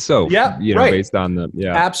understandably so. Yeah, based on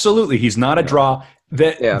absolutely. He's not a draw.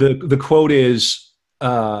 The quote is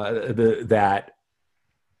that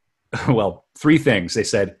 3 things. They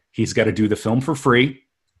said he's got to do the film for free.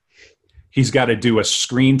 He's got to do a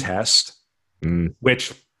screen test,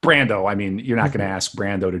 which Brando. I mean, you're not going to ask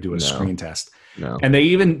Brando to do a screen test. No. And they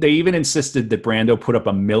even insisted that Brando put up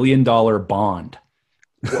 $1 million bond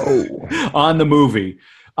on the movie.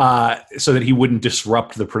 so that he wouldn't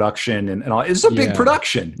disrupt the production and all. It's a big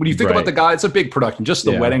production. When you think about the guy, it's a big production. Just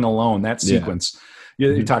the wedding alone, that sequence,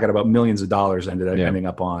 you're talking about millions of dollars ending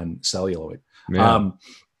up on celluloid. Yeah.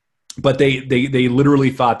 But they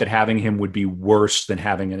literally thought that having him would be worse than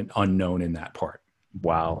having an unknown in that part.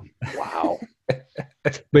 Wow.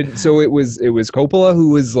 But so it was Coppola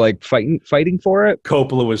who was like fighting for it.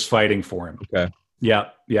 Coppola was fighting for him. Okay. Yeah.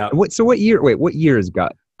 What year? Wait, what year has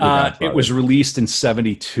got? It was released in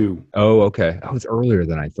 1972. Oh, okay. Oh, it's earlier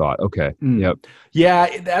than I thought. Okay. Yep.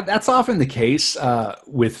 Yeah, that's often the case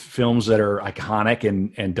with films that are iconic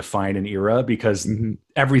and define an era, because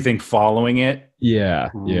everything following it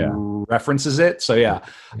references it. So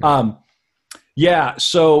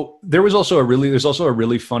so there's also a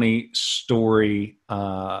really funny story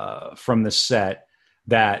from the set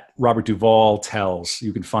that Robert Duvall tells.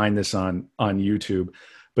 You can find this on YouTube.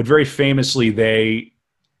 But very famously,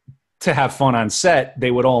 to have fun on set, they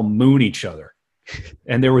would all moon each other.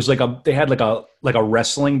 And there was they had a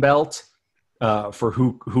wrestling belt for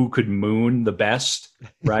who could moon the best,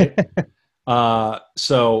 right?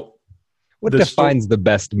 So what defines the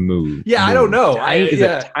best move? Yeah, I don't know. Is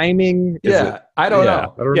it timing? I don't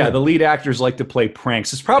know. The lead actors like to play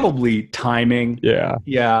pranks. It's probably timing.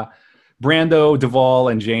 Yeah. Brando, Duvall,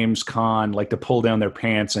 and James Caan like to pull down their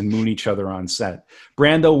pants and moon each other on set.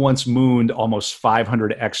 Brando once mooned almost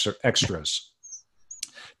 500 extras.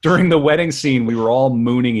 During the wedding scene, we were all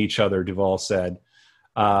mooning each other, Duvall said.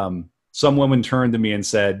 Some woman turned to me and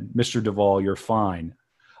said, "Mr. Duvall, you're fine."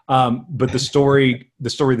 But the story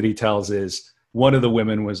that he tells is, one of the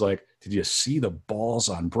women was like, "Did you see the balls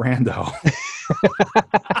on Brando?"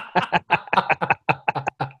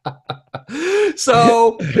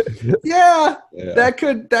 So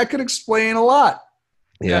that could explain a lot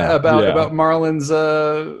about Marlon's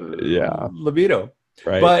libido.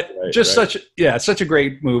 Such a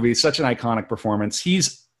great movie, such an iconic performance.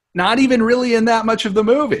 He's not even really in that much of the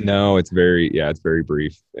movie. No, it's very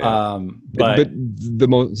brief. Yeah. But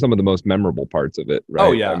some of the most memorable parts of it, right?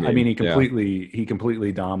 Oh yeah, I mean he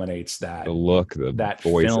completely dominates that. The look, that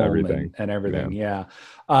voice, film everything. and everything. Yeah.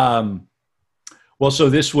 Well, so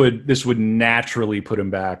this would naturally put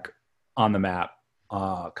him back on the map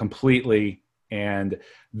completely, and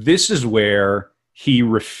this is where he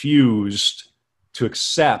refused to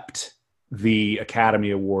accept the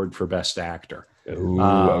Academy Award for Best Actor. Ooh,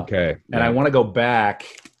 okay. And I want to go back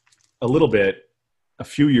a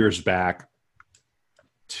few years back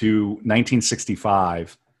to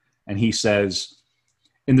 1965, and he says,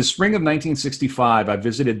 "In the spring of 1965, I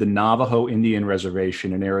visited the Navajo Indian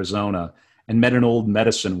Reservation in Arizona and met an old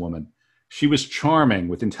medicine woman. She was charming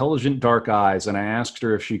with intelligent dark eyes, and I asked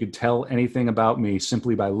her if she could tell anything about me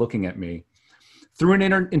simply by looking at me. Through an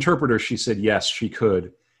interpreter, she said yes, she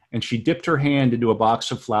could, and she dipped her hand into a box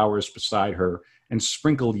of flowers beside her and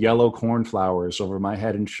sprinkled yellow cornflowers over my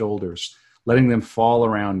head and shoulders, letting them fall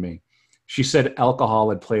around me. She said alcohol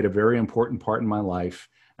had played a very important part in my life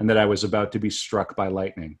and that I was about to be struck by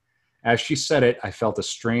lightning. As she said it, I felt a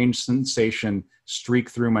strange sensation streak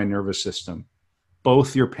through my nervous system.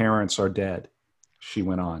 Both your parents are dead," she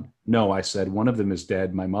went on. "No," I said, "one of them is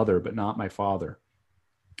dead, my mother, but not my father."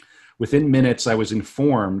 Within minutes, I was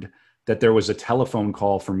informed that there was a telephone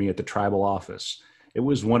call for me at the tribal office. It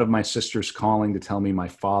was one of my sisters calling to tell me my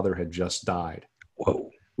father had just died. Whoa.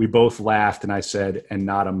 We both laughed, and I said, "And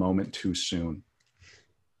not a moment too soon."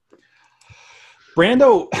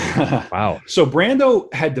 Brando. Wow. So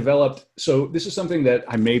Brando had developed. So this is something that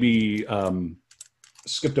I maybe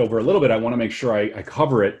skipped over a little bit. I want to make sure I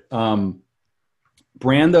cover it.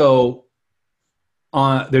 Brando.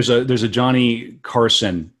 There's a Johnny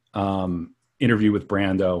Carson interview with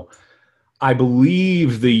Brando. I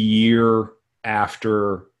believe the year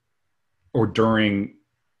after or during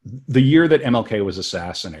the year that MLK was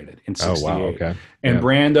assassinated in 1968. Oh wow. Okay. And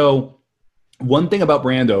Brando. One thing about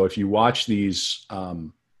Brando, if you watch these,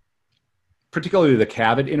 particularly the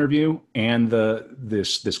Cavett interview and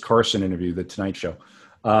this Carson interview, the Tonight Show,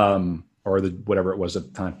 or the whatever it was at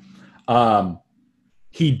the time,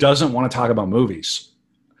 he doesn't want to talk about movies,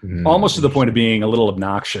 almost to the point of being a little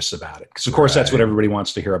obnoxious about it. Because of course that's what everybody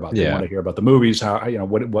wants to hear about. They want to hear about the movies, how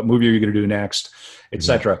what movie are you going to do next,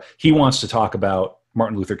 etc. He wants to talk about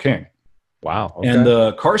Martin Luther King. Wow. Okay. And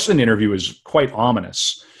the Carson interview is quite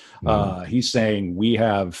ominous. He's saying we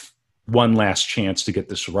have one last chance to get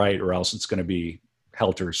this right, or else it's going to be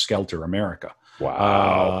helter skelter America.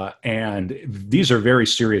 Wow. And these are very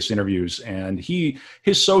serious interviews, and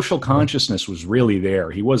his social consciousness was really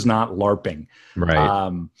there. He was not LARPing.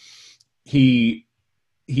 Right. He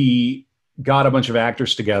got a bunch of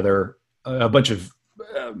actors together, a bunch of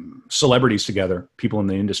celebrities together, people in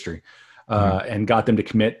the industry, and got them to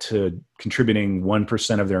commit to contributing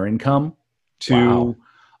 1% of their income to.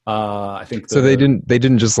 Wow. I think so they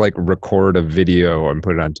didn't just like record a video and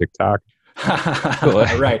put it on TikTok.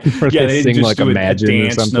 Right. Yeah, they didn't sing just like do a Imagine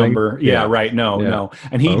dance or something. number. Yeah, right. No.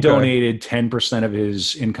 And he Okay. donated 10% of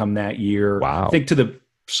his income that year. Wow. I think to the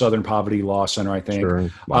Southern Poverty Law Center, I think. Sure.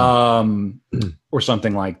 Wow. Or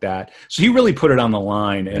something like that. So he really put it on the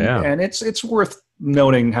line, and it's worth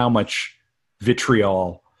noting how much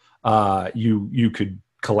vitriol you could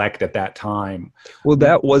collect at that time. Well,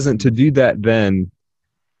 that wasn't to do that then.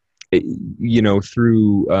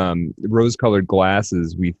 Through rose-colored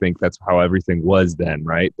glasses, we think that's how everything was then,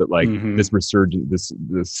 right? But like this resurgent,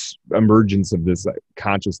 this emergence of this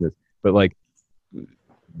consciousness. But like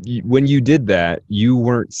when you did that, you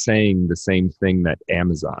weren't saying the same thing that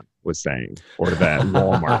Amazon was saying, or that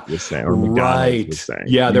Walmart was saying, or McDonald's was saying.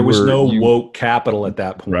 Yeah, there was no woke capital at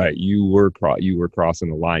that point. Right, you were crossing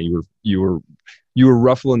the line. You were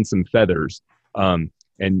ruffling some feathers, and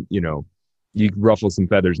you ruffle some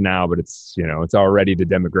feathers now, but it's already the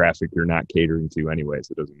demographic you're not catering to anyway,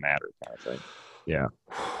 so it doesn't matter, kind of thing. Yeah.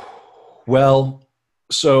 Well,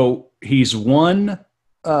 so he's won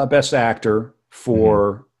Best Actor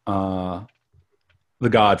for The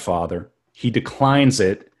Godfather. He declines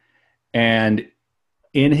it, and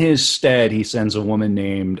in his stead, he sends a woman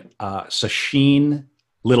named Sacheen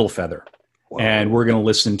Littlefeather. Wow. And we're going to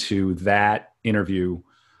listen to that interview,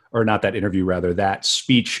 or not that interview, rather, that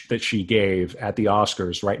speech that she gave at the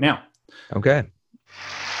Oscars right now. Okay.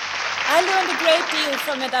 I learned a great deal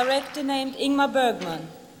from a director named Ingmar Bergman.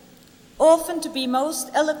 Often to be most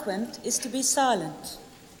eloquent is to be silent.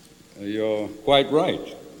 You're quite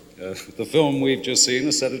right. The film we've just seen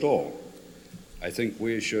has said it all. I think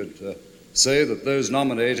we should say that those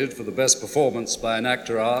nominated for the best performance by an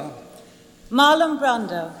actor are Marlon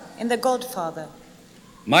Brando in The Godfather,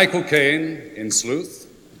 Michael Caine in Sleuth,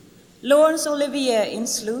 Laurence Olivier in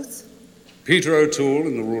Sleuth, Peter O'Toole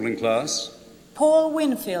in The Ruling Class, Paul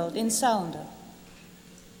Winfield in Sounder.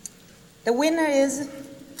 The winner is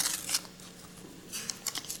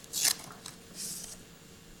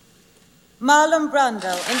Marlon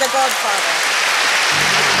Brando in The Godfather.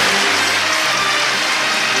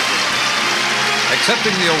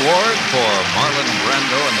 Accepting the award for Marlon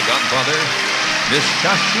Brando in The Godfather, Miss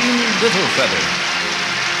Sacheen Littlefeather.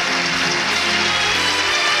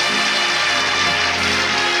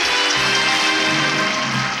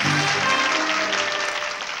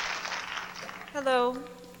 Hello,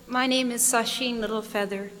 my name is Sacheen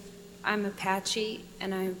Littlefeather. I'm Apache,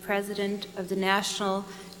 and I'm president of the National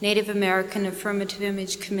Native American Affirmative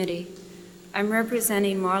Image Committee. I'm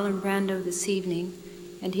representing Marlon Brando this evening,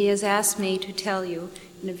 and he has asked me to tell you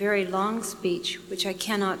in a very long speech, which I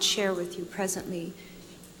cannot share with you presently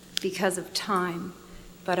because of time,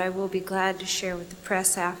 but I will be glad to share with the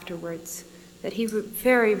press afterwards, that he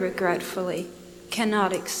very regretfully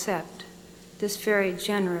cannot accept this very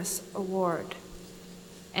generous award.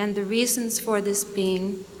 And the reasons for this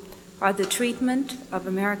being are the treatment of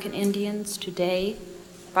American Indians today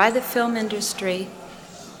by the film industry,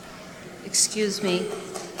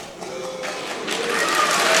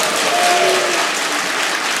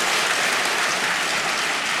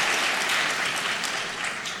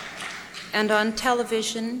 and on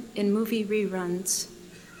television in movie reruns,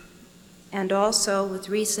 and also with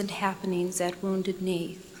recent happenings at Wounded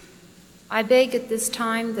Knee. I beg at this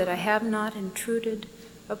time that I have not intruded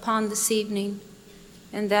upon this evening,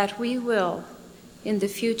 and that we will, in the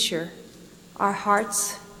future, our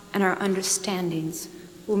hearts and our understandings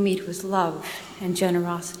will meet with love and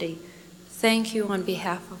generosity. Thank you on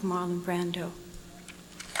behalf of Marlon Brando.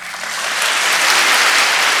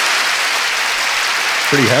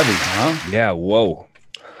 Pretty heavy, huh? Yeah, whoa.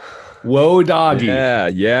 Whoa, doggy.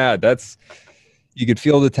 Yeah, that's, you could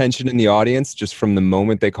feel the tension in the audience just from the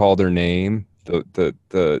moment they called her name.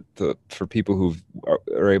 The for people who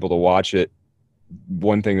are able to watch it,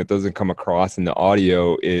 one thing that doesn't come across in the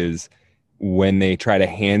audio is when they try to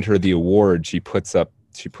hand her the award, she puts up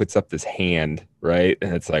this hand, right?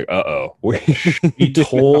 And it's like, uh-oh. He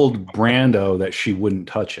told Brando that she wouldn't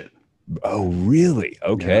touch it. Oh, really?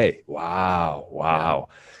 Okay. Yeah. Wow.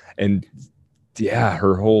 Yeah. And yeah,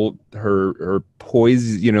 her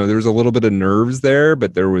poise, there was a little bit of nerves there,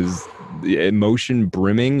 but there was the emotion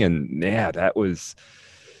brimming, and yeah, that was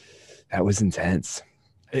intense.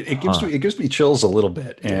 It gives me chills a little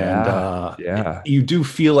bit, and you do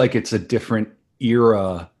feel like it's a different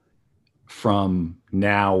era from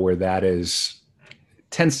now, where that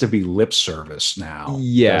tends to be lip service now.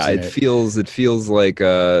 Yeah, it feels like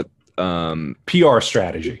a PR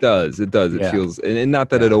strategy. It does. It Yeah. feels, and not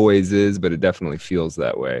that it always is, but it definitely feels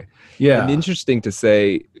that way. Yeah. And interesting to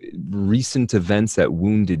say, recent events at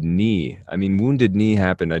Wounded Knee. I mean, Wounded Knee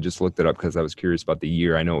happened. I just looked it up because I was curious about the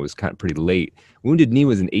year. I know it was kind of pretty late. Wounded Knee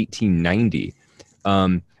was in 1890,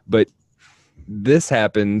 but this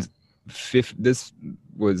happened. This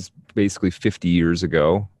was basically 50 years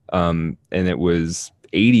ago, and it was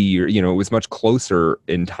 80 years. You know, it was much closer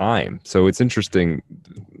in time. So it's interesting.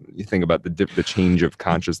 You think about the change of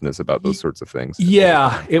consciousness about those sorts of things.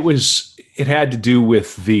 Yeah, it had to do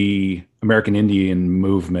with the American Indian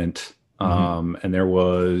movement. And there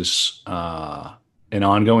was an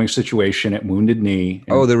ongoing situation at Wounded Knee.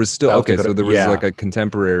 Oh, there was still, South okay. Dakota. So there was Yeah. like a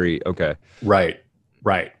contemporary, okay. Right.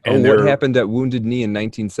 And what happened at Wounded Knee in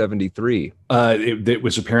 1973? It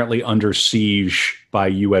was apparently under siege by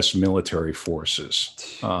U.S. military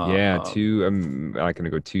forces. I'm not going to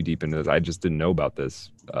go too deep into this. I just didn't know about this.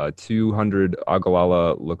 200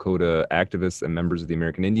 Oglala Lakota activists and members of the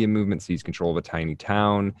American Indian movement seized control of a tiny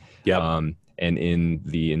town. Yep. And in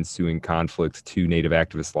the ensuing conflict, 2 Native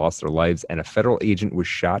activists lost their lives, and a federal agent was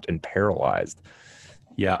shot and paralyzed.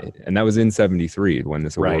 Yeah. And that was in 73 when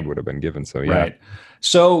this award Right. would have been given. So, yeah. Right.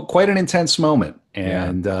 So quite an intense moment.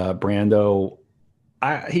 And Brando,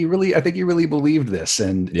 I think he really believed this.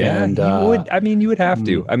 And you would have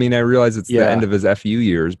to. I mean, I realize it's the Yeah. end of his FU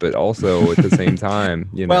years, but also at the same time,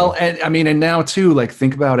 you know. Well, and now too, like,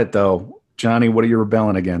 think about it though, Johnny, what are you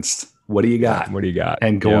rebelling against? What do you got? What do you got?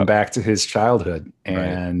 And going Yep. back to his childhood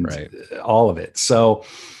and Right. all of it. So,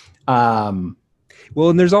 Well,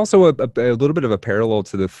 and there's also a little bit of a parallel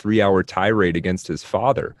to the 3-hour tirade against his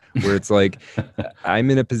father, where it's like,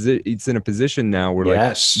 it's in a position now where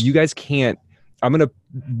Yes. like, you guys can't, I'm going to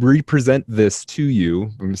represent this to you.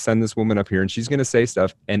 I'm going to send this woman up here and she's going to say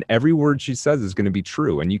stuff, and every word she says is going to be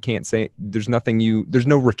true. And you can't say, there's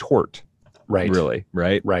no retort. right. Really.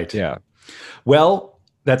 Right. Right. Yeah. Well,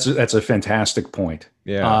 that's a fantastic point.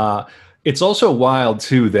 Yeah. It's also wild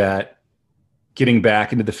too that, getting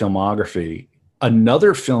back into the filmography,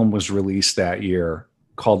 another film was released that year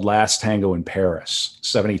called Last Tango in Paris,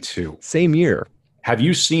 72. Same year. Have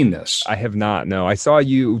you seen this? I have not. No, I saw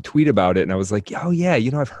you tweet about it and I was like, oh yeah,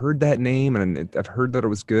 I've heard that name and I've heard that it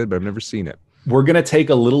was good, but I've never seen it. We're going to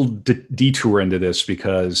take a little detour into this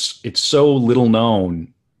because it's so little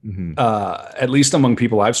known, at least among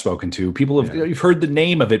people I've spoken to. People you've heard the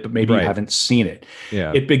name of it, but maybe you haven't seen it.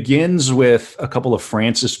 Yeah. It begins with a couple of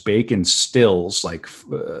Francis Bacon stills, like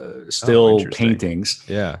still paintings.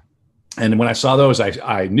 Yeah. And when I saw those,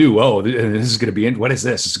 I knew, this is going to be, what is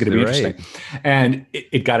this? It's going to be interesting. And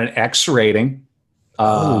it got an X rating.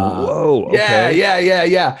 Whoa. Okay.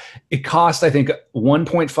 Yeah. It cost, I think,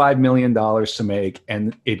 $1.5 million to make,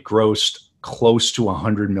 and it grossed close to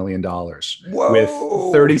 $100 million with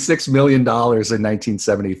 $36 million in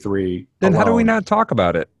 1973. Then how do we not talk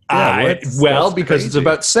about it? Because crazy. it's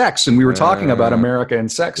about sex, and we were talking about America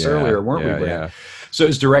and sex earlier, weren't we, Brad? Yeah. So it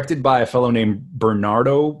was directed by a fellow named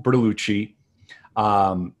Bernardo Bertolucci,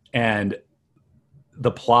 and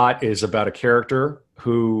the plot is about a character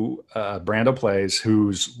who Brando plays,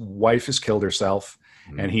 whose wife has killed herself,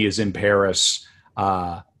 and he is in Paris,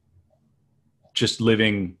 just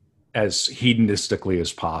living as hedonistically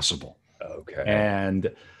as possible. Okay. And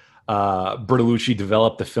Bertolucci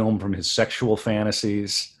developed the film from his sexual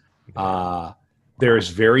fantasies. There is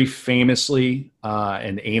very famously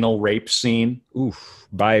an anal rape scene. Oof.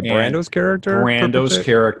 By Brando's character? Brando's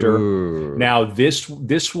character. Ooh. Now, this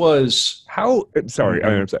was...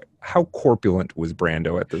 How corpulent was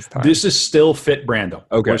Brando at this time? This is still fit Brando.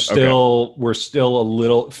 Okay. We're still a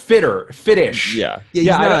little fittish. Yeah. He's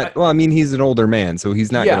not, well, I mean, he's an older man, so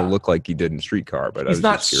he's not going to look like he did in Streetcar. But he's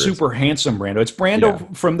not super handsome Brando. It's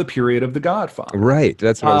Brando from the period of The Godfather. Right.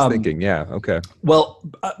 That's what I was thinking. Yeah. Okay. Well,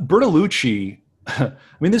 Bertolucci, I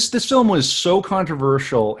mean, this film was so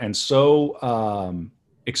controversial and so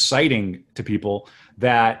exciting to people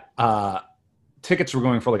that tickets were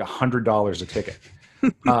going for like $100 a ticket.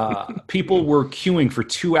 People were queuing for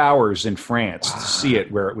 2 hours in France to see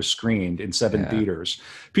it where it was screened in 7 theaters.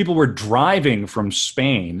 People were driving from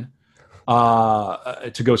Spain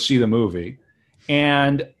to go see the movie.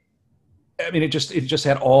 And I mean, it just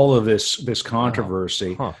had all of this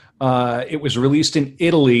controversy. It was released in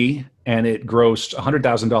Italy and it grossed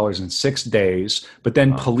 $100,000 in 6 days, but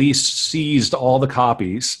then police seized all the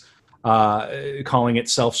copies, calling it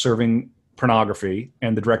self-serving pornography,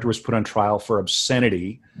 and the director was put on trial for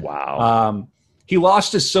obscenity. Wow. he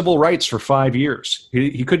lost his civil rights for 5 years.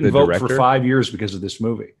 He couldn't The vote director? for 5 years because of this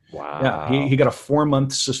movie. Wow. Yeah, he got a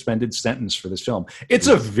 4-month suspended sentence for this film. It's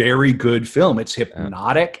a very good film. It's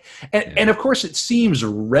hypnotic, and of course, it seems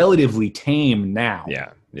relatively tame now. Yeah.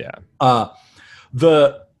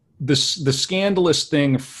 The scandalous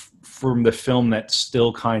thing from the film that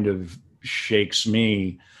still kind of shakes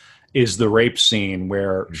me is the rape scene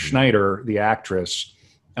where Schneider, the actress,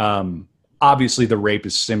 obviously the rape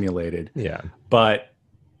is simulated. Yeah. But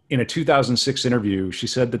in a 2006 interview, she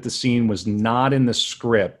said that the scene was not in the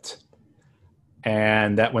script,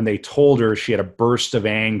 and that when they told her, she had a burst of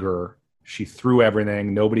anger. She threw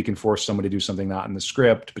everything. Nobody can force someone to do something not in the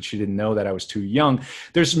script, but she didn't know that I was too young.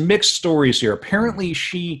 There's mixed stories here. Apparently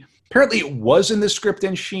it was in the script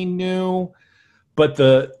and she knew, but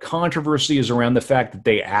the controversy is around the fact that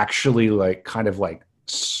they actually kind of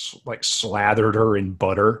slathered her in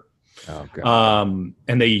butter. Oh, God.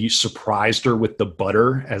 And they surprised her with the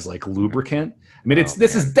butter as lubricant. I mean,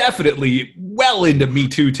 this is definitely well into Me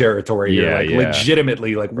Too territory here.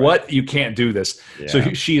 Legitimately, what? You can't do this. Yeah.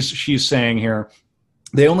 So she's saying here,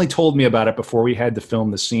 they only told me about it before we had to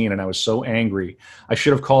film the scene, and I was so angry. I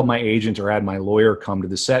should have called my agent or had my lawyer come to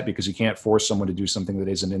the set, because you can't force someone to do something that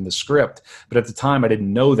isn't in the script. But at the time, I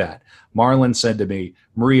didn't know that. Marlon said to me,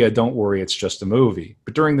 Maria, don't worry, it's just a movie.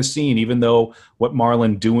 But during the scene, even though what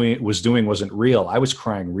Marlon was doing wasn't real, I was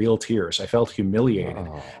crying real tears. I felt humiliated.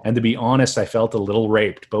 And to be honest, I felt a little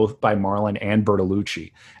raped, both by Marlon and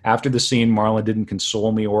Bertolucci. After the scene, Marlon didn't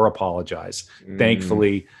console me or apologize.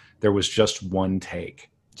 Thankfully, there was just one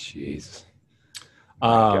take. Jeez.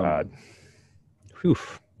 God. Whew.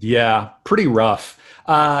 Yeah, pretty rough.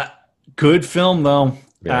 Good film though.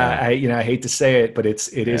 Yeah. I hate to say it, but it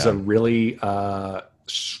is a really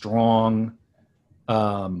strong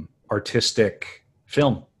artistic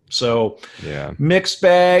film. So mixed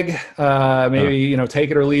bag, maybe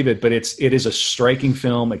take it or leave it, but it is a striking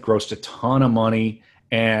film. It grossed a ton of money,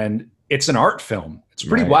 and it's an art film. It's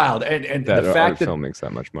pretty wild. And that the fact that film makes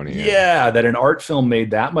that much money. that an art film made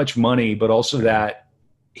that much money, but also that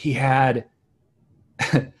he had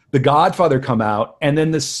The Godfather come out, and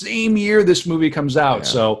then the same year this movie comes out. Yeah.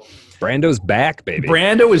 So Brando's back, baby.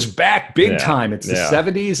 Brando is back big time. It's the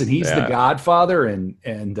 70s, and he's the Yeah. Godfather. And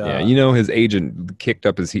his agent kicked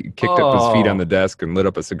up his feet on the desk and lit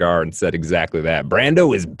up a cigar and said exactly that.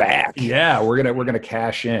 Brando is back. Yeah, we're gonna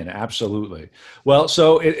cash in, absolutely. Well,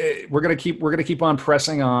 so we're gonna keep on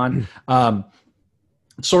pressing on.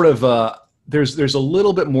 There's a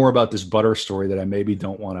little bit more about this butter story that I maybe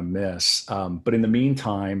don't want to miss. But in the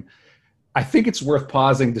meantime, I think it's worth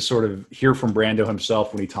pausing to sort of hear from Brando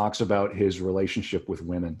himself when he talks about his relationship with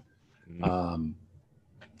women.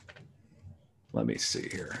 Let me see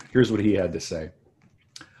here. Here's what he had to say.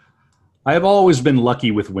 I have always been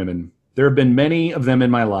lucky with women. There have been many of them in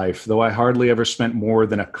my life, though I hardly ever spent more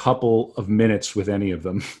than a couple of minutes with any of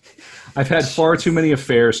them. I've had far too many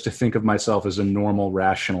affairs to think of myself as a normal,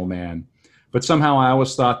 rational man. But somehow I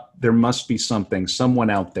always thought there must be something, someone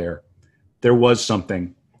out there. There was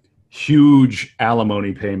something. Huge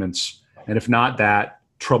alimony payments, and if not that,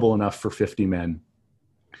 trouble enough for 50 men.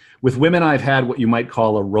 With women, I've had what you might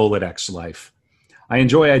call a Rolodex life. I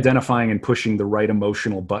enjoy identifying and pushing the right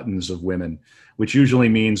emotional buttons of women, which usually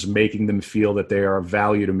means making them feel that they are of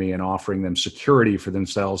value to me and offering them security for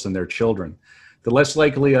themselves and their children. The less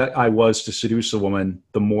likely I was to seduce a woman,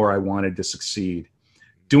 the more I wanted to succeed.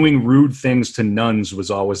 Doing rude things to nuns was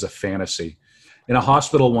always a fantasy. In a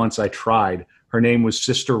hospital once I tried. Her name was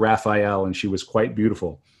Sister Raphael, and she was quite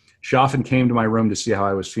beautiful. She often came to my room to see how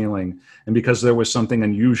I was feeling, and because there was something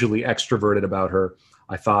unusually extroverted about her,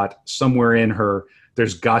 I thought, somewhere in her,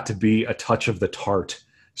 there's got to be a touch of the tart.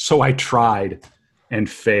 So I tried and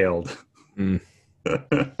failed. I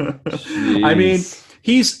mean,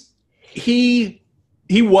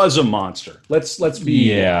 he was a monster. Let's be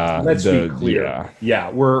clear.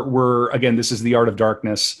 We're again, this is The Art of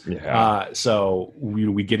Darkness. So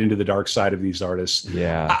we get into the dark side of these artists.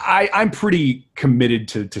 I'm pretty committed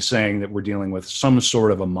to saying that we're dealing with some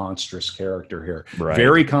sort of a monstrous character here. Right.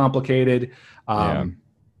 Very complicated, but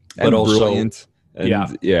and also brilliant.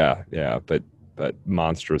 And but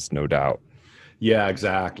monstrous, no doubt. Yeah,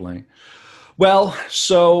 exactly. Well,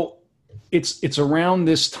 so it's around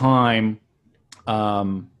this time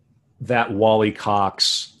that Wally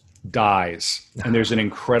Cox dies. And there's an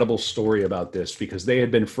incredible story about this because they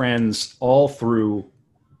had been friends all through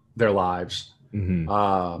their lives. And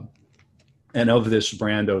of this,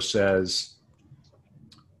 Brando says,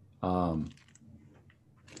 in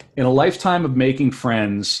a lifetime of making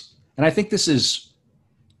friends, and I think this is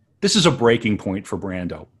a breaking point for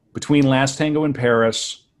Brando. Between Last Tango in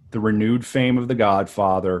Paris the renewed fame of The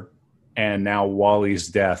Godfather, and now Wally's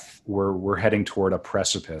death, we're heading toward a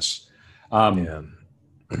precipice. In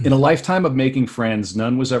a lifetime of making friends,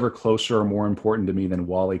 none was ever closer or more important to me than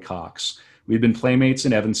Wally Cox. We'd been playmates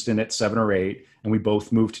in Evanston at 7 or 8, and we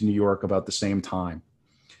both moved to New York about the same time.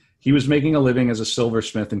 He was making a living as a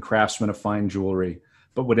silversmith and craftsman of fine jewelry,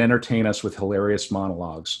 but would entertain us with hilarious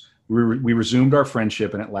monologues. We resumed our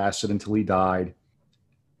friendship, and it lasted until he died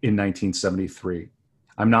in 1973.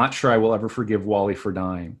 I'm not sure I will ever forgive Wally for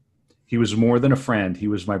dying. He was more than a friend. He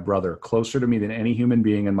was my brother, closer to me than any human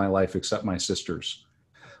being in my life except my sisters.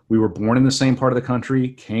 We were born in the same part of the country,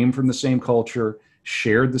 came from the same culture,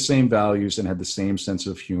 shared the same values, and had the same sense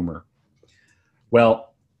of humor.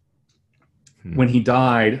 Well, when he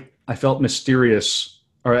died, I felt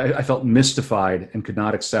I felt mystified and could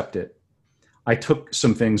not accept it. I took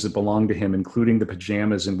some things that belonged to him, including the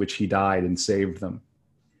pajamas in which he died, and saved them.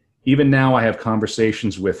 Even now, I have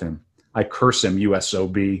conversations with him. I curse him,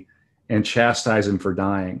 USOB, and chastise him for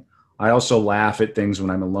dying. I also laugh at things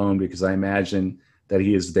when I'm alone because I imagine that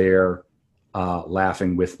he is there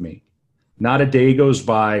laughing with me. Not a day goes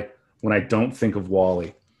by when I don't think of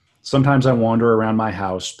Wally. Sometimes I wander around my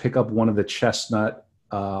house, pick up one of the chestnut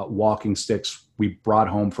walking sticks we brought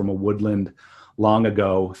home from a woodland long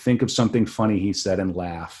ago, think of something funny he said and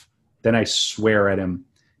laugh. Then I swear at him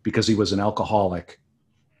because he was an alcoholic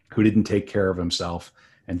who didn't take care of himself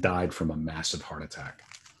and died from a massive heart attack.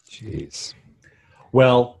 Jeez.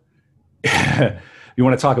 Well, you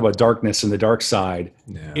want to talk about darkness and the dark side.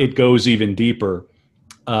 Yeah. It goes even deeper.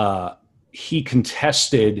 He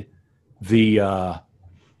contested the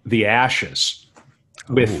ashes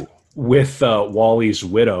with Wally's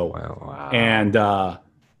widow. Wow.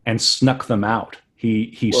 And snuck them out.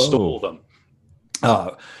 He stole them.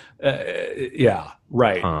 Yeah,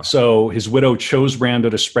 right. Huh. So his widow chose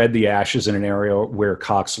Brando to spread the ashes in an area where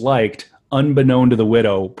Cox liked. Unbeknown to the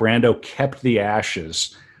widow, Brando kept the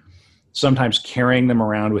ashes, sometimes carrying them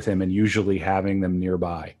around with him and usually having them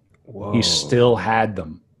nearby. Whoa. He still had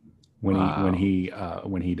them when he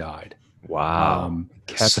died. Wow.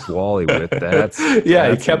 Kept Wally with that.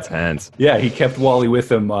 Yeah, he kept intense. Yeah, he kept Wally with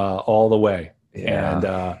him all the way. Yeah. And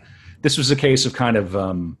this was a case of kind of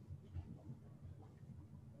the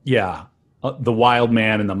wild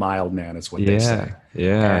man and the mild man is what they say.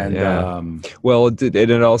 Yeah. Well,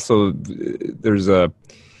 it also, there's a,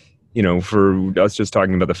 for us just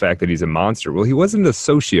talking about the fact that he's a monster. Well, he wasn't a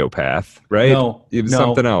sociopath, right? No, it was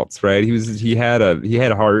something else, right? He had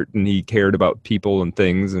a heart and he cared about people and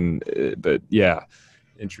things, but yeah,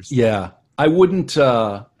 interesting. Yeah, I wouldn't.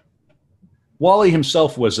 Wally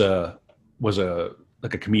himself was a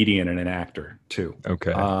comedian and an actor too.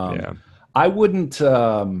 Okay. I wouldn't.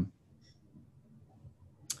 I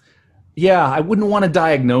wouldn't want to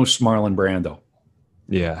diagnose Marlon Brando.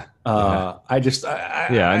 Yeah. I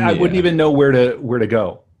wouldn't even know where to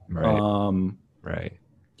go. Right. Right.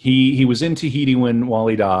 He was in Tahiti when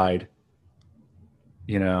Wally died,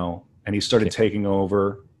 and he started taking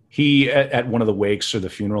over. He, at one of the wakes or the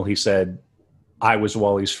funeral, he said, "I was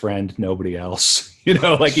Wally's friend, nobody else." He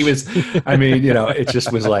was, it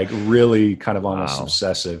just was like really kind of almost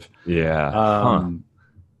obsessive. Yeah.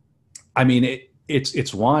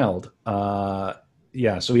 It's wild. So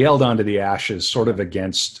he held on to the ashes sort of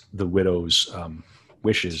against the widow's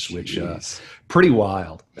wishes, which pretty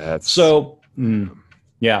wild. Yeah.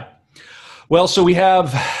 Well, so we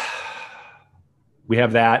have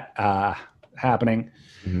that happening.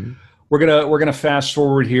 Mm-hmm. We're gonna fast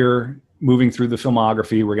forward here, moving through the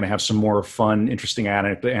filmography. We're gonna have some more fun, interesting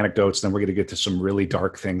anecdotes. Then we're gonna get to some really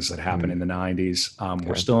dark things that happened in the 90s.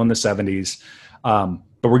 We're still in the 70s,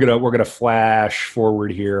 but we're gonna flash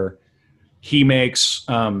forward here. He makes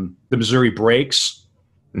The Missouri Breaks.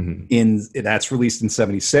 Mm-hmm. That's released in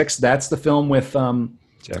 76. That's the film with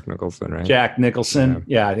Jack Nicholson, right? Jack Nicholson.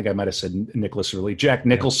 Yeah, I think I might have said Nicholas early. Jack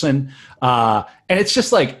Nicholson. And it's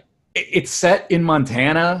just like, it's set in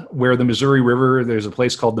Montana where the Missouri River, there's a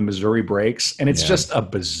place called the Missouri Breaks. And it's just a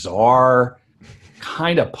bizarre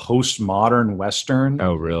kind of postmodern Western.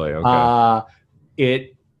 Oh, really? Okay.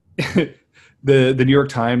 The New York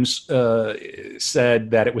Times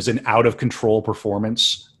said that it was an out of control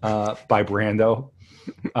performance by Brando.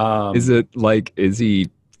 Is he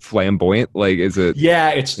flamboyant? Is it?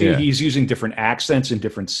 Yeah, he's using different accents in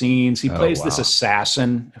different scenes. He plays this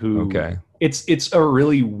assassin who. Okay. It's a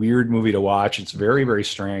really weird movie to watch. It's very, very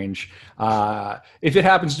strange. If it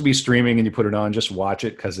happens to be streaming and you put it on, just watch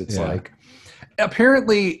it because it's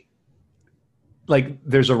apparently.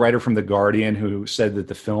 There's a writer from The Guardian who said that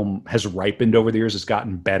the film has ripened over the years. It's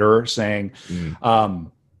gotten better, saying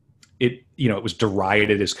it was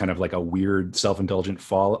derided as kind of like a weird self-indulgent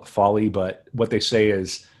folly. But what they say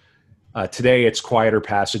is today its quieter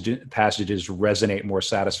passages resonate more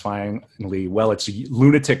satisfyingly. Well, its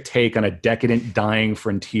lunatic take on a decadent dying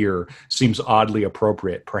frontier seems oddly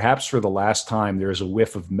appropriate. Perhaps for the last time, there is a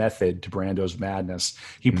whiff of method to Brando's madness.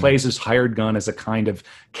 He plays his hired gun as a kind of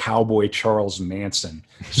cowboy Charles Manson,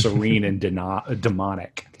 serene and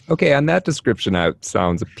demonic. Okay, on that description, that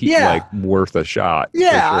sounds like worth a shot.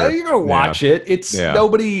 Yeah, sure. you're gonna watch it. It's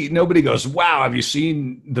nobody goes, wow, have you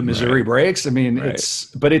seen the Missouri Breaks? I mean, it's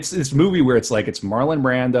this movie where it's like it's Marlon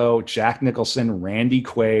Brando, Jack Nicholson, Randy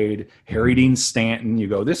Quaid, Harry Dean Stanton. You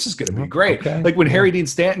go, this is gonna be great. Okay. Like when Harry Dean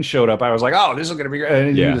Stanton showed up, I was like, oh, this is gonna be great.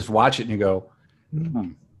 And you just watch it and you go,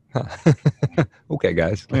 okay,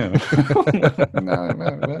 guys. yeah.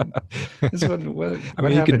 I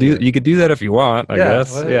mean, you could do that if you want, I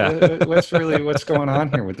guess. What's going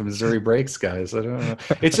on here with the Missouri Breaks guys? I don't know.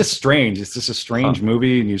 It's just strange. It's just a strange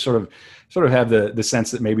movie, and you sort of have the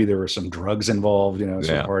sense that maybe there were some drugs involved. It's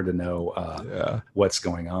sort of hard to know what's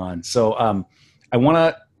going on. So I want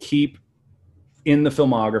to keep in the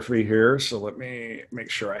filmography here, so let me make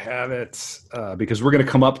sure I have it, because we're going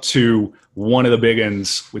to come up to one of the big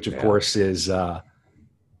ones, which of course is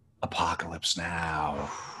Apocalypse Now.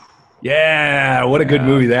 Yeah, what a good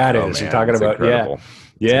movie that is. Man, We're talking about incredible.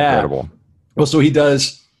 Incredible. Well, so he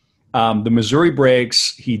does the Missouri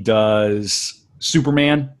Breaks. He does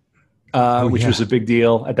Superman, which was a big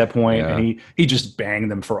deal at that point. And he just banged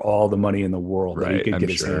them for all the money in the world that he could get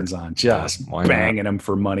his hands on. Just banging them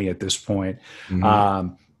for money at this point.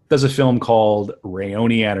 Does a film called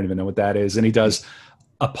Rayoni. I don't even know what that is. And he does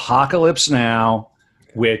Apocalypse Now,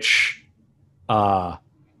 which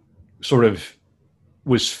sort of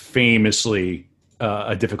was famously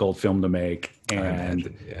a difficult film to make.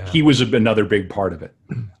 And he was another big part of it.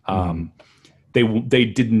 They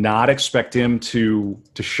did not expect him to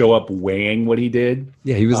show up weighing what he did.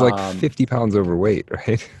 Yeah, he was like 50 pounds overweight,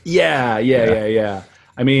 right? Yeah.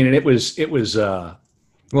 I mean, and it was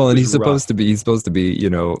well, and he's supposed to be,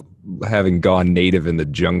 having gone native in the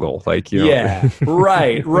jungle, like, Yeah,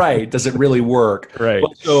 right. Does it really work? Right.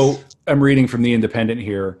 Well, so I'm reading from The Independent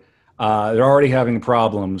here. They're already having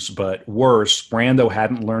problems, but worse, Brando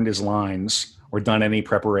hadn't learned his lines or done any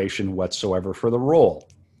preparation whatsoever for the role.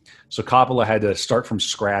 So Coppola had to start from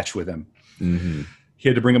scratch with him. Mm-hmm. He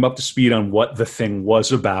had to bring him up to speed on what the thing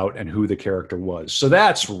was about and who the character was. So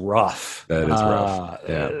that's rough. That is rough.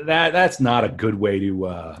 That's not a good way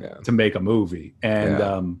to make a movie.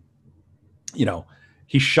 And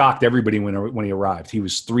he shocked everybody when he arrived. He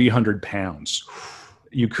was 300 pounds.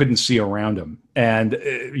 You couldn't see around him. And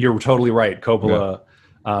you're totally right. Coppola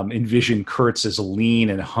envisioned Kurtz as lean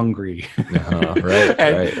and hungry. Right.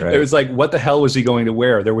 It was like, what the hell was he going to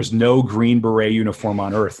wear? There was no Green Beret uniform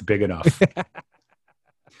on Earth big enough.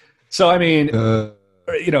 So, I mean,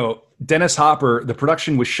 Dennis Hopper, the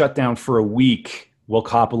production was shut down for a week while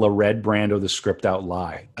Coppola read Brando the script out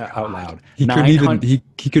loud. He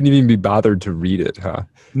couldn't even be bothered to read it, huh?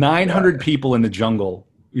 900 people in the jungle,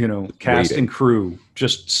 cast and crew,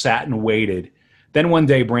 just sat and waited. Then one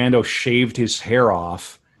day, Brando shaved his hair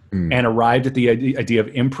off and arrived at the idea of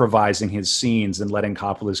improvising his scenes and letting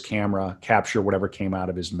Coppola's camera capture whatever came out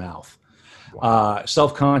of his mouth. Wow.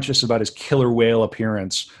 Self-conscious about his killer whale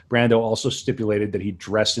appearance, Brando also stipulated that he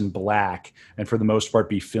dress in black and for the most part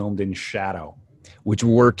be filmed in shadow. Which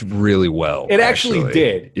worked really well. It actually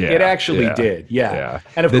did. Yeah, it actually did. Yeah.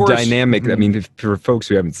 And of course, the dynamic, I mean, for folks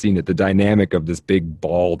who haven't seen it, the dynamic of this big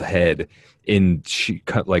bald head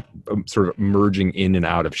sort of merging in and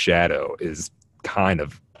out of shadow is kind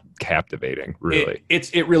of captivating, really.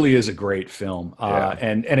 It really is a great film.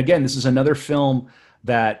 And again, this is another film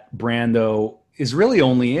that Brando is really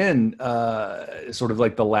only in sort of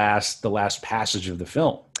like the last passage of the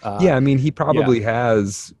film. I mean, he probably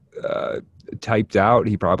has typed out,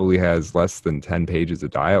 he probably has less than 10 pages of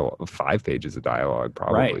dialogue, 5 pages of dialogue,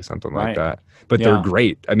 probably something like that. But they're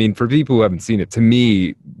great. I mean, for people who haven't seen it, to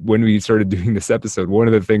me, when we started doing this episode, one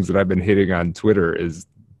of the things that I've been hitting on Twitter is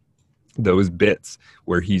those bits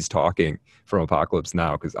where he's talking from Apocalypse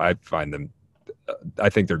Now, because I find them, I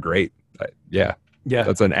think they're great. Yeah,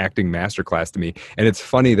 that's an acting masterclass to me. And it's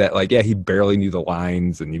funny that he barely knew the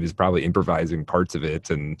lines and he was probably improvising parts of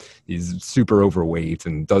it, and he's super overweight,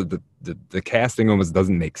 and the casting almost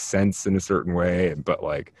doesn't make sense in a certain way, but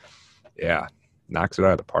knocks it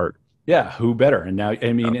out of the park. Yeah, who better? And now,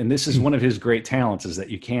 I mean, and this is one of his great talents, is that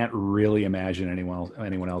you can't really imagine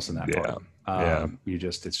anyone else in that part.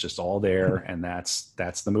 It's just all there, and that's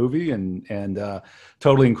the movie, and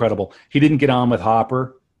totally incredible. He didn't get on with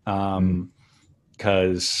Hopper.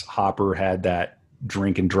 Because Hopper had that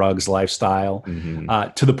drink and drugs lifestyle,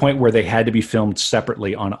 Mm-hmm. to the point where they had to be filmed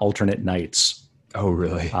separately on alternate nights. Oh,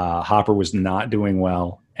 really? Hopper was not doing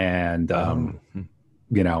well, and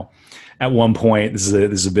you know, at one point, this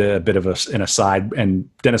is a bit of an aside, and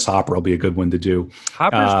Dennis Hopper will be a good one to do.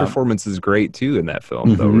 Hopper's performance is great too in that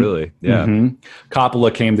film, though. Really, yeah.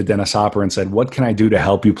 Coppola came to Dennis Hopper and said, "What can I do to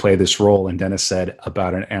help you play this role?" And Dennis said,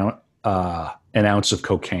 "About an ounce of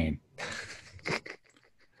cocaine."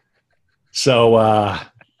 So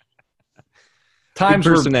Good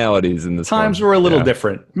personalities in this. Times one. were a little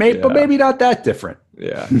different, but maybe not that different.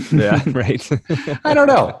 Yeah, yeah, right. I don't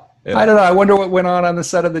know. Yeah. I don't know. I wonder what went on the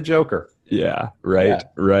set of The Joker. Yeah, right,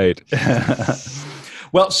 right.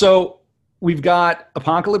 Well, so we've got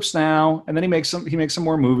Apocalypse Now, and then he makes some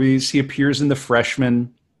more movies. He appears in The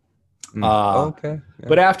Freshman. Okay. Yeah.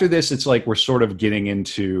 But after this, it's like we're sort of getting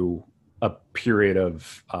into a period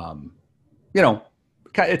of,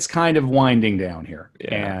 it's kind of winding down here.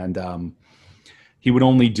 Yeah. And he would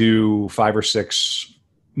only do 5 or 6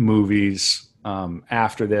 movies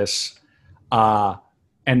after this.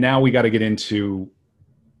 And now we got to get into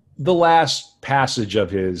the last passage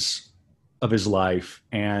of his life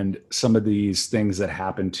and some of these things that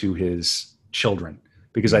happened to his children,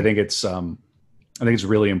 because I think it's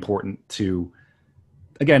really important to,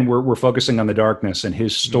 again, we're focusing on the darkness, and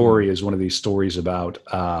his story is one of these stories about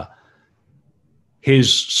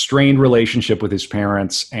his strained relationship with his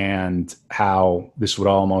parents and how this would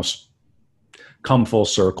almost come full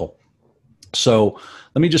circle. So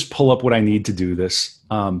let me just pull up what I need to do this.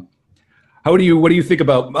 What do you think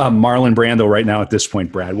about Marlon Brando right now at this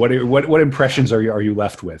point, Brad? What impressions are you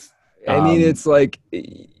left with? I mean, it's like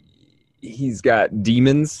he's got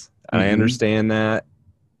demons. I understand that.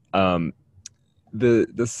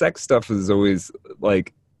 The sex stuff is always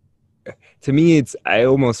like, to me, I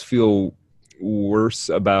almost feel worse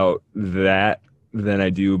about that than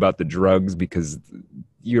I do about the drugs, because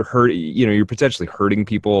you're potentially hurting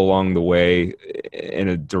people along the way in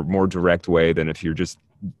a more direct way than if you're just,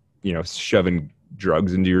 shoving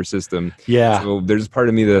drugs into your system. Yeah. So there's part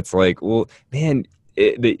of me that's like, well, man,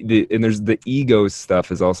 and there's the ego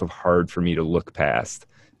stuff is also hard for me to look past.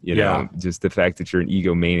 Just the fact that you're an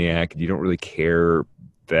egomaniac and you don't really care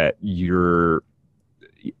that your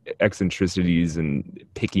eccentricities and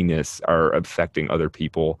pickiness are affecting other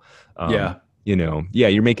people.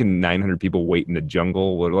 You're making 900 people wait in the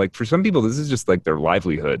jungle. Or like, for some people, this is just like their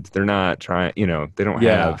livelihood. They're not trying, they don't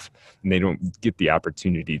have, and they don't get the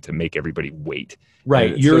opportunity to make everybody wait.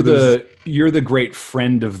 Right. You're the great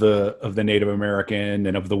friend of the Native American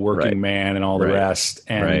and of the working man and all the rest.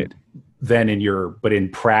 And then in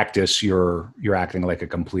practice, you're acting like a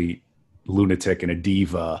complete lunatic and a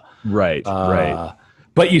diva. Right.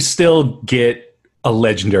 But you still get a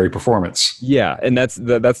legendary performance. Yeah, and that's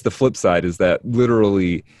the flip side, is that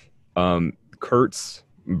literally Kurt's,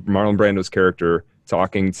 Marlon Brando's character,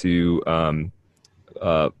 talking to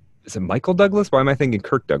is it Michael Douglas? Why am I thinking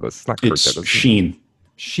Kirk Douglas? It's not Kirk Douglas. Sheen.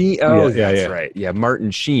 Sheen. Oh, that's right. Yeah,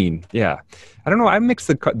 Martin Sheen. Yeah, I don't know. I mix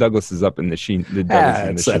the Douglases up in the Sheen. The Douglas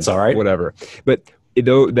and the Sheen, that's all right. Whatever. But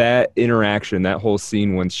though that interaction, that whole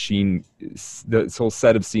scene, once this whole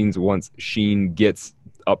set of scenes, once Sheen gets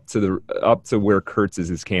up to where Kurtz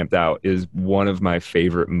is camped out, is one of my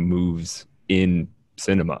favorite moves in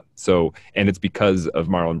cinema. So, and it's because of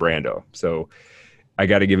Marlon Brando. So I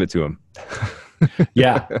got to give it to him.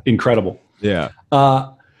 Yeah. Incredible. Yeah.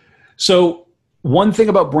 So one thing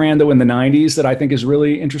about Brando in the 90s that I think is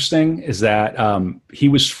really interesting is that he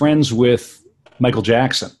was friends with Michael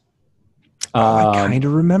Jackson. I kind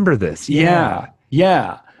of remember this.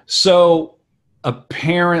 Yeah. So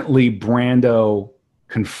apparently Brando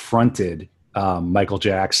confronted Michael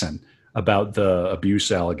Jackson about the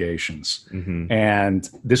abuse allegations. And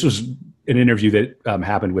this was an interview that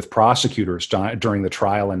happened with prosecutors during the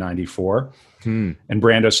trial in 94. And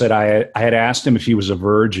Brando said, I had asked him if he was a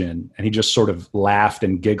virgin, and he just sort of laughed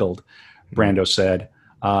and giggled. Brando said,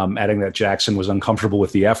 adding that Jackson was uncomfortable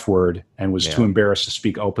with the F word and was too embarrassed to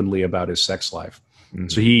speak openly about his sex life.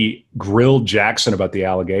 So he grilled Jackson about the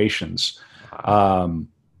allegations. And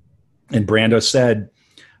Brando said,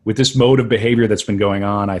 with this mode of behavior that's been going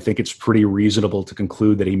on, I think it's pretty reasonable to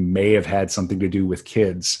conclude that he may have had something to do with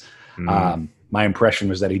kids. My impression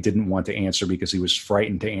was that he didn't want to answer because he was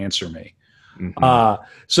frightened to answer me.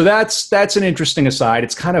 So that's an interesting aside.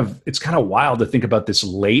 It's kind of wild to think about this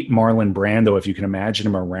late Marlon Brando, if you can imagine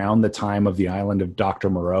him around the time of The Island of Dr.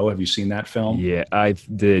 Moreau. Have you seen that film? Yeah, I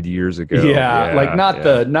did years ago. Yeah, like not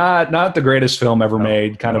the greatest film ever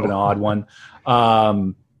made, kind of an odd one.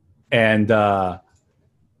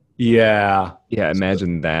 Yeah. Yeah,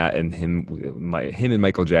 imagine that, and him and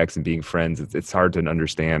Michael Jackson being friends. It's hard to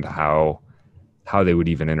understand how they would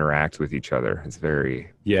even interact with each other. It's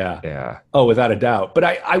very yeah. Oh, without a doubt. But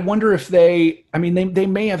I wonder if they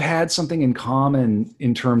may have had something in common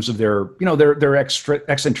in terms of their their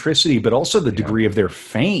eccentricity, but also the degree of their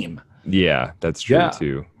fame. Yeah, that's true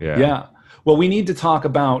too. Yeah. Yeah. Well, we need to talk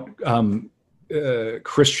about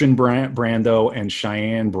Christian Brando and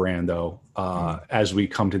Cheyenne Brando as we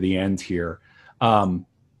come to the end here.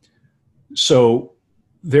 So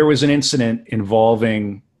there was an incident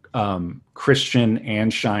involving Christian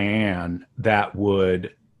and Cheyenne that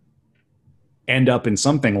would end up in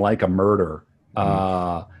something like a murder,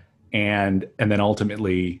 and then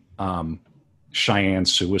ultimately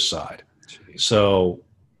Cheyenne's suicide. Jeez. So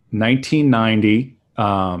 1990,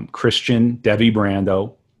 Christian Debbie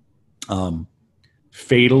Brando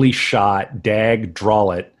fatally shot Dag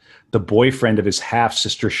Drollett, the boyfriend of his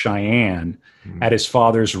half-sister Cheyenne, at his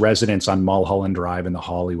father's residence on Mulholland Drive in the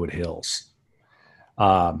Hollywood Hills.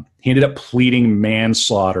 He ended up pleading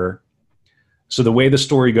manslaughter. So the way the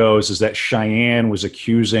story goes is that Cheyenne was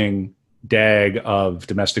accusing Dag of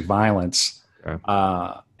domestic violence,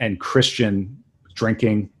 and Christian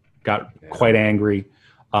drinking, got quite angry,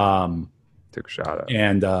 took a shot at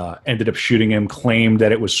and ended up shooting him, claimed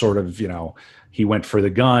that it was sort of, he went for the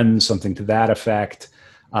gun, something to that effect.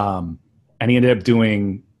 And he ended up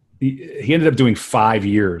doing 5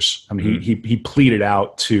 years. I mean, he pleaded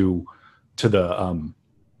out to the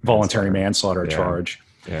voluntary manslaughter charge.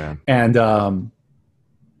 Yeah. And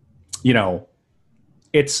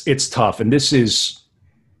it's tough. And this is,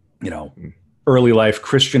 early life.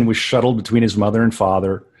 Christian was shuttled between his mother and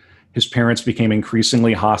father. His parents became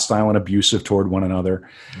increasingly hostile and abusive toward one another.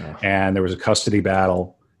 And there was a custody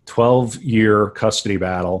battle, 12-year custody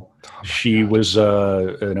battle. She was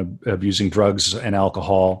abusing drugs and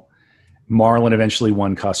alcohol. Marlon eventually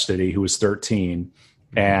won custody, who was 13.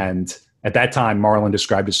 And at that time, Marlon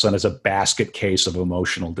described his son as a basket case of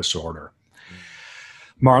emotional disorder.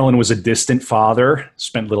 Marlon was a distant father,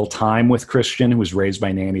 spent little time with Christian, who was raised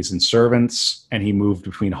by nannies and servants, and he moved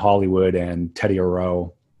between Hollywood and Teddy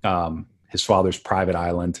Row, his father's private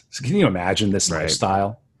island. So can you imagine this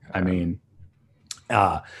lifestyle? I mean,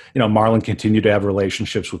 Marlon continued to have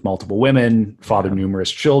relationships with multiple women, fathered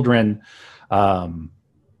numerous children.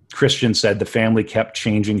 Christian said the family kept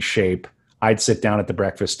changing shape. I'd sit down at the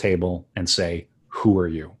breakfast table and say, "Who are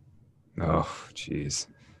you?" Oh, geez.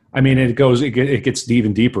 I mean, it gets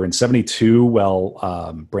even deeper. In 1972, while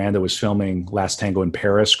Brando was filming Last Tango in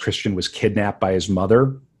Paris, Christian was kidnapped by his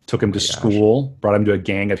mother, took him to school, brought him to a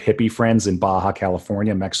gang of hippie friends in Baja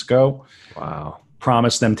California, Mexico. Wow.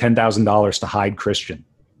 Promised them $10,000 to hide Christian.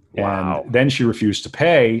 Wow. And then she refused to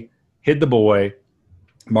pay, hid the boy.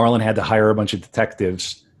 Marlon had to hire a bunch of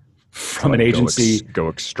detectives from an agency. Go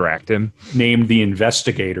extract him. Named The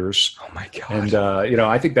Investigators. Oh, my God. And,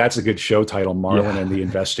 I think that's a good show title, Marlon and the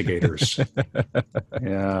Investigators.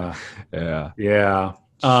 Yeah. Yeah. Yeah.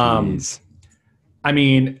 Jeez. I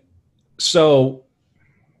mean, so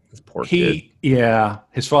this poor kid.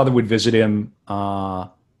 His father would visit him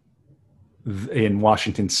in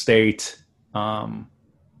Washington State.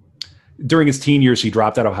 During his teen years, he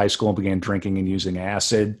dropped out of high school and began drinking and using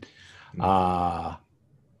acid.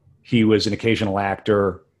 He was an occasional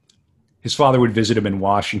actor. His father would visit him in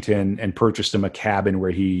Washington and purchased him a cabin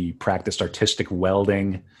where he practiced artistic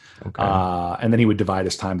welding. Okay. And then he would divide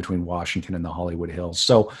his time between Washington and the Hollywood Hills.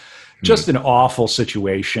 So just an awful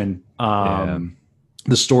situation. The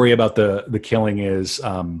story about the killing is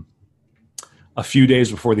a few days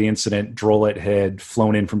before the incident, Drollett had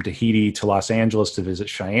flown in from Tahiti to Los Angeles to visit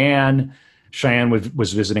Cheyenne. Cheyenne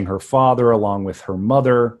was visiting her father along with her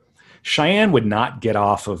mother. Cheyenne would not get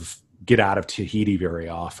out of Tahiti very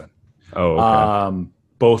often. Oh, okay.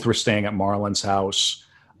 Both were staying at Marlon's house.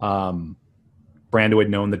 Brando had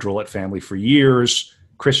known the Drollett family for years.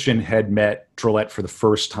 Christian had met Drollett for the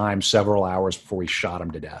first time several hours before he shot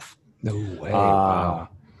him to death. No way. Wow.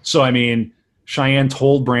 So, I mean, Cheyenne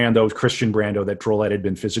told Christian Brando, that Drollett had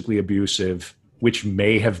been physically abusive, which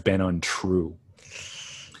may have been untrue.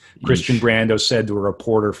 Yeesh. Christian Brando said to a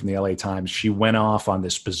reporter from the LA Times, she went off on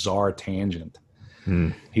this bizarre tangent.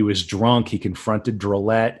 He was drunk. He confronted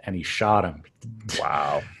Drollett and he shot him.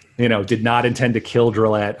 Wow. Did not intend to kill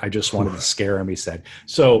Drollett. I just wanted to scare him, he said.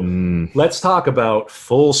 So let's talk about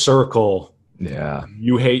full circle. Yeah.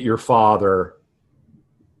 You hate your father.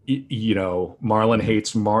 Marlon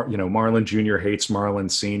hates Marlon Jr. hates Marlon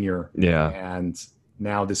Sr. Yeah. And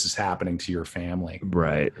now this is happening to your family.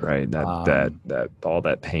 Right. That all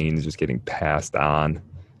that pain is just getting passed on,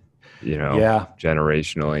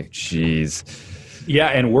 generationally. Jeez. Yeah,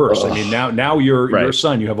 and worse. I mean, now your Right.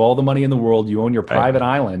 son, you have all the money in the world, you own your private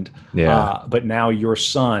island. Yeah. But now your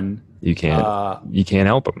son, You can't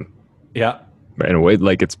help him yeah, in a way.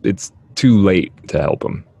 Like it's too late to help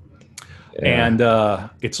him. Yeah. and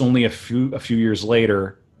it's only a few years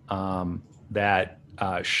later that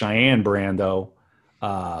Cheyenne Brando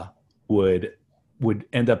would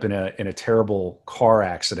end up in a terrible car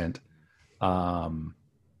accident.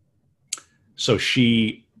 So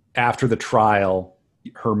she, after the trial,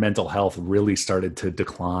 her mental health really started to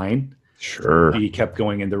decline. Sure. She kept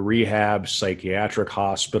going into rehab, psychiatric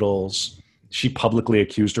hospitals. She publicly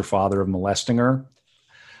accused her father of molesting her.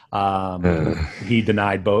 He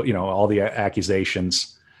denied both, all the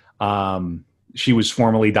accusations. She was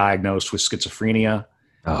formally diagnosed with schizophrenia.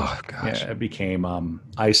 Oh gosh. Became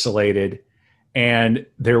isolated, and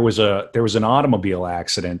there was an automobile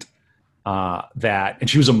accident and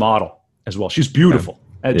she was a model as well. She's beautiful,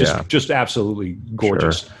 just absolutely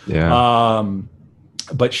gorgeous. Sure. Yeah.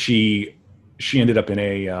 But she ended up in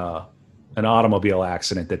an automobile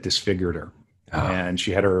accident that disfigured her, and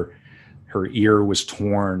she had her ear was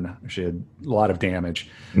torn. She had a lot of damage.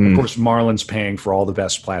 Of course, Marlon's paying for all the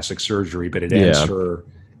best plastic surgery, but it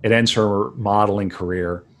ends her modeling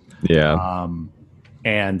career. Yeah.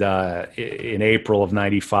 And in April of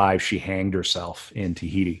 '95, she hanged herself in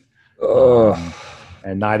Tahiti.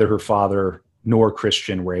 And neither her father nor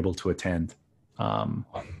Christian were able to attend.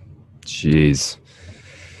 Jeez.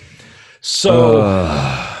 So,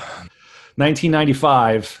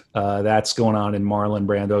 1995, that's going on in Marlon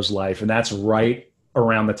Brando's life, and that's right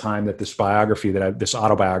around the time that this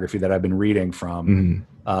autobiography that I've been reading from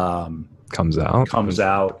comes out. Okay.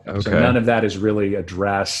 So none of that is really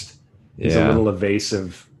addressed. He's a little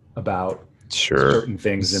evasive about certain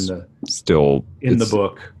things in the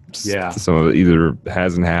book. Yeah, some of it either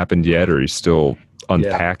hasn't happened yet, or he's still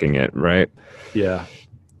unpacking it. Right. Yeah.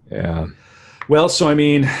 Yeah. Well, so I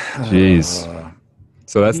mean, jeez.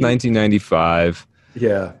 So that's 1995.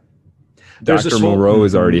 Yeah. Dr. Moreau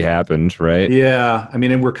has already happened, right? Yeah. I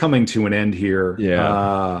mean, and we're coming to an end here.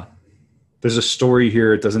 Yeah. There's a story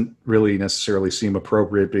here. It doesn't really necessarily seem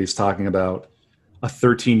appropriate, but he's talking about a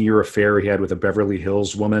 13-year affair he had with a Beverly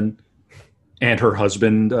Hills woman and her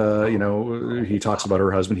husband. He talks about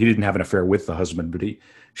her husband. He didn't have an affair with the husband, but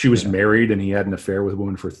she was married and he had an affair with a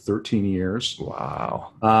woman for 13 years.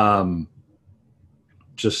 Wow.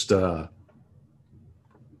 Just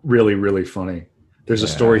really, really funny. There's a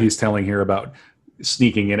story he's telling here about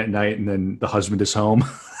sneaking in at night and then the husband is home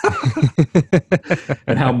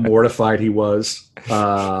and how mortified he was.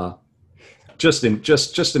 Just an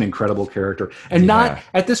incredible character. And not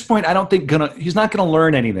at this point, I don't think he's not going to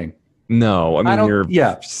learn anything. No, I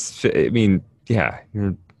mean,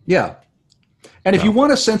 Yeah. And if you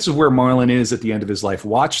want a sense of where Marlon is at the end of his life,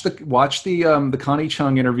 watch the Connie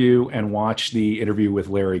Chung interview and watch the interview with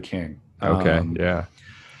Larry King. Okay. Yeah.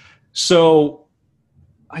 So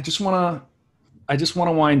I just want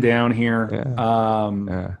to wind down here.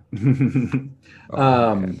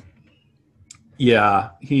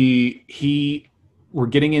 We're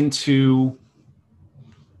getting into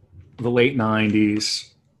the late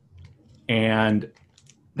 90s, and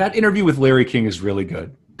that interview with Larry King is really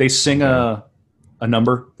good. They sing a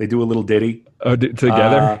number. They do a little ditty.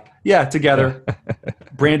 Together? Together.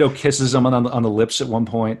 Brando kisses him on the lips at one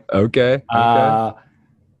point. Okay.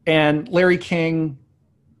 And Larry King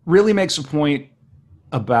really makes a point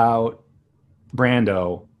about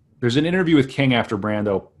Brando. There's an interview with King after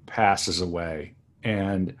Brando passes away,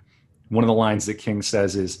 and one of the lines that King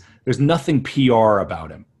says is, "There's nothing PR about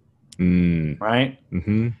him." Right?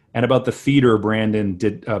 Mm-hmm. And about the theater,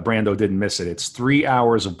 Brando didn't miss it. It's 3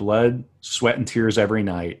 hours of blood, sweat, and tears every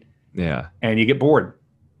night. Yeah. And you get bored.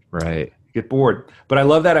 Right. Get bored. But I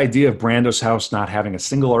love that idea of Brando's house not having a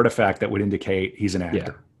single artifact that would indicate he's an actor.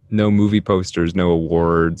 Yeah. No movie posters, no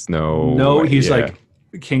awards, he's like,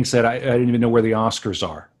 King said, I didn't even know where the Oscars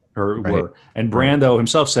were. And Brando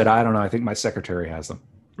himself said, I don't know, I think my secretary has them.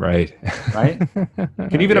 Right. Right? Can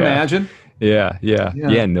you even imagine? Yeah.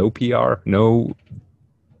 No PR, no.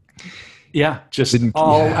 Yeah, just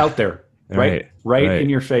out there, right in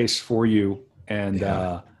your face for you. And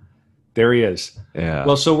there he is. Yeah.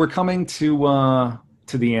 Well, so we're coming to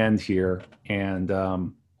the end here, and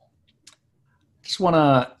just want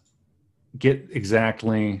to get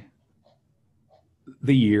exactly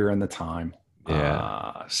the year and the time.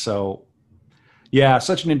 Yeah.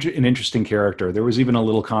 Such an interesting character. There was even a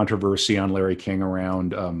little controversy on Larry King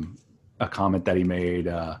around a comment that he made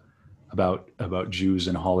about Jews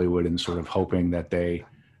in Hollywood and sort of hoping that they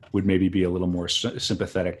would maybe be a little more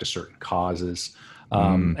sympathetic to certain causes.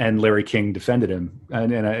 And Larry King defended him,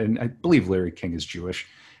 and I believe Larry King is Jewish,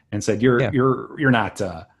 and said, "You're not."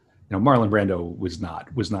 Marlon Brando was not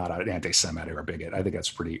an anti-Semite or a bigot. I think that's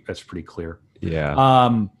pretty clear. Yeah.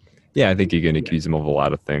 Yeah, I think you can accuse him of a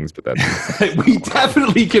lot of things, but that's we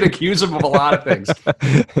definitely can accuse him of a lot of things.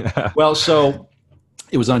 Well, so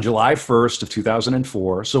it was on July 1st of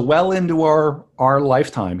 2004, so well into our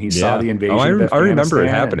lifetime. He saw the invasion. I remember it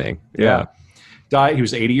happening. Yeah. Died. He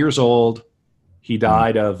was 80 years old. He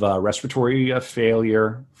died of respiratory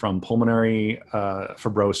failure from pulmonary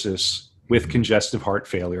fibrosis with congestive heart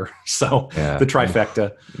failure. So the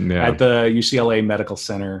trifecta at the UCLA Medical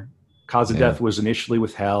Center. Cause of death was initially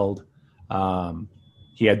withheld.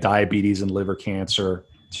 He had diabetes and liver cancer.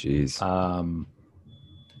 Jeez.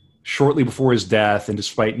 Shortly before his death, and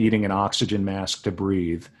despite needing an oxygen mask to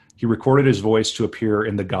breathe, he recorded his voice to appear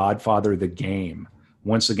in The Godfather: The Game,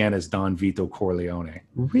 once again as Don Vito Corleone.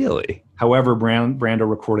 Really? However, Brando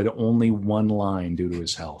recorded only one line due to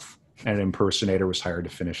his health, and an impersonator was hired to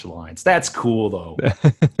finish the lines. That's cool, though.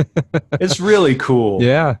 It's really cool.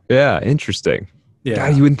 Yeah, interesting. Yeah.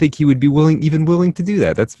 God, you wouldn't think he would be willing to do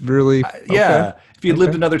that. That's really yeah. If he had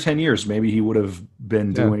lived another 10 years, maybe he would have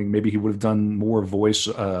been maybe he would have done more voice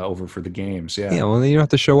over for the games. Yeah. Yeah. Well, then you don't have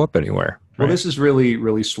to show up anywhere. Well, this is really,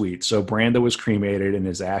 really sweet. So Brando was cremated, and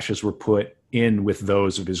his ashes were put in with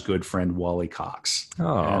those of his good friend Wally Cox and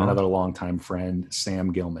another longtime friend,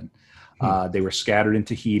 Sam Gilman. They were scattered in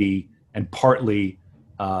Tahiti and partly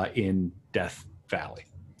in Death Valley.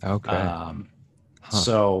 Okay.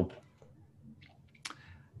 So.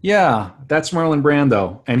 Yeah, that's Marlon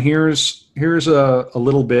Brando. And here's a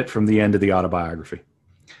little bit from the end of the autobiography.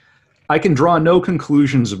 I can draw no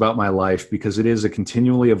conclusions about my life because it is a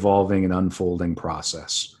continually evolving and unfolding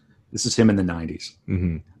process. This is him in the 90s.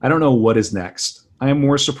 Mm-hmm. I don't know what is next. I am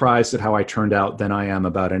more surprised at how I turned out than I am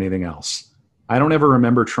about anything else. I don't ever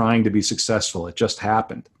remember trying to be successful. It just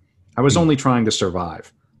happened. I was only trying to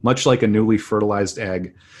survive, much like a newly fertilized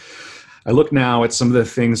egg. I look now at some of the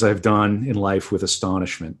things I've done in life with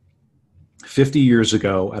astonishment. 50 years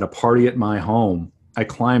ago, at a party at my home, I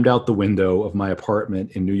climbed out the window of my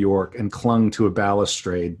apartment in New York and clung to a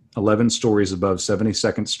balustrade 11 stories above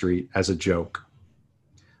 72nd Street as a joke.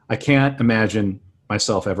 I can't imagine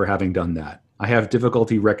myself ever having done that. I have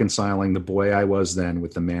difficulty reconciling the boy I was then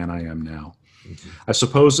with the man I am now. Mm-hmm. I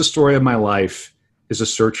suppose the story of my life is a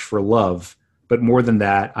search for love. But more than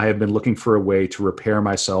that, I have been looking for a way to repair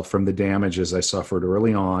myself from the damages I suffered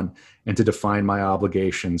early on and to define my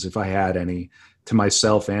obligations, if I had any, to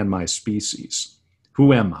myself and my species.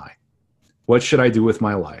 Who am I? What should I do with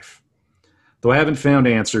my life? Though I haven't found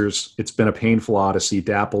answers, it's been a painful odyssey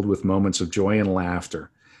dappled with moments of joy and laughter.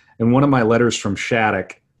 In one of my letters from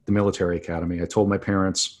Shattuck, the military academy, I told my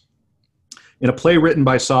parents, in a play written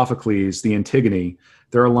by Sophocles, The Antigone,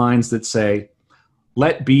 there are lines that say,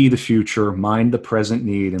 "Let be the future, mind the present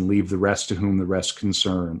need, and leave the rest to whom the rest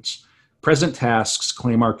concerns. Present tasks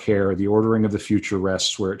claim our care, the ordering of the future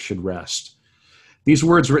rests where it should rest." These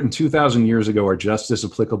words written 2,000 years ago are just as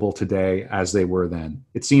applicable today as they were then.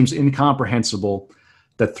 It seems incomprehensible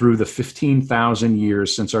that through the 15,000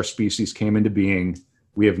 years since our species came into being,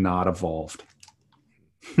 we have not evolved.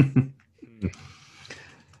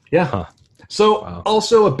 Yeah. Huh. So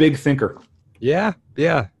also a big thinker. Yeah.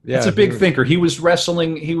 It's a big thinker. He was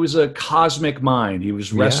wrestling. He was a cosmic mind. He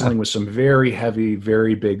was wrestling with some very heavy,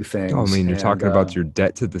 very big things. Oh, I mean, you're talking about your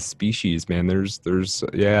debt to the species, man. There's,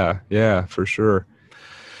 for sure.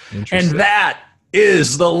 And that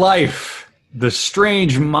is the life, the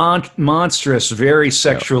strange, monstrous, very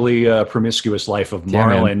sexually promiscuous life of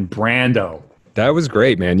Marlon Brando. That was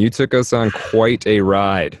great, man. You took us on quite a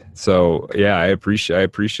ride. So yeah, I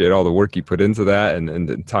appreciate all the work you put into that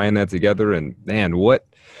and tying that together. And man,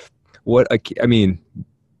 I mean,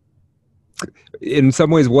 in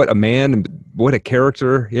some ways, what a man, what a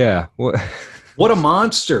character. Yeah. What a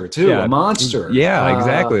monster too. Yeah. A monster. Yeah,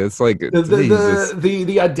 exactly. It's like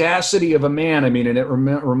the audacity of a man. I mean, and it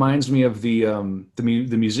reminds me of the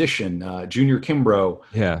musician, Junior Kimbrough.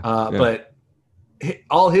 Yeah. But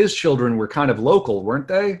all his children were kind of local, weren't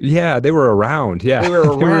they? Yeah, they were around. Yeah, they were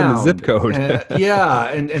around. They were in the zip code.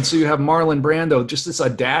 And so you have Marlon Brando, just this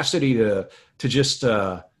audacity to just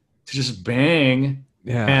bang,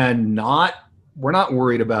 and we're not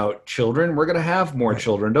worried about children. We're gonna have more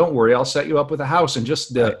children. Don't worry, I'll set you up with a house. And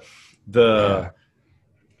just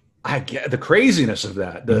I get the craziness of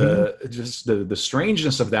that, the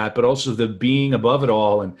strangeness of that, but also the being above it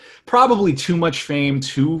all, and probably too much fame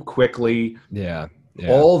too quickly. Yeah.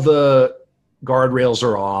 All the guardrails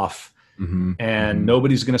are off, and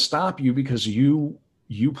nobody's going to stop you because you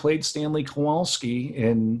played Stanley Kowalski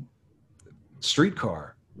in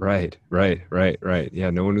Streetcar. Right. Yeah,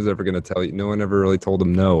 no one was ever going to tell you. No one ever really told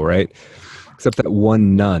him no, right? Except that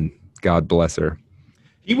one nun. God bless her.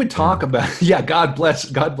 He would talk about, God bless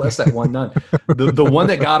that one nun, the one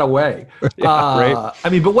that got away. Right. I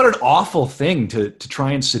mean, but what an awful thing to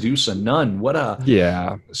try and seduce a nun. What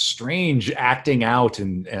a strange acting out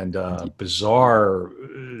and bizarre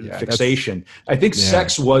fixation. I think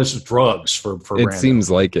sex was drugs for it Brando.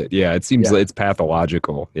 Seems like it. Yeah, it seems like it's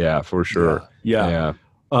pathological. Yeah, for sure. Yeah.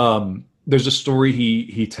 There's a story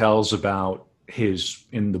he tells about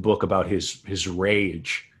in the book about his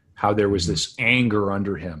rage. How there was this anger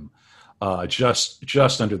under him,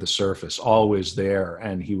 just under the surface, always there.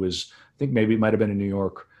 And he was, I think maybe it might have been in New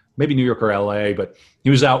York or LA, but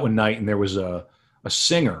he was out one night and there was a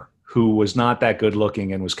singer who was not that good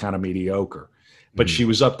looking and was kind of mediocre, but she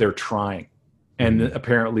was up there trying. And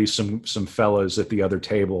apparently some fellas at the other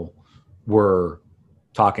table were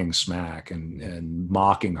talking smack and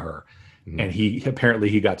mocking her. And he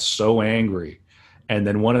got so angry. And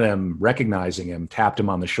then one of them, recognizing him, tapped him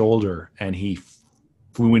on the shoulder, and he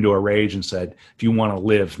flew into a rage and said, "If you want to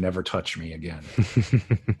live, never touch me again."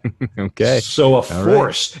 Okay. So a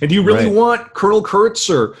force. Right. And do you really want Colonel Kurtz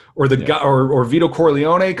or the guy or Vito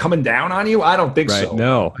Corleone coming down on you? I don't think so.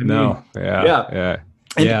 No. Yeah,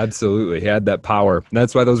 absolutely. He had that power. And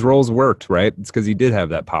that's why those roles worked, right? It's because he did have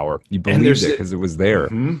that power. You believed it because it was there.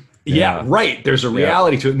 Mm-hmm. Yeah, right. There's a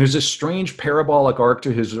reality to it. And there's this strange parabolic arc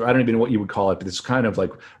to his, I don't even know what you would call it, but this kind of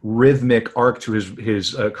like rhythmic arc to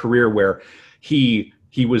his career where he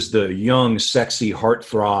was the young, sexy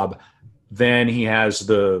heartthrob. Then he has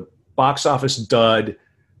the box office dud,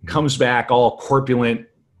 comes back all corpulent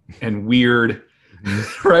and weird,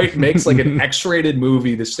 right? Makes like an X-rated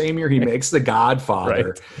movie the same year he makes The Godfather.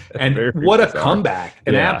 Right. And what a comeback.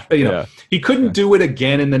 And he couldn't do it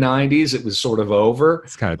again in the 90s. It was sort of over.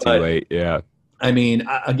 It's kind of too late. Yeah. I mean,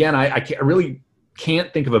 again, I really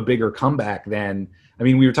can't think of a bigger comeback than, I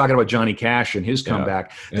mean, we were talking about Johnny Cash and his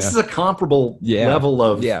comeback. This is a comparable level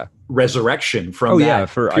of resurrection from that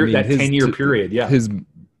 10-year period. Yeah. His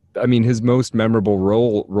most memorable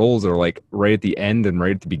roles are like right at the end and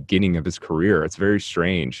right at the beginning of his career. It's very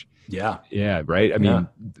strange. Yeah. Yeah. Right. I mean,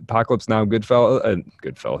 Apocalypse Now,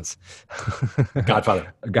 Goodfellas,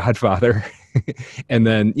 Godfather. And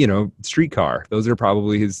then, Streetcar. Those are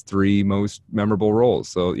probably his three most memorable roles.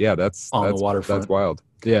 So that's the waterfront. That's wild.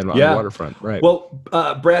 Yeah. On the waterfront. Right. Well,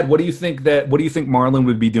 Brad, what do you think Marlon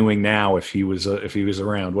would be doing now if he was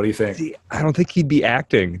around? What do you think? See, I don't think he'd be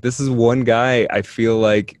acting. This is one guy I feel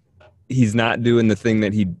like he's not doing the thing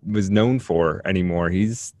that he was known for anymore.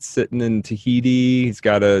 He's sitting in Tahiti. He's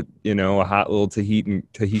got a hot little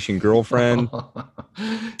Tahitian girlfriend.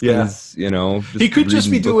 He's, he could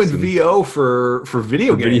just be doing VO for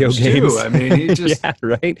video games too. I mean, he just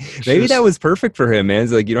right. Maybe that was perfect for him, man.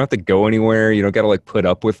 It's like you don't have to go anywhere. You don't got to like put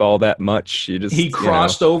up with all that much. He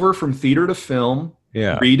crossed over from theater to film.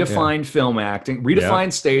 Yeah, redefined film acting,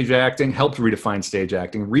 redefined stage acting, helped redefine stage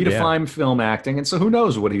acting, redefine film acting, and so who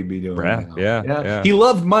knows what he'd be doing? Yeah. He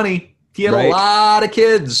loved money. He had a lot of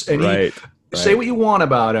kids, and say what you want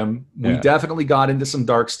about him. We definitely got into some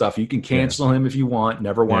dark stuff. You can cancel him if you want.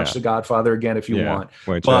 Never watch The Godfather again if you want.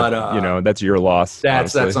 But that's your loss.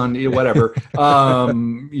 That's on whatever.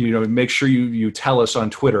 Make sure you tell us on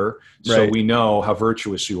Twitter so we know how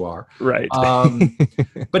virtuous you are. Right.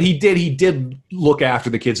 But he did look after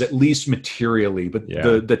the kids at least materially. But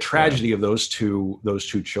the tragedy of those two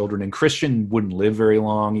children, and Christian wouldn't live very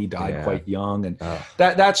long. He died quite young, and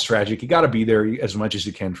that's tragic. You got to be there as much as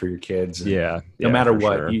you can for your kids. And no matter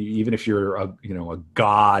what, even if you're a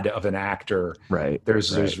god of an actor,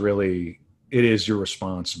 there's really, it is your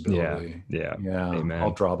responsibility. Amen. I'll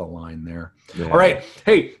draw the line there. All right.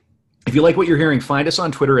 Hey, if you like what you're hearing, find us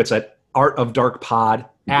on Twitter. It's at Art of Dark Pod.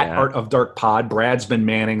 Art of Dark Pod. Brad's been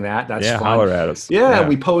manning that. That's fun. Holler at us.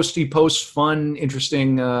 He posts fun,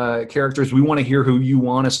 interesting characters. We want to hear who you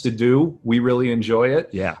want us to do. We really enjoy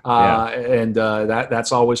it. And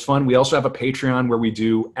that's always fun. We also have a Patreon where we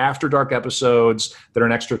do After Dark episodes that are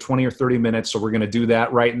an extra 20 or 30 minutes. So we're going to do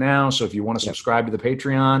that right now. So if you want to subscribe to the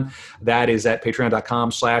Patreon, that is at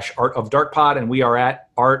patreon.com/Art of Dark Pod. And we are at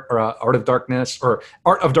Art of Darkness or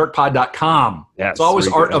artofdarkpod.com. It's always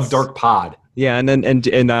Art of Dark Pod. Yeah, and on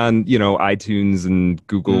iTunes and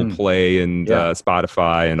Google Play and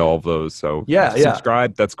Spotify and all of those. So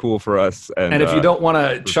subscribe. That's cool for us. And if you don't want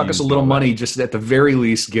to chuck us a little money, just at the very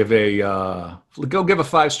least give a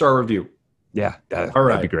 5-star review. Yeah,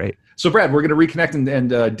 that'd be great. So Brad, we're going to reconnect and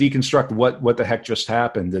deconstruct what the heck just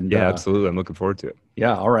happened. And absolutely, I'm looking forward to it.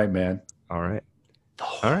 Yeah, all right, man. All right. The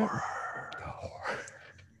horror. All right.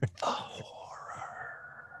 The horror.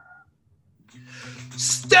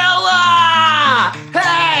 Stella!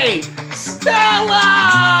 Hey! Stella!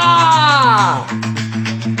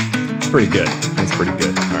 It's pretty good. It's pretty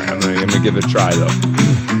good. All right, I'm gonna give it a try though.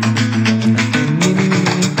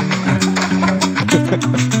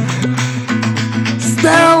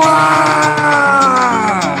 Stella!